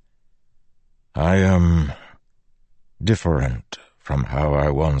ships. I am different from how I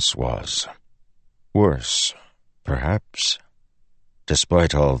once was. Worse, perhaps.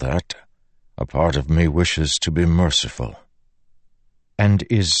 Despite all that, a part of me wishes to be merciful. And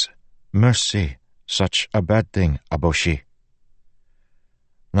is mercy such a bad thing, Aboshi?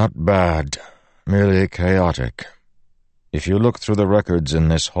 Not bad, merely chaotic. If you look through the records in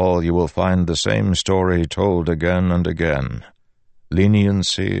this hall, you will find the same story told again and again.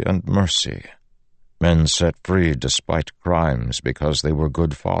 Leniency and mercy. Men set free despite crimes because they were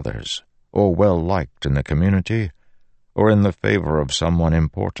good fathers, or well-liked in the community, or in the favor of someone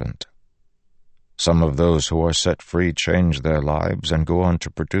important. Some of those who are set free change their lives and go on to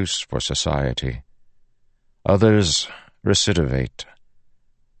produce for society. Others recidivate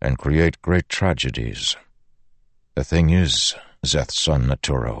and create great tragedies. The thing is, Szeth, son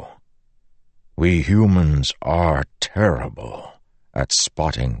Naturo, we humans are terrible at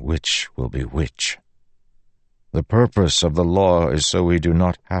spotting which will be which. The purpose of the law is so we do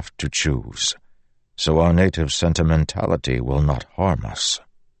not have to choose, so our native sentimentality will not harm us.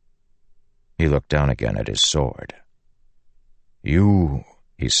 He looked down again at his sword. You,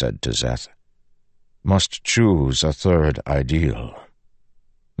 he said to Szeth, must choose a third ideal.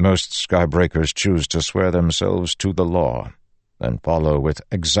 Most skybreakers choose to swear themselves to the law and follow with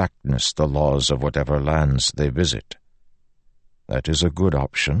exactness the laws of whatever lands they visit. That is a good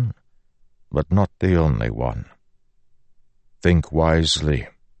option, but not the only one. Think wisely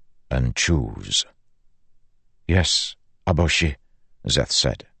and choose. Yes, Aboshi, Szeth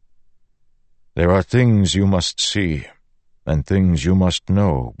said. There are things you must see and things you must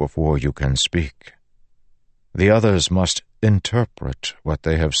know before you can speak. The others must interpret what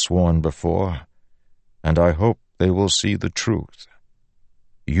they have sworn before, and I hope they will see the truth.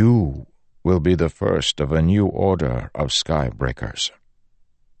 You will be the first of a new order of skybreakers.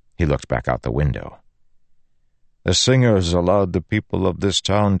 He looked back out the window. The singers allowed the people of this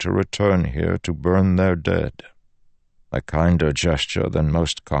town to return here to burn their dead, a kinder gesture than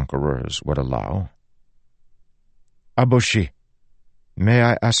most conquerors would allow. Aboshi, may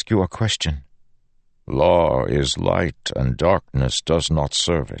I ask you a question? Law is light, and darkness does not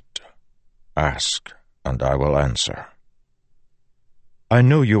serve it. Ask, and I will answer. I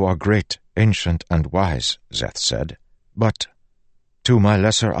know you are great, ancient, and wise, Szeth said, but, to my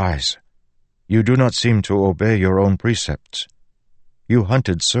lesser eyes, you do not seem to obey your own precepts. You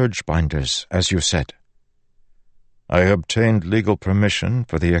hunted surge-binders, as you said. I obtained legal permission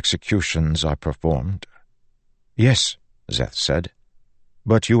for the executions I performed. Yes, Szeth said,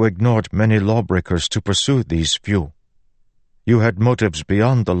 but you ignored many lawbreakers to pursue these few. You had motives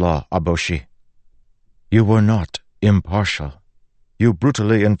beyond the law, Aboshi. You were not impartial. You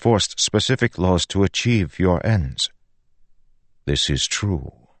brutally enforced specific laws to achieve your ends. This is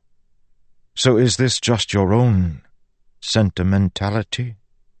true. So is this just your own sentimentality?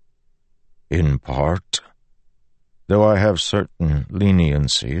 In part, though I have certain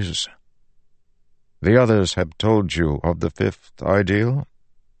leniencies. The others have told you of the fifth ideal?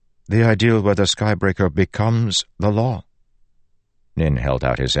 The ideal where the skybreaker becomes the law. Nin held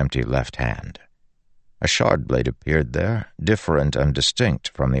out his empty left hand. A shard blade appeared there, different and distinct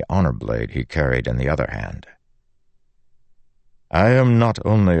from the honor blade he carried in the other hand. I am not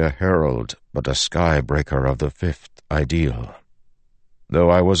only a herald, but a skybreaker of the fifth ideal. Though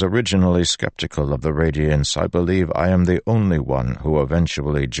I was originally skeptical of the Radiance, I believe I am the only one who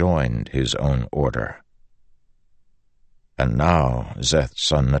eventually joined his own order. And now, Szeth,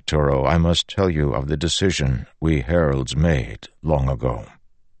 son Naturo, I must tell you of the decision we heralds made long ago,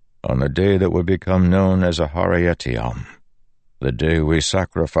 on the day that would become known as Aharietiam, the day we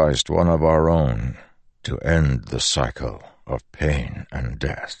sacrificed one of our own to end the cycle of pain and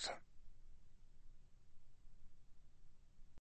death.